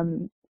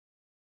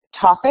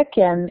topic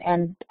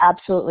and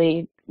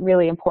absolutely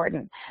really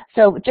important.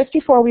 So just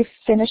before we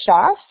finish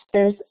off,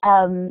 there's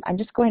I'm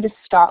just going to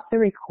stop the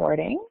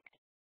recording.